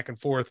texting back and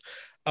forth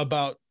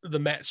about the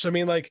match. So, I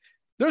mean, like,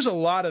 there's a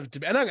lot of,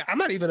 and I'm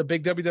not even a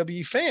big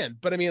WWE fan,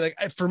 but I mean, like,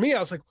 for me, I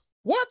was like,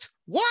 what?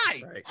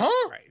 Why? Right.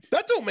 Huh? Right.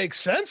 That don't make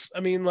sense.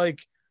 I mean,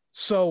 like,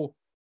 so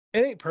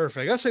it ain't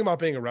perfect. I was thinking about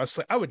being a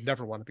wrestler. I would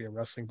never want to be a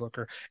wrestling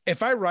booker.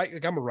 If I write,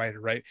 like, I'm a writer,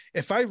 right?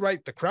 If I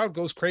write, the crowd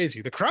goes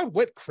crazy. The crowd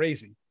went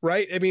crazy,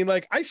 right? I mean,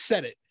 like, I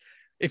said it.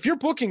 If you're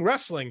booking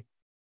wrestling,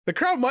 the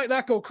crowd might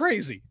not go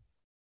crazy.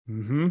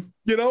 Mm-hmm.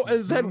 You know,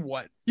 and then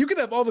what? You can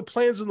have all the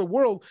plans in the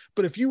world,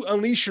 but if you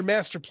unleash your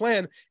master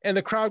plan and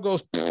the crowd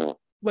goes,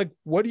 like,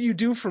 what do you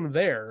do from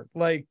there?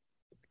 Like,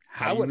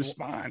 how would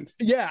respond?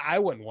 Yeah, I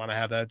wouldn't want to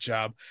have that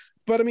job.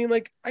 But I mean,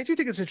 like, I do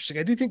think it's interesting.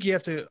 I do think you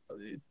have to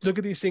look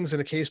at these things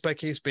on a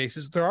case-by-case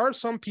basis. There are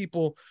some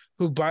people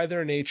who, by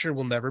their nature,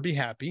 will never be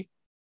happy,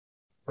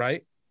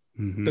 right?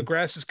 Mm-hmm. The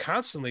grass is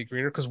constantly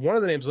greener, because one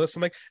of the names listed,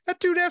 I'm like, that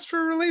dude asked for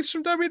a release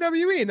from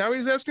WWE. Now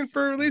he's asking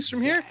for a release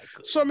from here.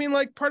 So, I mean,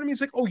 like, part of me is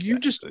like, oh, you're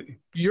just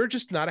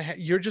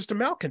a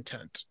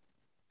malcontent.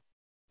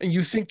 And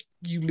you think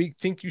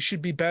you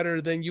should be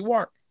better than you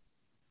are.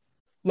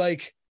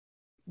 Like,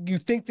 you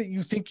think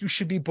you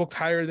should be booked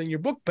higher than you're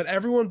booked, but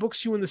everyone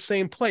books you in the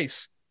same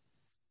place.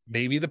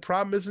 Maybe the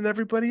problem isn't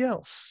everybody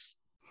else,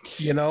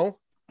 you know?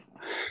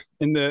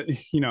 And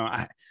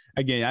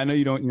I know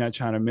you're not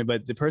trying to admit,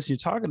 but the person you're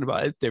talking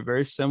about, they're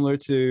very similar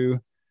to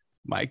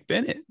Mike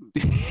Bennett.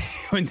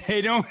 when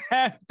they don't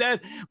have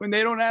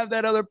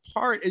that other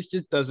part, it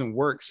just doesn't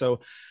work. So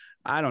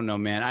I don't know,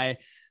 man.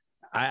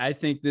 I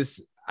think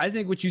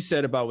what you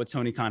said about what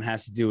Tony Khan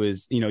has to do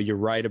is, you're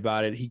right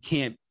about it. He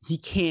can't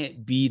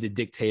be the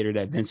dictator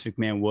that Vince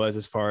McMahon was,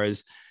 as far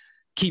as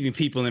keeping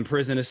people in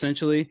prison,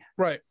 essentially.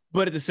 Right.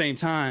 But at the same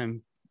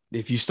time,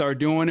 if you start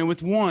doing it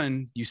with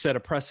one, you set a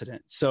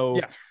precedent. So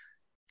yeah.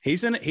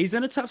 He's in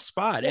a tough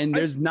spot, and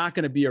there's not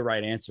going to be a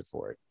right answer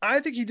for it. I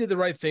think he did the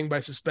right thing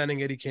by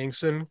suspending Eddie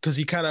Kingston, because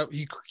he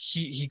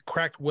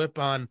cracked whip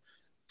on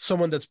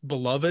someone that's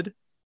beloved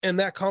in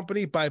that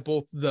company by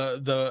both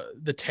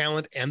the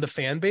talent and the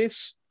fan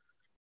base.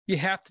 You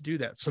have to do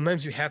that.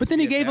 Sometimes you have. But then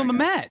he gave him a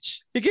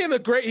match. He gave him a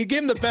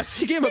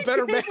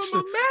better match.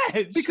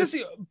 Because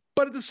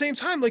But at the same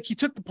time, like he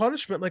took the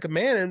punishment like a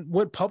man and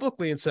went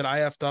publicly and said, I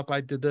effed up.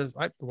 I did this.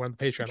 I won the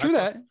Patreon. True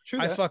that.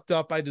 I fucked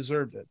up. I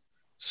deserved it.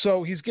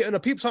 So he's getting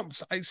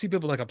I see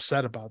people like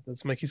upset about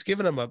this. I'm like, he's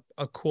giving him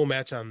a cool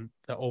match on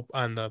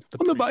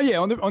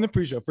the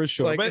pre-show for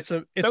sure. Like, but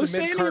it's a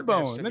Sammy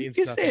Bone. Let me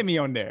get Sammy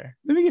on there.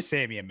 Let me get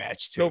Sammy a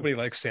match too. Nobody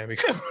likes Sammy.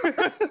 He's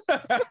one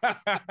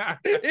of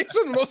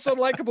the most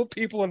unlikable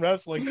people in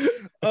wrestling.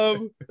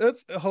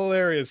 That's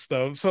hilarious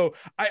though. So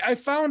I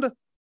found,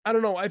 I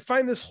don't know, I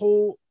find this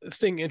whole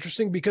thing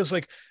interesting because,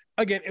 like,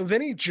 again, with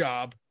any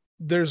job,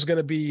 there's going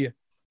to be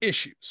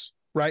issues,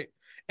 right?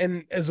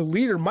 And as a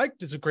leader, Mike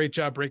does a great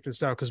job breaking this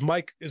down because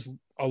Mike is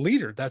a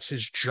leader. That's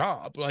his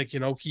job. Like, you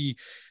know, he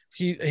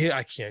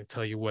I can't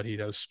tell you what he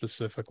does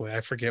specifically.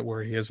 I forget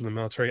where he is in the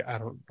military. I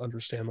don't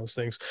understand those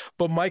things.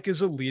 But Mike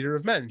is a leader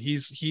of men.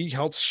 He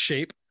helps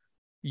shape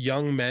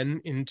young men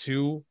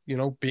into, you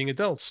know, being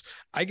adults.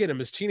 I get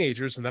them as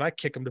teenagers and then I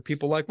kick them to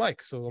people like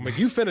Mike. So I'm like,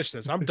 you finish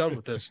this. I'm done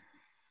with this.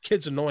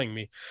 Kid's annoying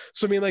me.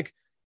 So I mean, like,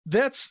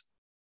 that's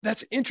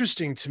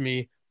interesting to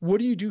me. What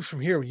do you do from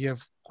here when you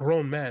have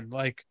grown men?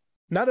 Like,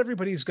 not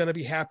everybody's going to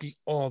be happy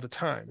all the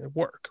time at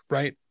work,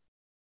 right?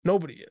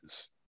 Nobody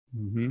is.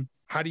 Mm-hmm.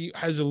 How do you,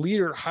 as a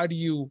leader, how do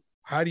you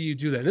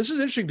do that? And this is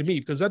interesting to me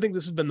because I think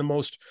this has been the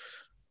most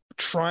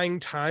trying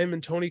time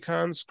in Tony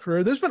Khan's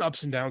career. There's been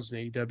ups and downs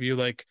in AEW,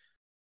 like,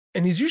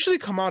 and he's usually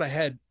come out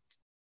ahead,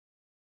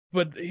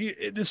 but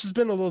this has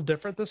been a little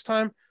different this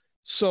time.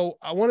 So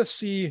I want to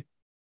see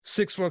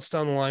 6 months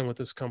down the line what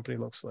this company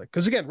looks like.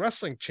 Because again,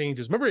 wrestling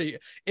changes. Remember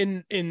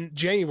in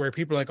January,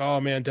 people are like, oh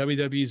man,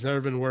 WWE's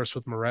never been worse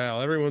with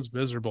morale. Everyone's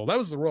miserable. That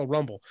was the Royal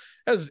Rumble.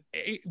 That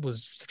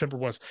was September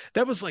 1st.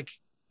 That was like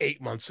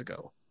 8 months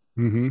ago.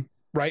 Mm-hmm.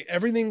 Right?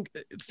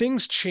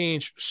 Things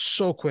change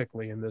so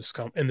quickly in this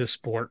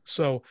sport.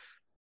 So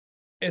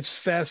it's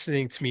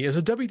fascinating to me. As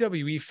a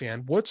WWE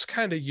fan, what's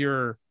kind of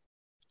your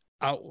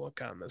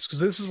outlook on this? Because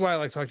this is why I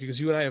like talking to you, because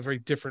you and I have very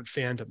different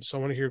fandoms. So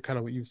I want to hear kind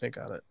of what you think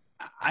on it.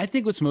 I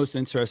think what's most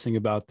interesting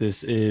about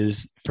this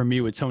is, for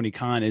me, with Tony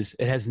Khan, is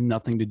it has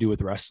nothing to do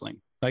with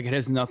wrestling. Like, it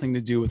has nothing to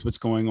do with what's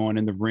going on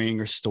in the ring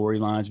or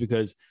storylines,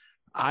 because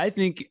I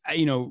think,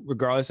 you know,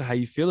 regardless of how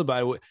you feel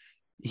about it,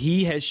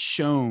 he has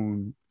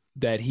shown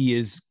that he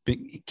is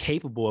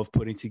capable of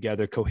putting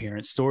together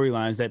coherent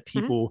storylines that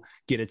people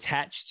get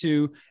attached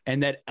to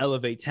and that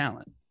elevate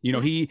talent. You know,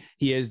 he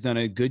has done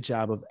a good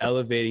job of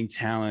elevating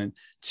talent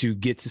to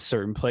get to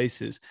certain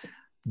places.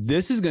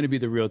 This is going to be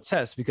the real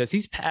test because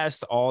he's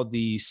passed all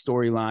the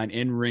storyline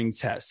in-ring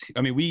tests.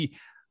 I mean, we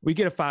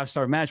get a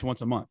 5-star match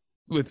once a month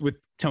with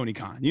Tony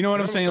Khan. You know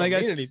what I'm saying? Like,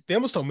 they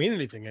almost don't mean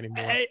anything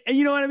anymore. And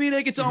you know what I mean?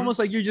 Like, it's almost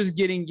like you're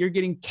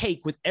getting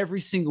cake with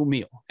every single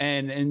meal.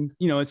 And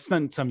you know, it's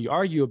not something you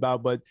argue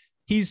about, but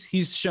he's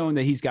shown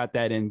that he's got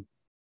that in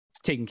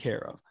taken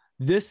care of.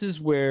 This is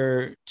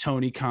where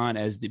Tony Khan,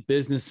 as the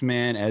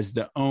businessman, as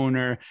the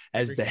owner,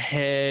 as the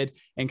head,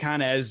 and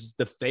kind of as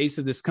the face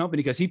of this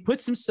company, because he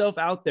puts himself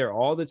out there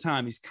all the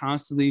time. He's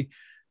constantly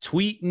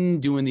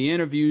tweeting, doing the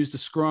interviews, the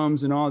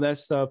scrums, and all that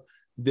stuff.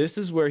 This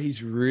is where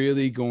he's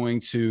really going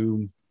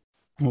to,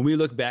 when we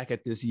look back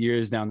at this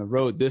years down the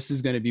road, this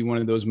is going to be one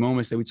of those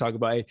moments that we talk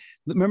about. Hey,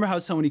 remember how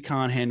Tony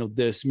Khan handled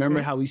this?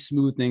 Remember how he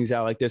smoothed things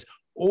out like this?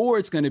 Or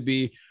it's going to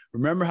be,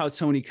 remember how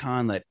Tony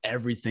Khan let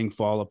everything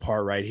fall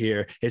apart right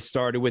here. It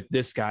started with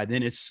this guy,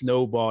 then it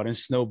snowballed and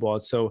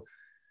snowballed. So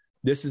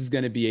this is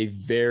going to be a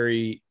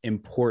very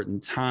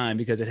important time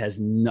because it has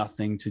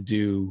nothing to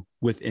do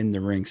with in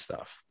the ring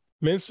stuff.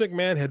 Vince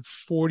McMahon had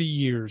 40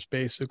 years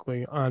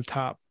basically on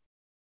top.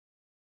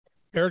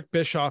 Eric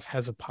Bischoff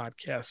has a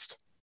podcast.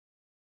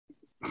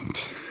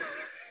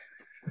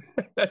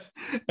 That's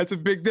a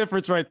big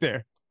difference right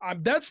there.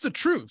 That's the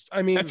truth.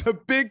 I mean, that's a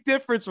big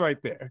difference right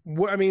there.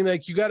 I mean,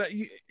 like, you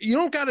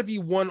don't gotta be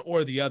one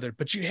or the other,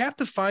 but you have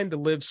to find to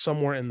live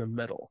somewhere in the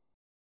middle,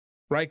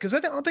 right? Because I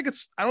don't think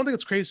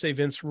it's crazy to say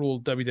Vince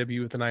ruled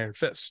WWE with an iron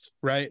fist,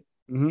 right?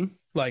 Mm-hmm.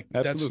 Like,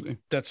 absolutely,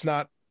 that's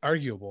not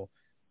arguable.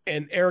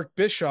 And Eric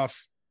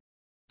Bischoff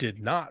did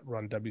not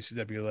run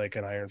WCW like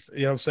an iron.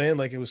 You know what I'm saying?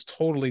 Like, it was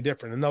totally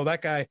different. And no,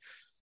 that guy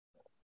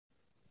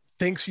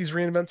thinks he's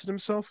reinvented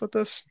himself with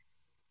this.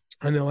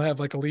 And they'll have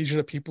like a legion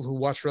of people who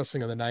watched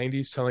wrestling in the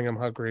 90s telling him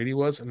how great he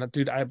was. And that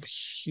dude, I'm a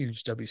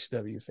huge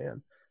WCW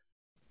fan.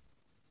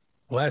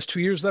 The last 2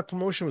 years of that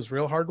promotion was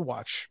real hard to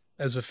watch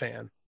as a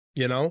fan,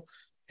 you know,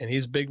 and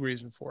he's a big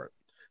reason for it.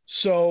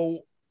 So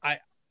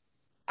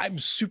I'm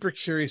super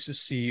curious to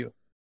see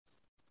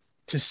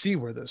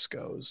where this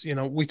goes. You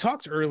know, we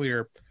talked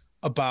earlier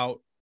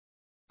about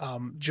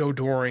Joe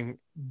Doring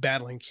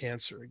battling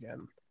cancer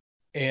again.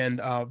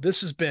 And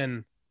this has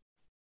been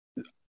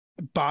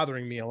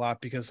bothering me a lot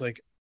because,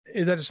 like,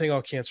 is that just saying,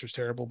 oh, cancer is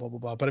terrible, blah blah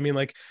blah, but I mean,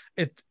 like,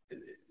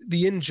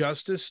 the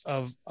injustice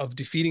of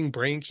defeating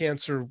brain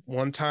cancer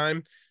one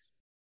time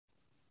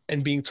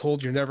and being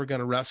told you're never going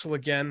to wrestle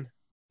again,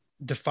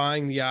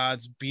 defying the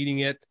odds, beating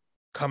it,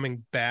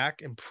 coming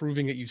back and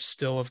proving that you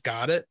still have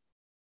got it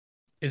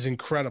is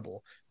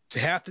incredible. To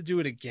have to do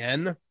it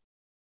again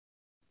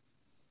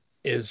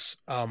is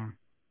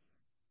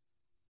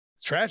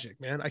tragic,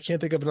 man. I can't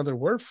think of another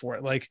word for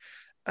it. Like,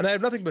 and I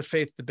have nothing but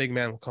faith the big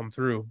man will come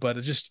through, but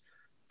it just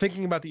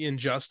thinking about the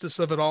injustice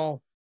of it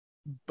all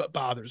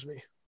bothers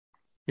me,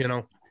 you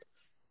know?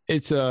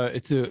 It's a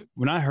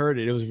when I heard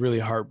it, it was a really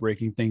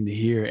heartbreaking thing to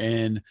hear.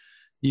 And,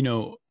 you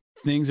know,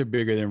 things are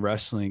bigger than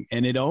wrestling.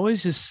 And it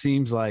always just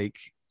seems like,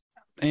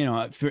 you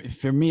know,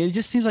 for me, it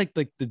just seems like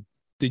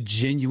the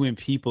genuine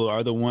people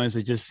are the ones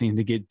that just seem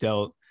to get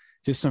dealt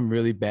just some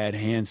really bad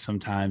hands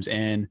sometimes.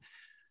 And,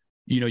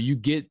 you know,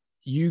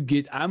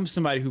 I'm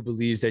somebody who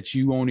believes that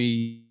you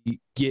only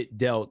get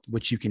dealt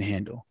what you can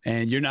handle,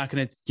 and you're not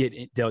going to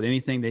get dealt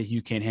anything that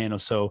you can't handle.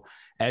 So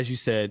as you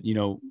said, you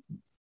know,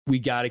 we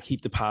got to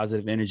keep the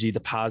positive energy, the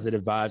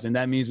positive vibes. And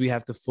that means we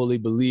have to fully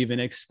believe and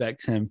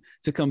expect him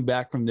to come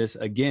back from this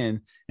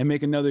again and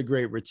make another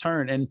great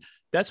return. And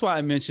that's why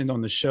I mentioned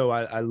on the show,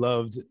 I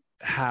loved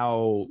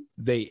how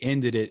they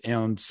ended it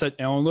on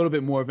a little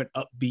bit more of an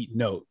upbeat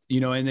note, you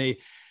know, and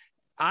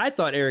I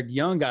thought Eric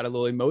Young got a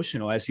little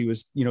emotional as he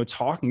was, you know,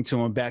 talking to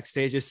him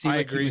backstage. It seemed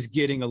like he was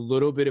getting a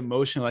little bit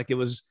emotional. Like it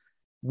was,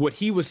 what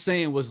he was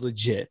saying was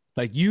legit.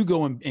 Like, you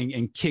go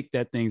and kick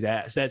that thing's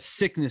ass, that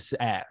sickness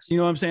ass. You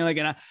know what I'm saying? Like,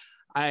 and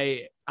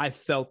I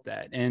felt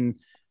that. And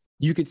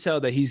you could tell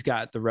that he's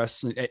got the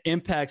wrestling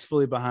Impact's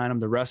fully behind him.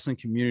 The wrestling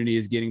community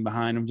is getting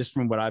behind him, just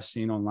from what I've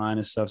seen online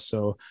and stuff.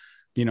 So,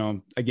 you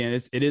know,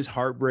 again, it is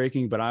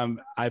heartbreaking, but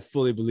I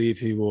fully believe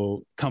he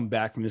will come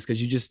back from this,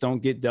 because you just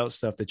don't get dealt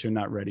stuff that you're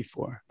not ready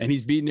for. And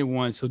he's beaten it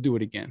once. He'll do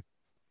it again.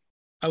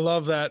 I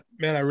love that,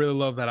 man. I really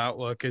love that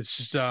outlook. It's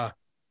just,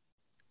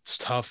 it's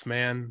tough,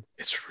 man.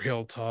 It's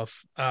real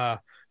tough.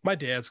 My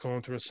dad's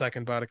going through a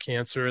second bout of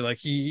cancer. Like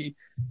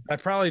I'm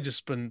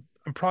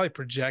probably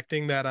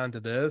projecting that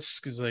onto this,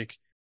 because like,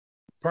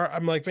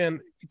 I'm like, man,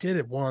 we did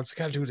it once. I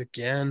got to do it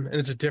again, and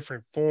it's a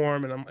different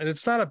form, and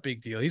it's not a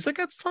big deal. He's like,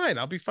 that's fine.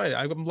 I'll be fine.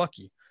 I'm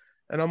lucky,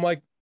 and I'm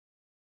like,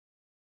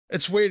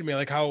 it's weird to me,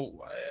 like how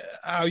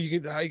you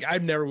can. I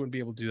never would be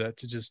able to do that.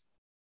 To just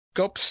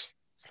go, it's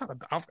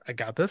not. I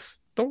got this.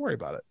 Don't worry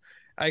about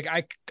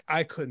it.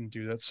 I couldn't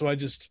do that. So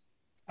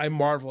I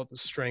marvel at the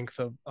strength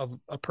of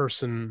a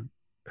person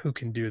who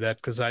can do that,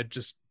 because I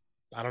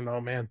don't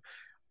know, man.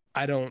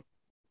 I don't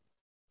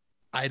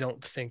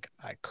think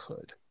I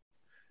could.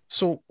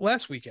 So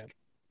last weekend,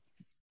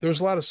 there was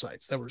a lot of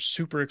sites that were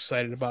super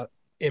excited about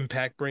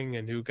Impact bringing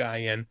a new guy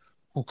in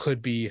who could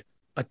be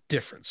a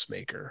difference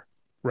maker,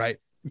 right?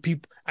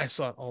 People, I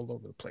saw it all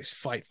over the place.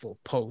 Fightful,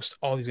 Post,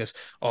 all these guys.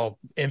 Oh,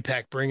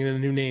 Impact bringing in a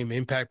new name.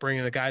 Impact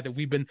bringing a guy that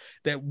we've been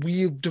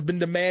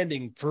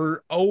demanding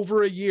for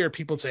over a year.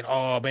 People saying,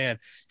 "Oh man,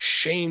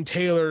 Shane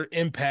Taylor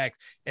Impact,"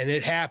 and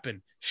it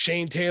happened.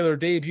 Shane Taylor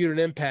debuted in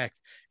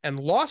Impact and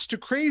lost to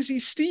Crazy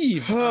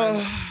Steve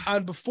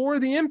on Before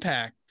the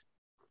Impact.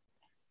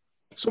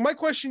 So my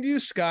question to you,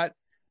 Scott,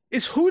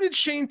 is who did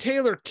Shane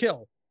Taylor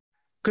kill?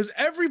 Because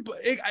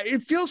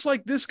it feels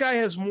like this guy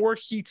has more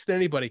heats than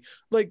anybody.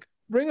 Like,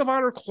 Ring of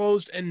Honor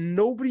closed and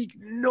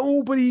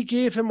nobody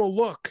gave him a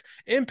look.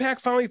 Impact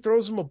finally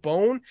throws him a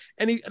bone,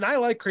 and I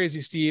like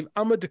Crazy Steve.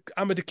 I'm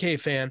a Decay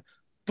fan,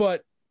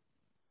 but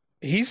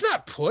he's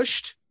not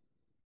pushed.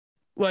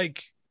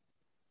 Like,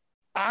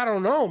 I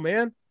don't know,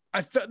 man.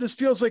 This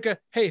feels like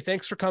hey,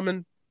 thanks for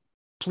coming.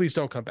 Please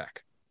don't come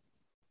back.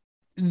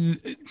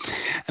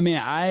 I mean,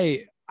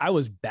 I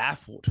was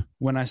baffled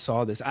when I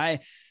saw this.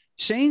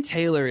 Shane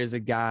Taylor is a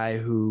guy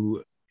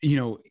who, you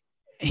know,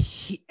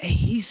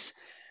 he's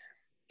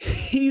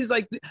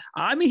like,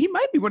 I mean, he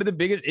might be one of the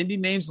biggest indie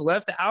names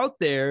left out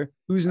there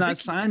who's not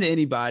signed to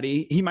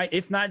anybody. He might,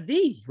 if not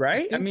the,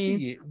 right? I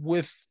mean,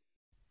 with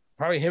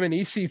probably him and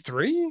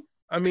EC3.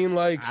 I mean,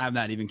 like, I'm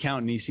not even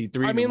counting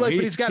EC3. I mean, like,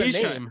 but he's got a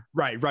name.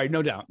 Right.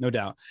 No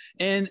doubt.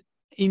 And,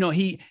 you know,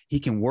 he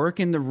can work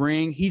in the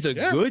ring. He's a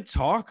good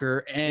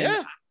talker.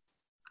 And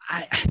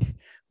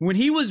when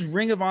he was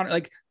Ring of Honor,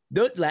 like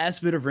the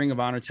last bit of Ring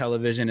of Honor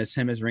television is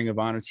him as Ring of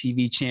Honor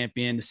TV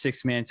champion, the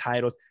 6-man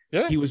titles.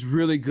 Yeah. He was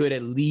really good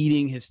at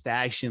leading his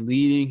faction,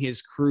 leading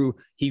his crew.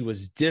 He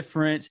was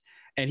different,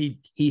 and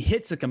he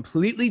hits a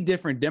completely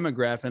different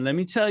demographic. And let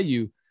me tell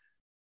you,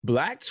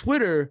 Black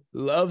Twitter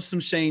loves some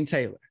Shane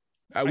Taylor.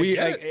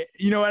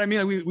 You know what I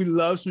mean? Like, we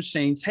love some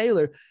Shane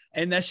Taylor,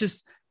 and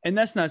that's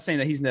not saying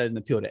that he's not an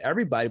appeal to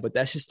everybody, but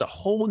that's just a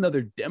whole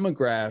nother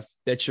demographic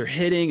that you're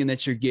hitting and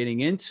that you're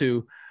getting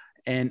into.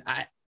 And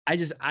I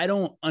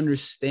don't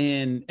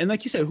understand. And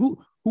like you said,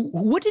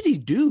 what did he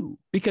do?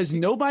 Because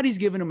nobody's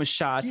giving him a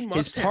shot.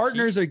 His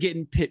partners are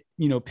getting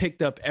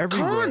picked up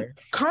everywhere.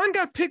 Khan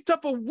got picked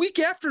up a week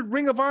after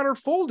Ring of Honor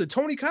folded.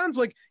 Tony Khan's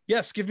like,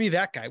 yes, give me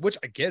that guy, which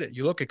I get it.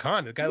 You look at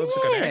Khan, the guy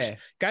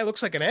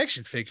looks like an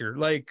action figure.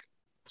 Like,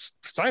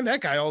 sign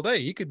that guy all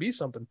day. He could be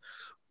something.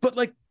 But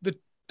like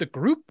the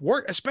group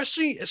work,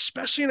 especially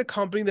in a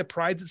company that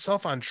prides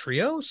itself on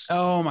trios.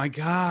 Oh my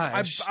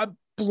gosh. I'm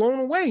blown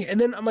away. And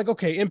then I'm like,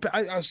 okay,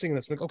 I was thinking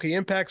this, like, okay,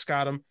 Impact's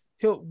got him.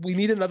 We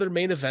need another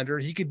main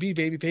eventer. He could be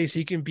babyface.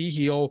 He can be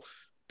heel.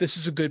 This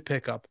is a good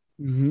pickup.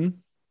 Mm-hmm.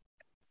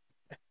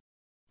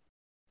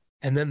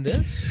 And then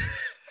this,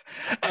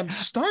 I'm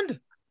stunned.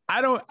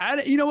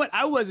 You know what?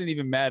 I wasn't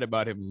even mad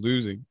about him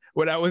losing.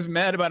 What I was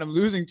mad about him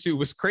losing to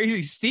was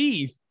Crazy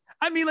Steve.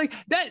 I mean, like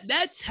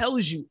that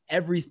tells you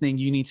everything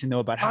you need to know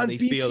about how they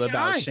feel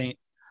about Shane.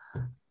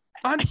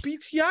 On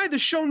BTI, the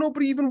show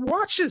nobody even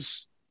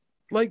watches.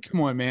 Like,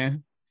 come on,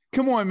 man.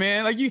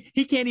 Like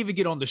he can't even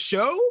get on the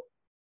show.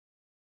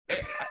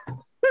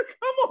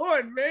 Come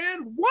on,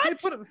 man.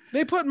 What?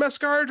 They put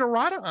Mascara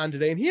Dorada on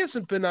today, and he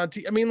hasn't been on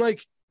TV. I mean,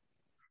 like,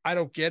 I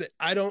don't get it.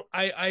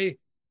 I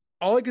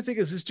all I can think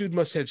is this dude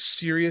must have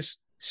serious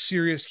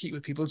heat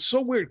with people. It's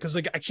so weird because,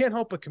 like, I can't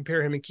help but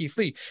compare him and Keith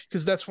Lee,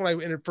 because that's when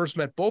I first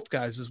met both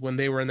guys, is when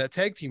they were in that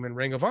tag team in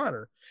Ring of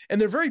Honor, and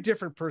they're very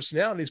different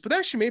personalities, but they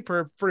actually made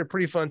for a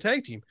pretty fun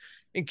tag team.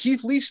 And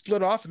Keith Lee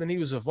split off, and then he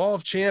was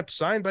Evolve champ,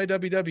 signed by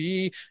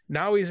WWE.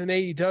 Now he's in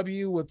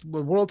AEW with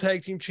World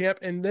Tag Team champ,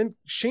 and then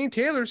Shane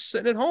Taylor's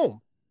sitting at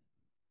home.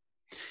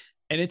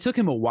 And it took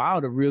him a while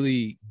to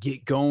really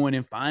get going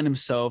and find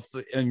himself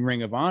in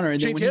Ring of Honor.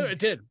 And Shane Taylor, it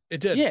did.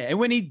 Yeah, and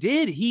when he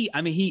did,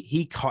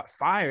 he caught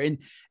fire. And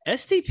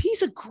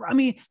STP's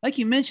like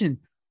you mentioned,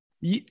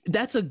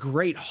 that's a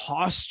great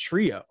Hoss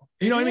trio.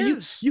 You know what I mean?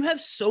 You have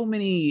so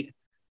many.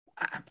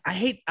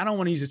 I don't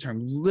want to use the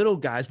term little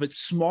guys, but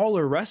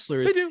smaller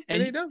wrestlers. They do,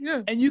 and they do,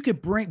 yeah. And you could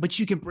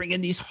bring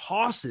in these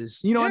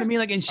Hosses. You know what I mean?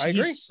 Like, and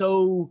she's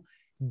so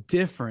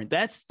different.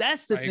 That's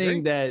the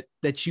thing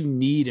that you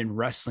need in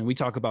wrestling. We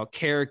talk about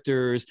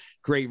characters.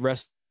 Great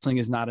wrestling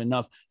is not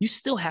enough. You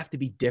still have to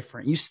be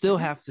different. You still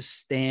have to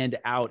stand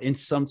out in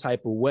some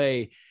type of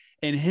way.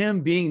 And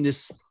him being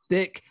this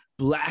thick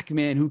black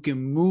man who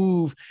can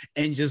move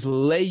and just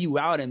lay you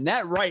out, and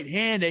that right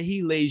hand that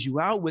he lays you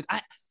out with,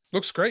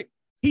 looks great.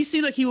 He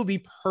seemed like he would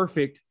be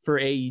perfect for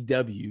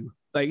AEW.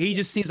 Like, he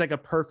just seems like a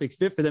perfect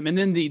fit for them. And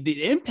then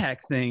the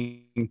Impact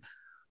thing,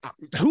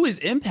 who is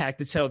Impact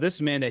to tell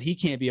this man that he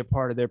can't be a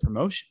part of their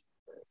promotion?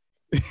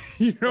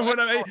 You know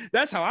what I mean?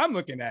 That's how I'm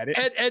looking at it.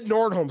 Ed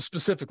Nordholm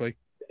specifically.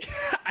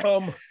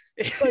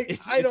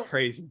 It's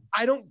crazy.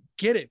 I don't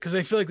get it, because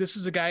I feel like this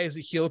is a guy as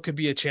a heel could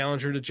be a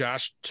challenger to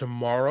Josh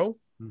tomorrow.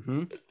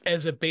 Mm-hmm.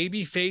 As a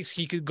baby face,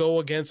 he could go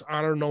against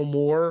Honor No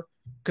More,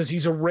 because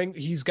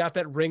he's got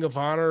that Ring of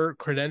Honor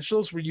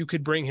credentials where you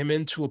could bring him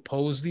in to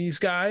oppose these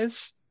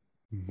guys,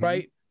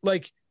 right?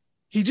 Like,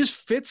 he just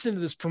fits into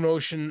this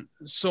promotion.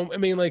 So, I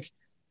mean, like,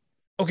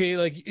 okay,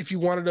 like, if you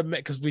wanted to,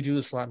 because we do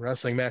this a lot in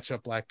wrestling, match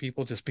up black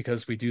people just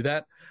because we do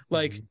that.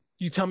 Like,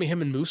 you tell me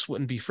him and Moose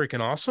wouldn't be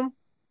freaking awesome?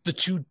 The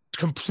two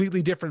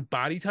completely different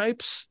body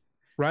types,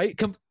 right?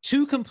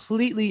 Two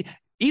completely.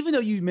 Even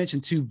though you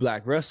mentioned two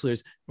black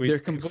wrestlers, they're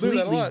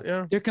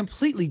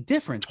completely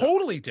different.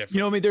 Totally different. You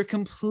know what I mean? They're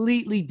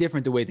completely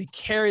different. The way they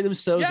carry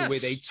themselves, the way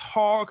they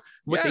talk,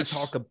 what they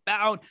talk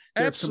about,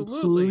 they're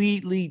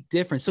completely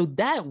different. So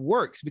that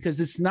works because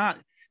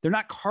they're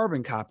not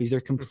carbon copies. They're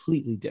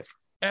completely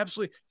different.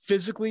 Absolutely.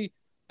 Physically,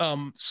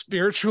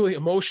 spiritually,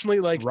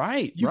 emotionally, like,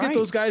 you get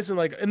those guys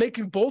and they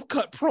can both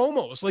cut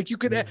promos. Like, you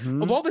could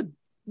of all the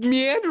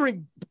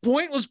meandering,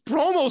 pointless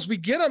promos we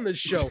get on this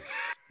show,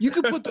 you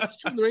could put those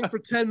two in the ring for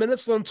 10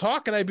 minutes, let them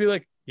talk, and I'd be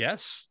like,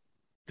 yes,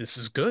 this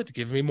is good.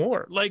 Give me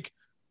more. Like,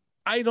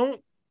 I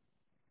don't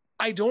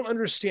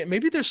understand.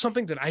 Maybe there's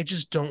something that I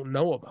just don't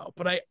know about,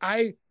 but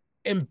I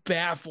am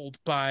baffled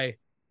by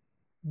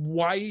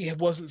why he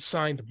wasn't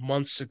signed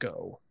months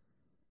ago.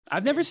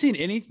 I've never seen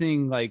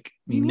anything like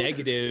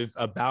negative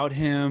about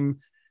him.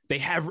 They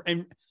have,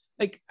 and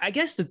like, I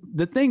guess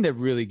the thing that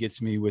really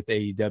gets me with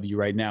AEW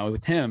right now,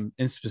 with him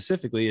and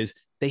specifically, is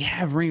they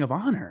have Ring of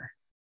Honor.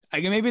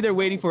 Like, maybe they're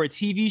waiting for a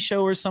TV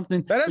show or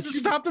something. That hasn't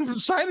stopped them from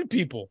signing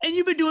people. And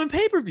you've been doing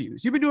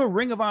pay-per-views. You've been doing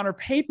Ring of Honor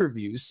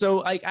pay-per-views. So,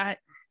 like,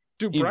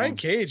 Brian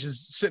Cage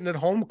is sitting at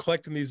home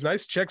collecting these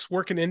nice checks,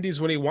 working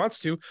indies when he wants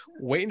to,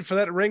 waiting for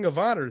that Ring of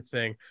Honor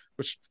thing,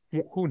 which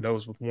who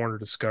knows with Warner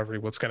Discovery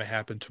what's going to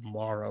happen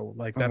tomorrow.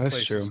 Like, that that's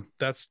place true.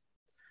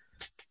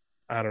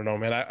 I don't know,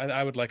 man.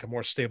 I would like a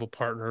more stable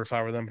partner if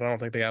I were them, but I don't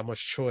think they got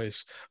much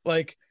choice.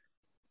 Like,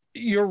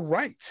 you're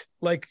right.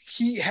 Like,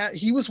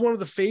 he was one of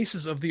the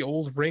faces of the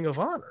old Ring of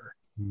Honor,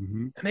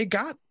 and they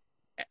got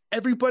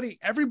everybody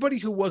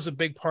who was a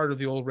big part of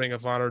the old Ring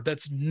of Honor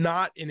that's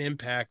not in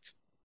Impact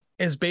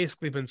has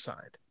basically been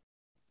signed,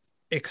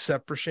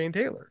 except for Shane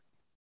Taylor.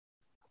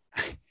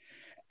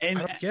 And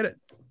I don't get it.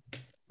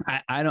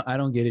 I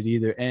don't get it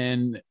either.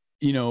 And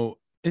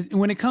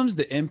when it comes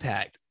to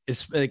Impact,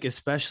 it's like,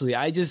 especially,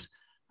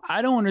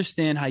 I don't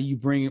understand how you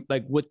bring,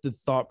 like, what the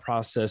thought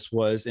process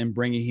was in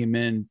bringing him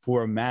in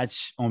for a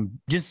match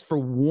for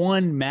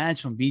one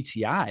match on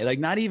BTI. Like,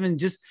 not even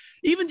just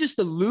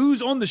to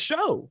lose on the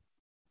show.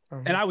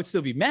 And I would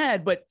still be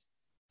mad, but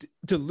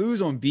to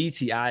lose on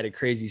BTI to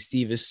Crazy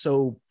Steve is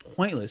so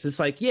pointless. It's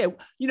like, yeah,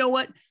 you know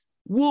what?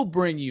 We'll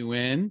bring you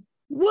in.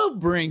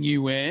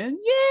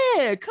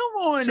 Yeah, come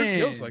on in. It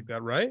feels like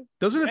that, right?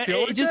 Doesn't it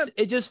feel like that?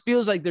 It just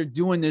feels like they're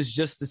doing this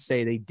just to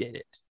say they did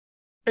it.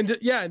 And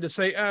to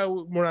say,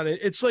 we're not in.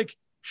 It's like,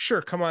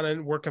 sure, come on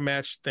in, work a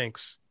match,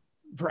 thanks.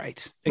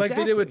 Right. Like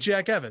they did with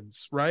Jack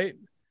Evans, right?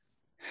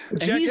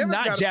 He's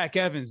not Jack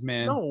Evans,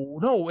 man.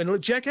 No.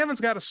 And Jack Evans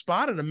got a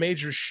spot in a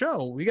major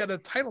show. We got a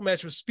title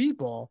match with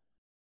Speedball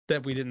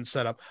that we didn't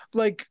set up.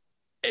 Like,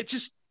 it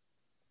just,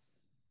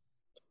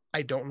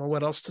 I don't know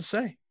what else to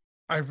say.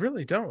 I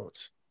really don't.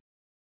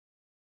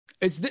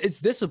 It's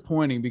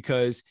disappointing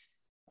because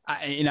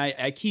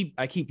I keep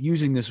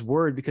using this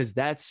word because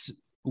that's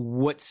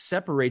what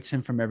separates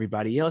him from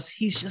everybody else.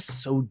 He's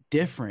just so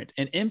different,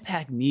 and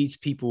Impact needs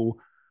people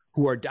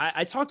who are.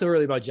 I talked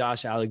earlier about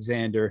Josh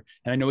Alexander,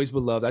 and I know he's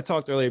beloved. I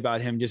talked earlier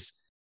about him just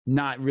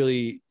not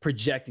really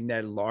projecting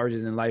that larger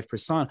than life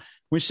persona.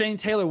 When Shane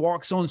Taylor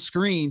walks on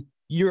screen,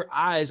 your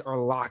eyes are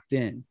locked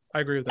in.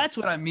 I agree with that. That's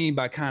what I mean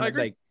by kind of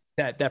like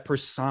that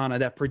persona,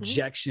 that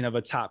projection of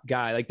a top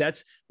guy. Like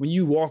that's when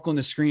you walk on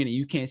the screen and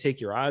you can't take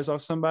your eyes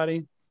off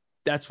somebody.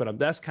 That's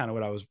kind of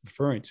what I was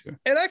referring to.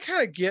 And I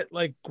kind of get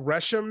like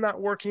Gresham not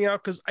working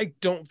out because I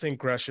don't think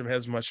Gresham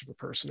has much of a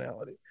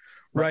personality,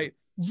 right?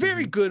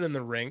 Very good in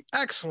the ring,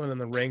 excellent in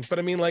the ring. But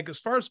I mean, like, as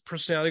far as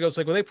personality goes,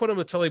 like when they put him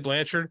with Tully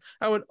Blanchard,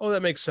 I went, oh,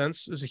 that makes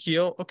sense. As a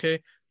heel,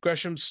 okay.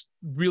 Gresham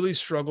really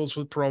struggles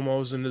with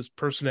promos and his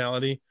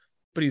personality,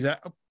 but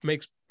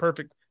makes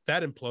perfect.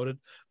 That imploded,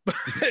 but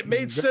it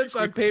made sense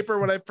on paper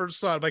when I first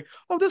saw it. I'm like,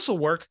 oh, this will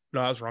work.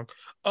 No, I was wrong.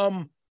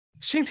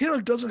 Shane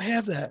Taylor doesn't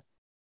have that,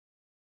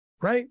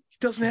 right? He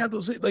doesn't have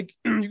those. Like,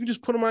 you can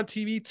just put him on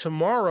TV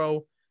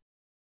tomorrow,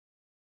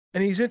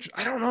 and he's interesting.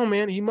 I don't know,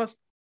 man. He must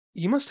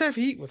have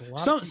heat with a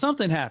lot.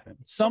 Something happened.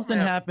 Something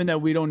happened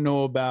that we don't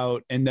know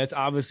about, and that's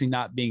obviously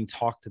not being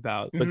talked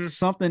about. But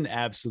something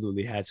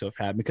absolutely had to have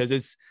happened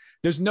because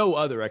there's no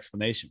other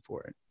explanation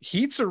for it.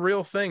 Heat's a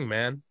real thing,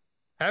 man.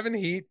 Having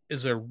heat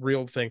is a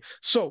real thing.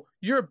 So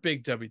you're a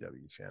big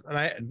WWE fan,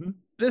 and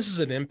this is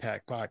an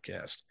Impact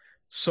podcast,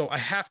 so I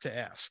have to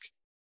ask: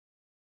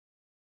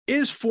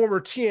 is former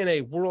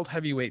TNA World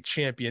Heavyweight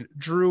Champion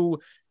Drew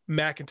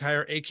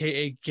McIntyre,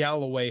 aka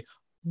Galloway,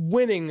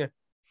 winning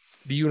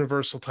the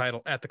Universal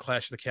title at the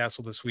Clash of the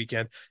Castle this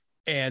weekend?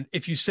 And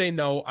if you say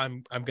no,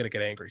 I'm going to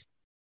get angry.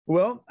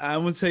 Well, I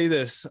will tell you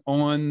this.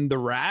 On The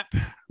Wrap,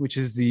 which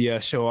is the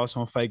show also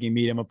on Fight Game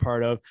Media I'm a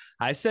part of,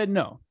 I said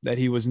no, that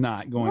he was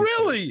not going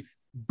Really? to.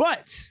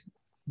 But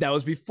that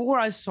was before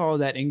I saw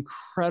that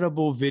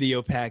incredible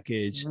video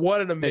package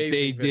what an amazing that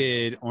they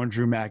did on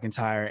Drew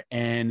McIntyre.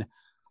 And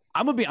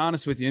I'm going to be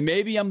honest with you, and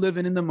maybe I'm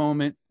living in the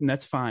moment, and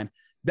that's fine.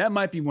 That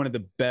might be one of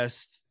the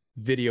best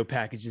video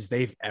packages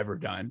they've ever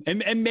done.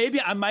 And maybe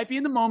I might be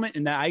in the moment,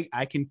 and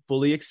I can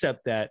fully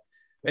accept that.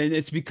 And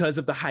it's because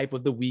of the hype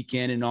of the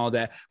weekend and all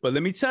that. But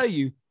let me tell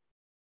you,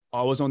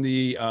 I was on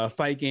the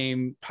Fight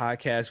Game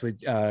podcast with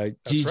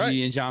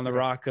Gigi and John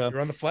LaRocca.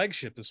 You're on the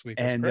flagship this week.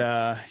 And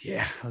yeah,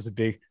 it was a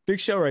big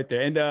show right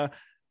there. And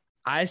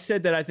I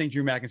said that I think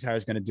Drew McIntyre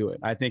is going to do it.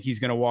 I think he's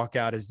going to walk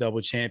out as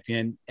double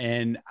champion.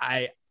 And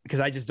because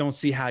I just don't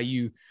see how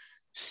you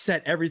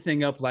set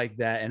everything up like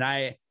that. And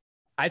I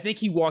think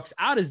he walks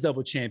out as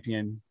double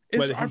champion.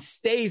 Whether he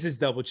stays as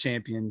double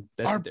champion,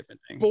 that's a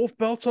different thing. Both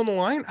belts on the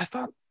line? I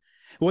thought.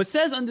 Well, it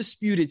says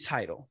undisputed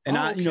title, and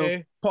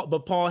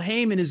but Paul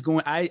Heyman is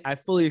going. I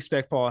fully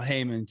expect Paul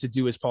Heyman to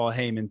do his Paul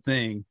Heyman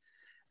thing.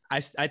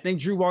 I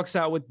think Drew walks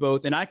out with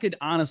both, and I could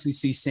honestly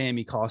see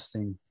Sammy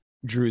costing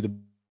Drew the.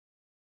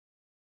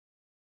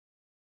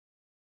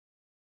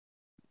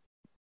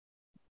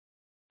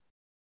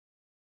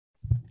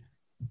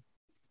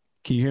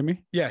 Can you hear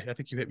me? Yeah, I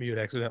think you hit mute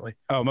accidentally.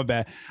 Oh, my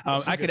bad.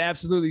 I could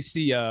absolutely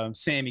see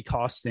Sammy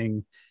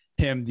costing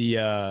him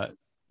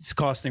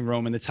costing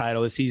Roman the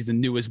title as he's the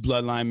newest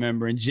Bloodline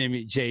member, and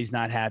Jay's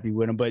not happy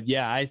with him. But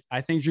yeah,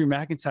 I think Drew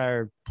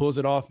McIntyre pulls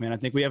it off, man. I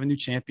think we have a new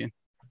champion.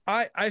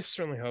 I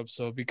certainly hope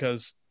so,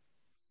 because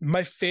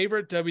my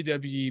favorite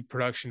WWE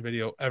production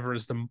video ever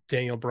is the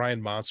Daniel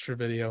Bryan monster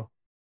video.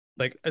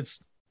 Like,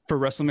 it's for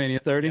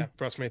WrestleMania 30. Yeah,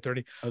 WrestleMania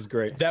 30. That was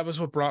great. That was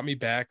what brought me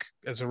back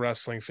as a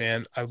wrestling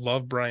fan. I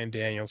love Bryan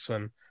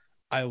Danielson.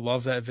 I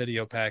love that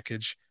video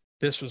package.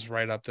 This was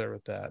right up there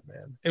with that,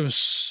 man. It was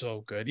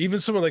so good. Even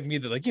someone like me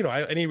that, like,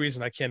 any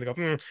reason I can't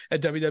go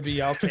at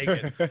WWE, I'll take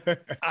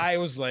it. I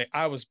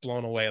was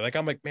blown away. Like,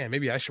 I'm like, man,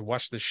 maybe I should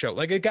watch this show.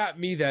 Like, it got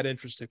me that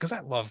interested because I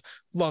love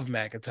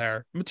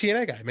McIntyre. I'm a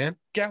TNA guy, man.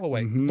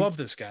 Galloway, love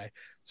this guy.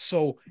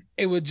 So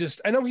it would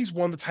just, I know he's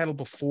won the title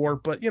before,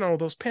 but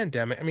those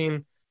pandemic, I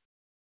mean,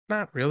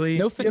 not really.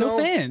 No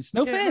fans.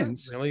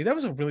 Really, that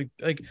was a really,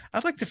 like,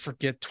 I'd like to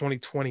forget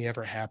 2020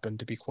 ever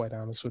happened, to be quite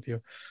honest with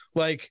you.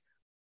 Like,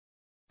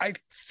 I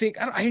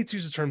hate to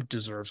use the term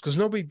deserves, because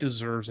nobody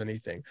deserves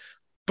anything,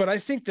 but I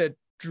think that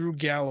Drew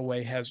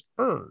Galloway has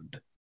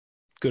earned,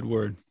 good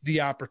word,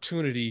 the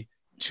opportunity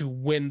to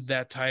win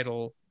that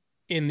title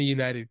in the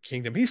United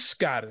Kingdom. He's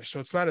Scottish, so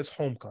it's not his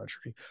home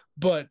country,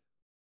 but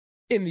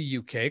in the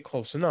UK,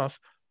 close enough.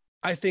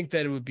 I think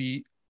that it would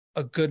be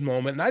a good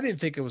moment, and I didn't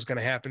think it was going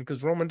to happen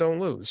because Roman don't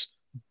lose,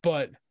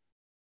 but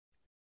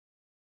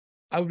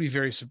I would be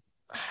very,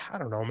 I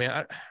don't know,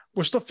 man.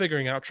 We're still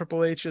figuring out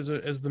Triple H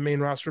as the main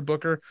roster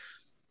booker,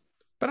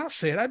 but I'll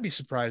say it. I'd be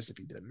surprised if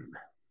he didn't.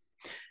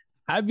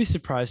 I'd be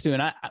surprised too.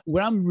 And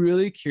what I'm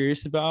really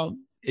curious about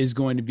is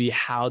going to be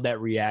how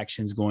that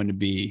reaction is going to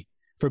be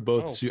for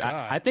both.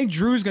 I think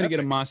Drew's going to get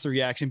a monster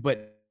reaction,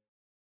 but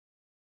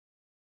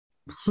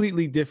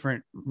completely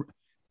different.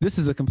 This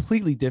is a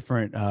completely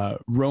different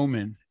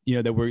Roman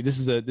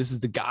that this is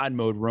the God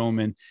mode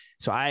Roman.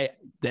 So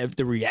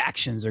the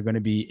reactions are going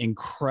to be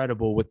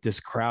incredible with this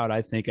crowd,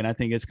 I think. And I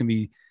think it's going to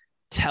be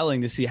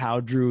telling to see how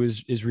Drew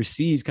is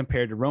received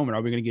compared to Roman.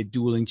 Are we going to get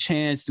dueling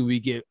chants? Do we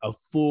get a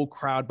full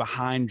crowd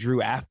behind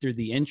Drew after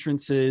the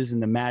entrances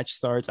and the match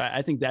starts?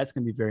 I think that's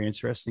going to be very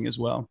interesting as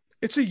well.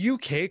 It's a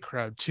UK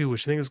crowd too,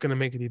 which I think is going to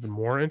make it even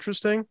more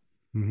interesting,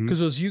 because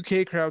those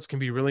UK crowds can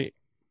be really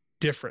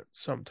different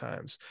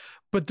sometimes.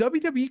 But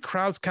WWE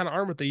crowds kind of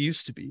aren't what they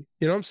used to be.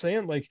 You know what I'm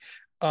saying? Like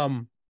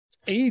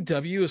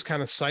AEW has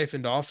kind of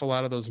siphoned off a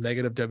lot of those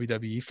negative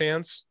WWE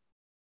fans.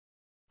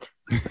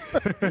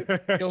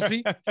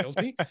 Guilty.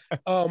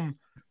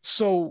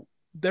 So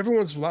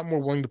everyone's a lot more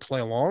willing to play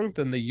along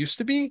than they used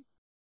to be.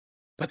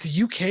 But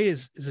the UK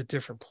is a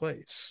different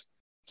place.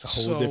 It's a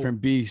whole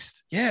different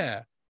beast.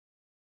 Yeah.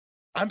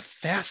 I'm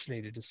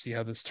fascinated to see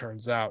how this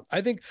turns out.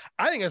 I think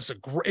it's a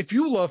great, if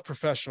you love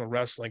professional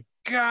wrestling,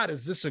 God,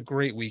 is this a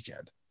great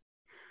weekend.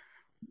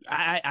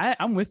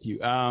 I'm with you.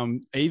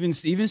 Even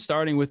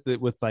starting with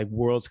like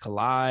Worlds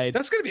Collide.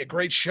 That's going to be a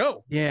great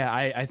show. Yeah,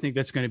 I think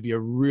that's going to be a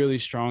really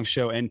strong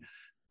show. And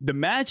the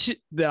match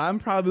that I'm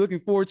probably looking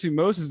forward to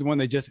most is the one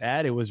they just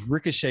added, was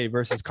Ricochet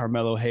versus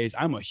Carmelo Hayes.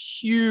 I'm a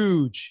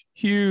huge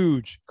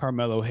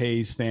Carmelo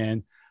Hayes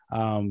fan.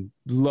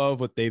 Love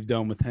what they've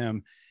done with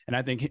him. And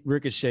I think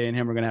Ricochet and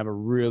him are going to have a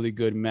really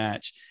good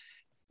match.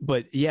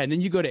 But yeah, and then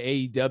you go to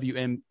AEW,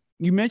 and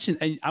you mentioned,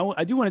 and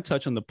I do want to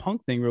touch on the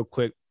Punk thing real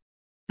quick.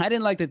 I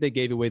didn't like that they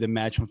gave away the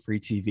match on free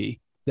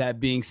TV. That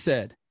being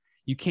said,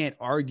 you can't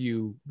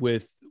argue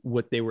with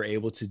what they were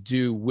able to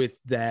do with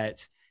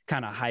that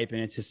kind of hype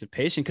and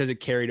anticipation, because it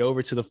carried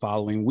over to the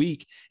following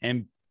week,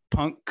 and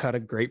Punk cut a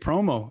great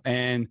promo.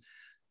 And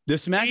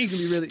this match is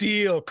going to be really...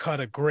 Steel cut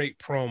a great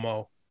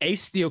promo.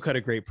 Ace Steel cut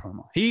a great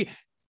promo.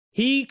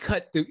 He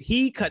cut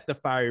the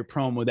fiery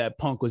promo that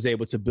Punk was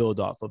able to build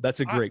off of. That's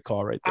a great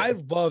call right there.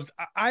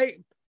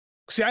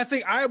 I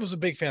think I was a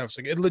big fan of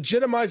it. It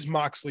legitimized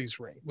Moxley's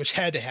reign, which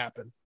had to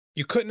happen.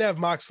 You couldn't have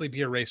Moxley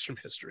be erased from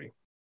history.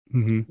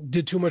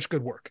 Did too much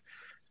good work.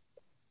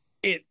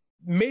 It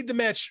made the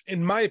match,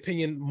 in my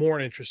opinion, more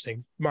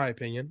interesting. My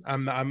opinion. I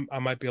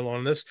might be alone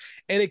in this.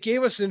 And it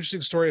gave us an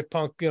interesting story of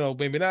Punk,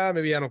 maybe I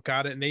don't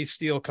got it. And Ace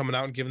Steel coming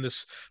out and giving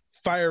this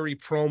fiery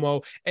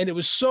promo, and it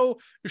was so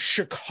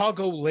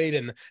Chicago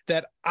laden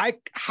that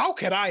how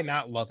could I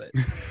not love it?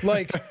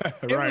 Like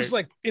it was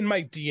like in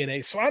my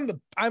DNA. So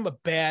I'm a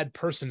bad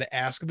person to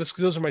ask this,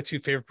 because those are my two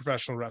favorite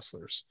professional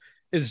wrestlers,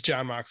 is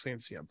Jon Moxley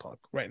and CM Punk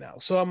right now.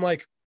 So I'm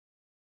like,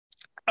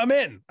 I'm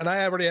in, and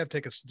I already have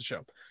tickets to the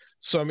show.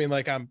 So I mean,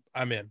 like I'm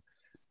in.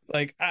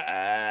 Like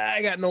I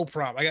got no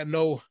problem. I got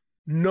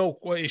no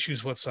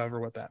issues whatsoever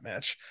with that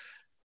match.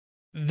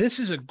 This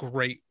is a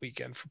great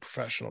weekend for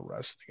professional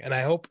wrestling, and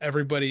I hope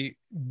everybody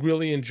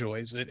really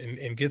enjoys it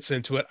and gets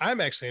into it.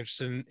 I'm actually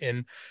interested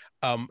in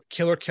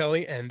Killer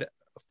Kelly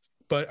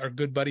but our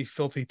good buddy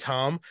Filthy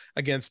Tom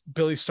against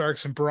Billy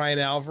Starks and Brian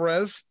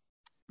Alvarez.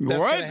 That's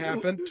going to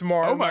happen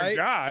tomorrow. Oh my night.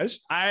 Gosh.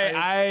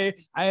 I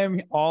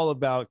am all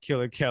about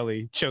Killer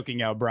Kelly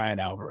choking out Brian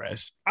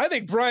Alvarez. I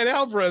think Brian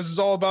Alvarez is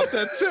all about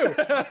that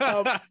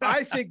too.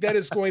 I think that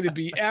is going to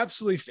be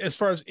absolutely, as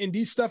far as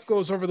indie stuff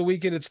goes over the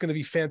weekend, it's going to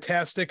be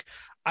fantastic.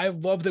 I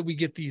love that we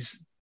get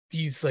these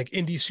like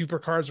indie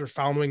supercars are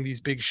following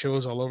these big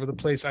shows all over the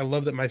place. I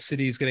love that my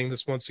city is getting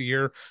this once a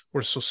year.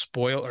 We're so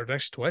spoiled, or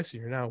actually twice a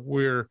year now.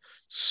 We're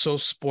so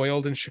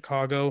spoiled in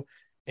Chicago,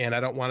 and I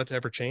don't want it to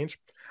ever change.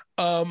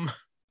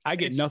 I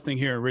get nothing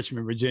here in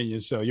Richmond, Virginia,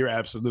 so you're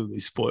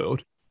absolutely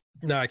spoiled.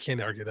 No, I can't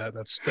argue that.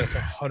 That's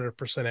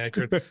 100%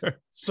 accurate.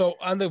 So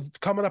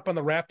coming up on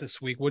the wrap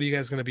this week, what are you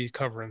guys going to be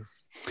covering?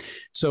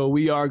 So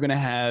we are going to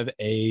have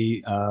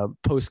a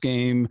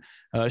post-game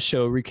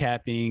show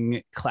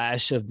recapping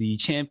Clash of the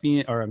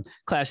Champions,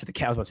 Clash of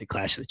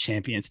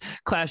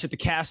the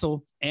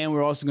Castle, and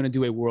we're also going to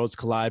do a Worlds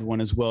Collide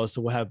one as well.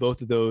 So we'll have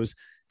both of those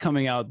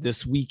coming out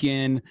this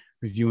weekend,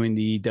 reviewing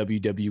the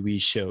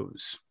WWE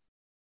shows.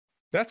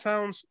 That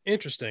sounds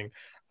interesting.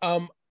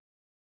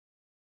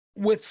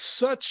 With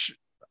such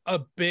a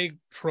big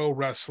pro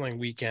wrestling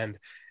weekend,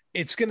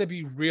 it's going to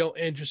be real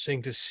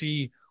interesting to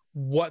see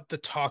what the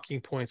talking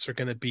points are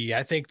going to be.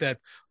 I think that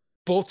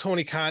both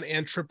Tony Khan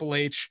and Triple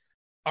H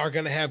are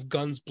going to have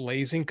guns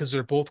blazing, because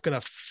they're both going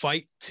to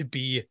fight to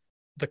be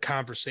the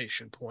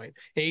conversation point.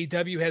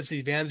 AEW has the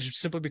advantage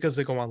simply because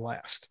they go on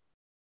last,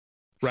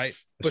 right?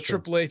 But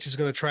Triple H is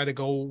going to try to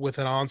go with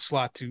an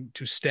onslaught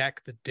to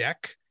stack the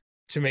deck,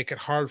 to make it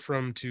hard for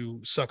him to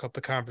suck up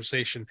the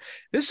conversation.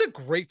 This is a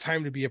great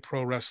time to be a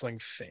pro wrestling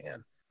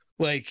fan.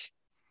 Like,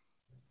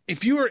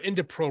 if you are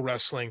into pro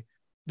wrestling,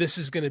 this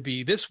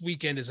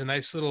weekend is a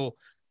nice little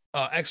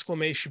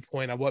exclamation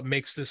point on what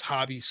makes this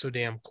hobby so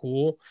damn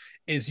cool.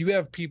 Is you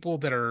have people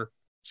that are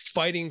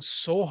fighting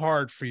so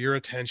hard for your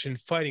attention,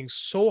 fighting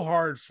so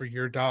hard for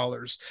your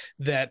dollars,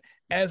 that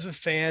as a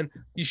fan,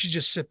 you should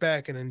just sit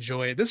back and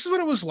enjoy it. This is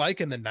what it was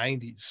like in the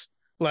 90s.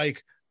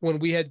 Like, when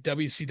we had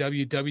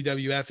WCW,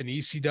 WWF, and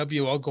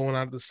ECW all going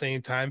on at the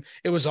same time.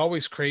 It was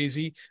always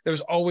crazy. There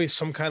was always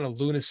some kind of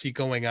lunacy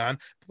going on.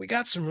 But we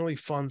got some really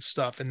fun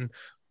stuff, and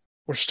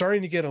we're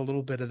starting to get a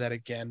little bit of that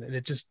again. And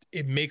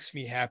it makes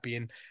me happy.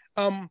 And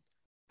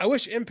I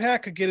wish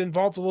Impact could get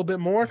involved a little bit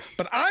more,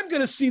 but I'm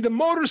going to see the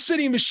Motor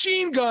City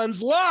Machine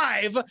Guns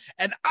live,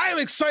 and I'm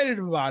excited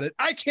about it.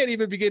 I can't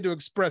even begin to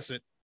express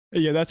it.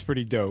 Yeah, that's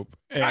pretty dope.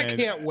 And I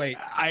can't wait.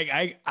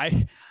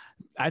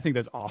 I think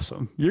that's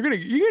awesome. You're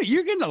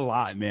getting a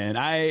lot, man.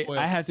 I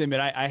have to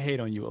admit, I hate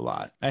on you a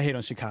lot. I hate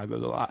on Chicago a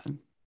lot.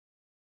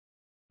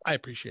 I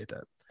appreciate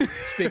that.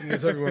 Speaking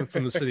as everyone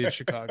from the city of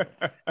Chicago,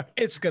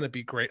 it's going to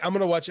be great. I'm going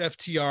to watch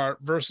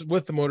FTR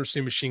with the Motor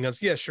City Machine Guns.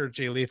 Yeah, sure.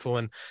 Jay Lethal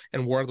and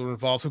Wardlow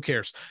involved. Who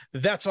cares?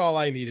 That's all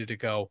I needed to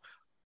go.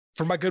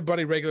 For my good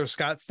buddy, Regular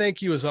Scott,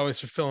 thank you as always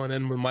for filling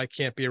in when Mike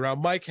can't be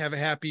around. Mike, have a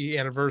happy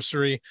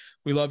anniversary.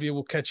 We love you.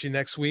 We'll catch you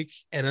next week.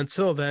 And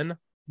until then,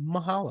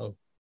 mahalo.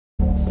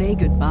 Say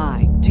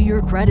goodbye to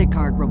your credit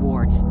card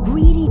rewards.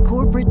 Greedy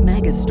corporate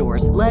mega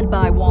stores, led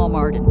by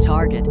Walmart and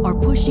Target, are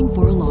pushing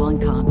for a law in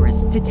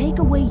Congress to take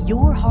away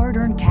your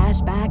hard-earned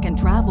cash back and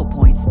travel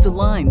points to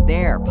line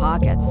their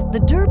pockets. The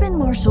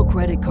Durbin-Marshall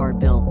credit card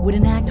bill would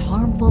enact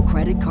harmful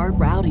credit card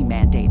routing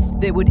mandates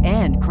that would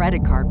end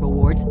credit card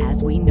rewards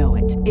as we know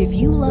it. If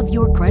you love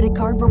your credit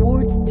card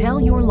rewards, tell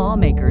your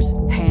lawmakers,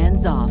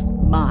 hands off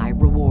my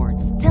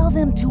rewards. Tell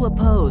them to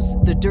oppose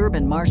the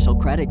Durbin-Marshall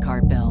credit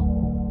card bill.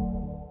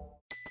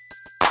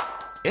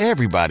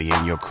 Everybody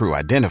in your crew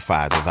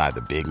identifies as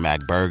either Big Mac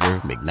Burger,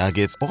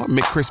 McNuggets, or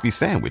McCrispy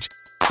Sandwich.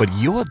 But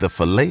you're the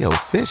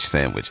Filet-O-Fish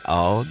Sandwich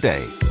all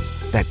day.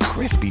 That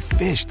crispy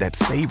fish, that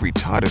savory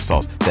tartar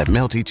sauce, that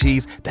melty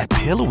cheese, that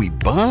pillowy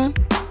bun.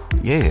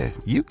 Yeah,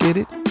 you get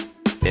it.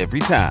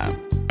 Every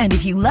time. And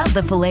if you love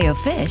the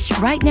Filet-O-Fish,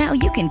 right now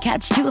you can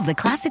catch two of the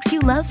classics you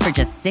love for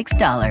just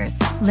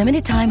 $6.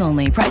 Limited time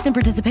only. Price and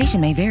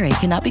participation may vary.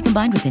 Cannot be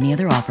combined with any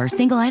other offer.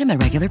 Single item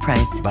at regular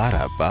price.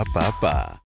 Ba-da-ba-ba-ba.